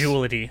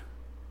Synduality.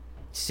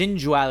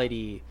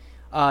 Synduality.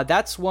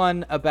 That's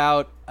one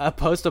about a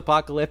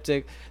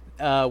post-apocalyptic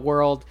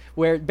world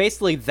where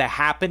basically the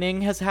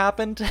happening has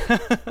happened.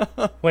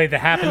 Wait, the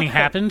happening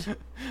happened?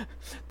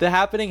 The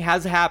happening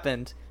has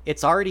happened.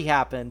 It's already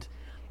happened.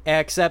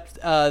 Except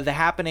the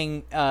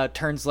happening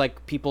turns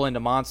people into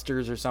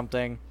monsters or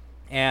something.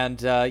 And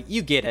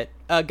you get it.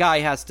 A guy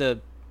has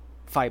to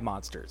fight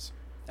monsters.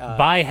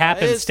 By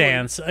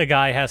happenstance, a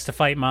guy has to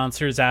fight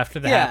monsters after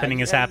the happening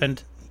has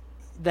happened?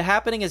 The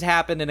happening has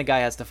happened and a guy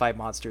has to fight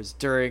monsters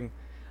during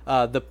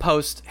the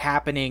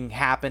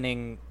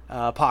post-happening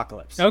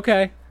apocalypse.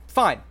 Okay.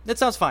 Fine. That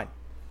sounds fine.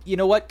 You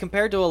know what?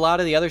 Compared to a lot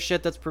of the other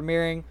shit that's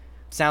premiering,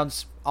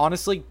 sounds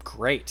honestly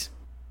great.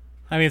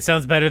 I mean, it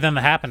sounds better than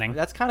The Happening.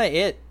 That's kind of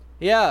it.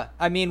 Yeah,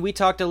 I mean, we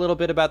talked a little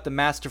bit about The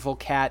Masterful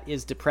Cat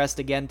is Depressed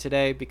Again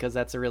today because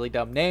that's a really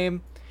dumb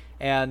name,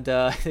 and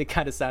it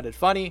kind of sounded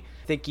funny.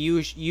 I think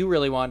you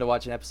really wanted to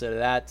watch an episode of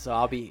that, so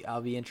I'll be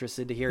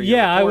interested to hear your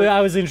report. I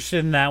was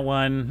interested in that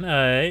one.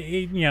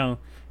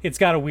 It's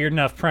got a weird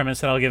enough premise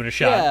that I'll give it a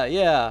shot.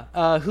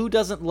 Yeah. Who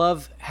doesn't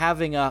love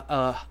having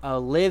a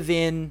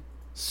live-in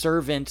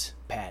servant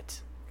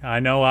pet?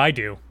 I know I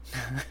do.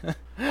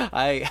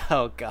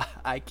 Oh God,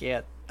 I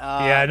can't.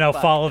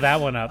 Follow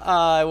that one up.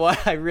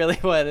 I really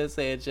wanted to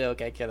say a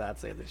joke. I cannot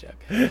say the joke.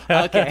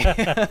 Okay.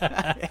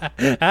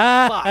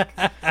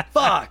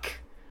 Fuck.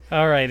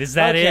 All right. Is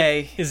that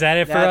it? Is that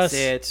it for us?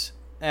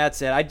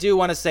 That's it. I do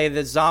want to say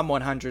that Zom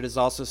 100 is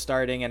also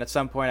starting, and at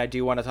some point I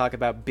do want to talk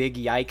about big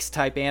yikes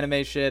type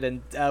anime shit,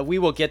 and we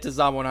will get to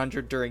Zom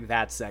 100 during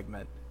that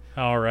segment.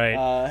 All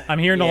right. I'm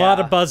hearing a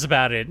lot of buzz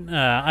about it.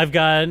 I've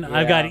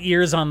got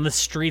ears on the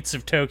streets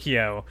of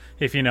Tokyo,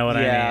 if you know what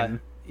I mean.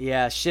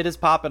 Yeah, shit is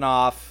popping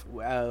off.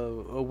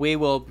 We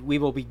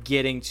will be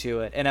getting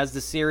to it, and as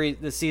the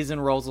season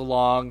rolls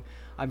along,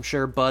 I'm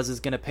sure buzz is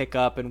going to pick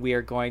up, and we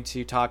are going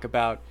to talk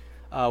about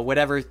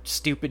whatever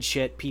stupid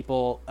shit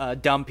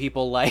dumb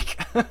people like.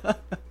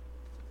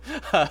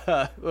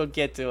 We'll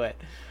get to it.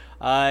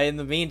 In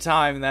the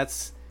meantime,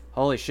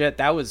 holy shit.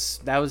 That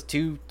was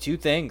two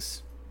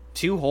things,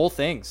 two whole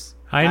things.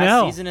 I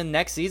know. Last season and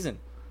next season.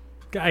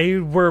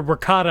 We're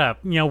caught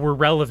up. We're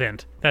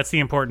relevant. That's the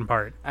important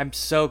part. I'm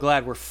so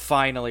glad we're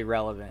finally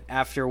relevant.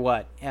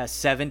 After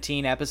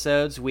 17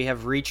 episodes, we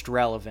have reached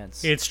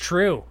relevance. It's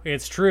true.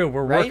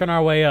 We're working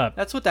our way up.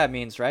 That's what that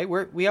means, right?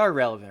 We are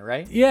relevant,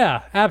 right?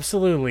 Yeah,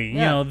 absolutely.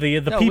 Yeah.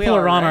 The people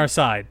are on our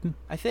side.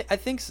 They're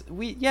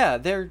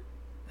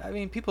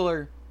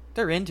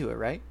into it,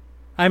 right?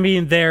 I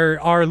mean,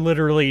 there are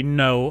literally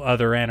no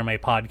other anime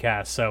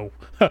podcasts, so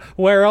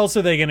where else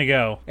are they going to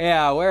go?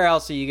 Yeah, where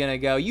else are you going to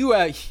go?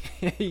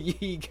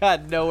 You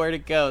got nowhere to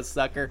go,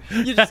 sucker.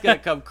 You're just going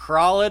to come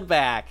crawling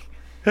back.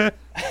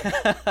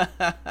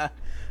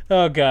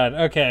 Oh, God.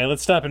 Okay,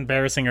 let's stop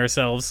embarrassing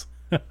ourselves.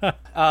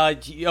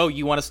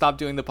 You want to stop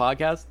doing the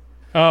podcast?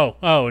 Oh,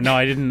 no,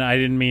 I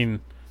didn't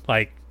mean,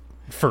 like,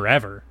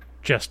 forever.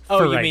 Just for right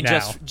now. Oh, you mean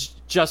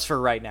just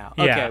for right now.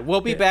 Okay, yeah. We'll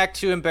be back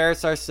to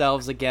embarrass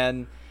ourselves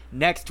again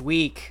next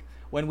week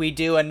when we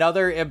do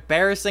another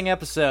embarrassing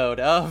episode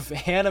of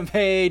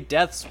Anime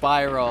Death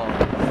Spiral.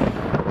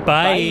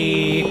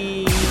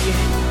 Bye.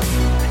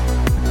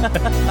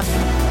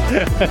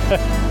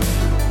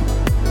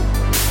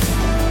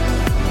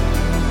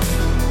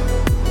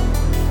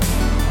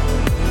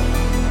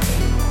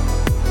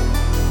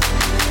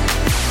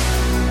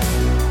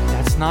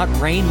 That's not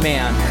Rain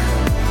Man.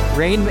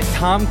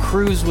 Tom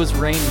Cruise was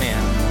Rain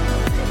Man.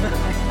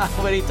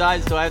 How many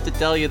times do I have to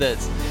tell you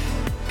this?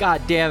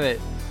 God damn it.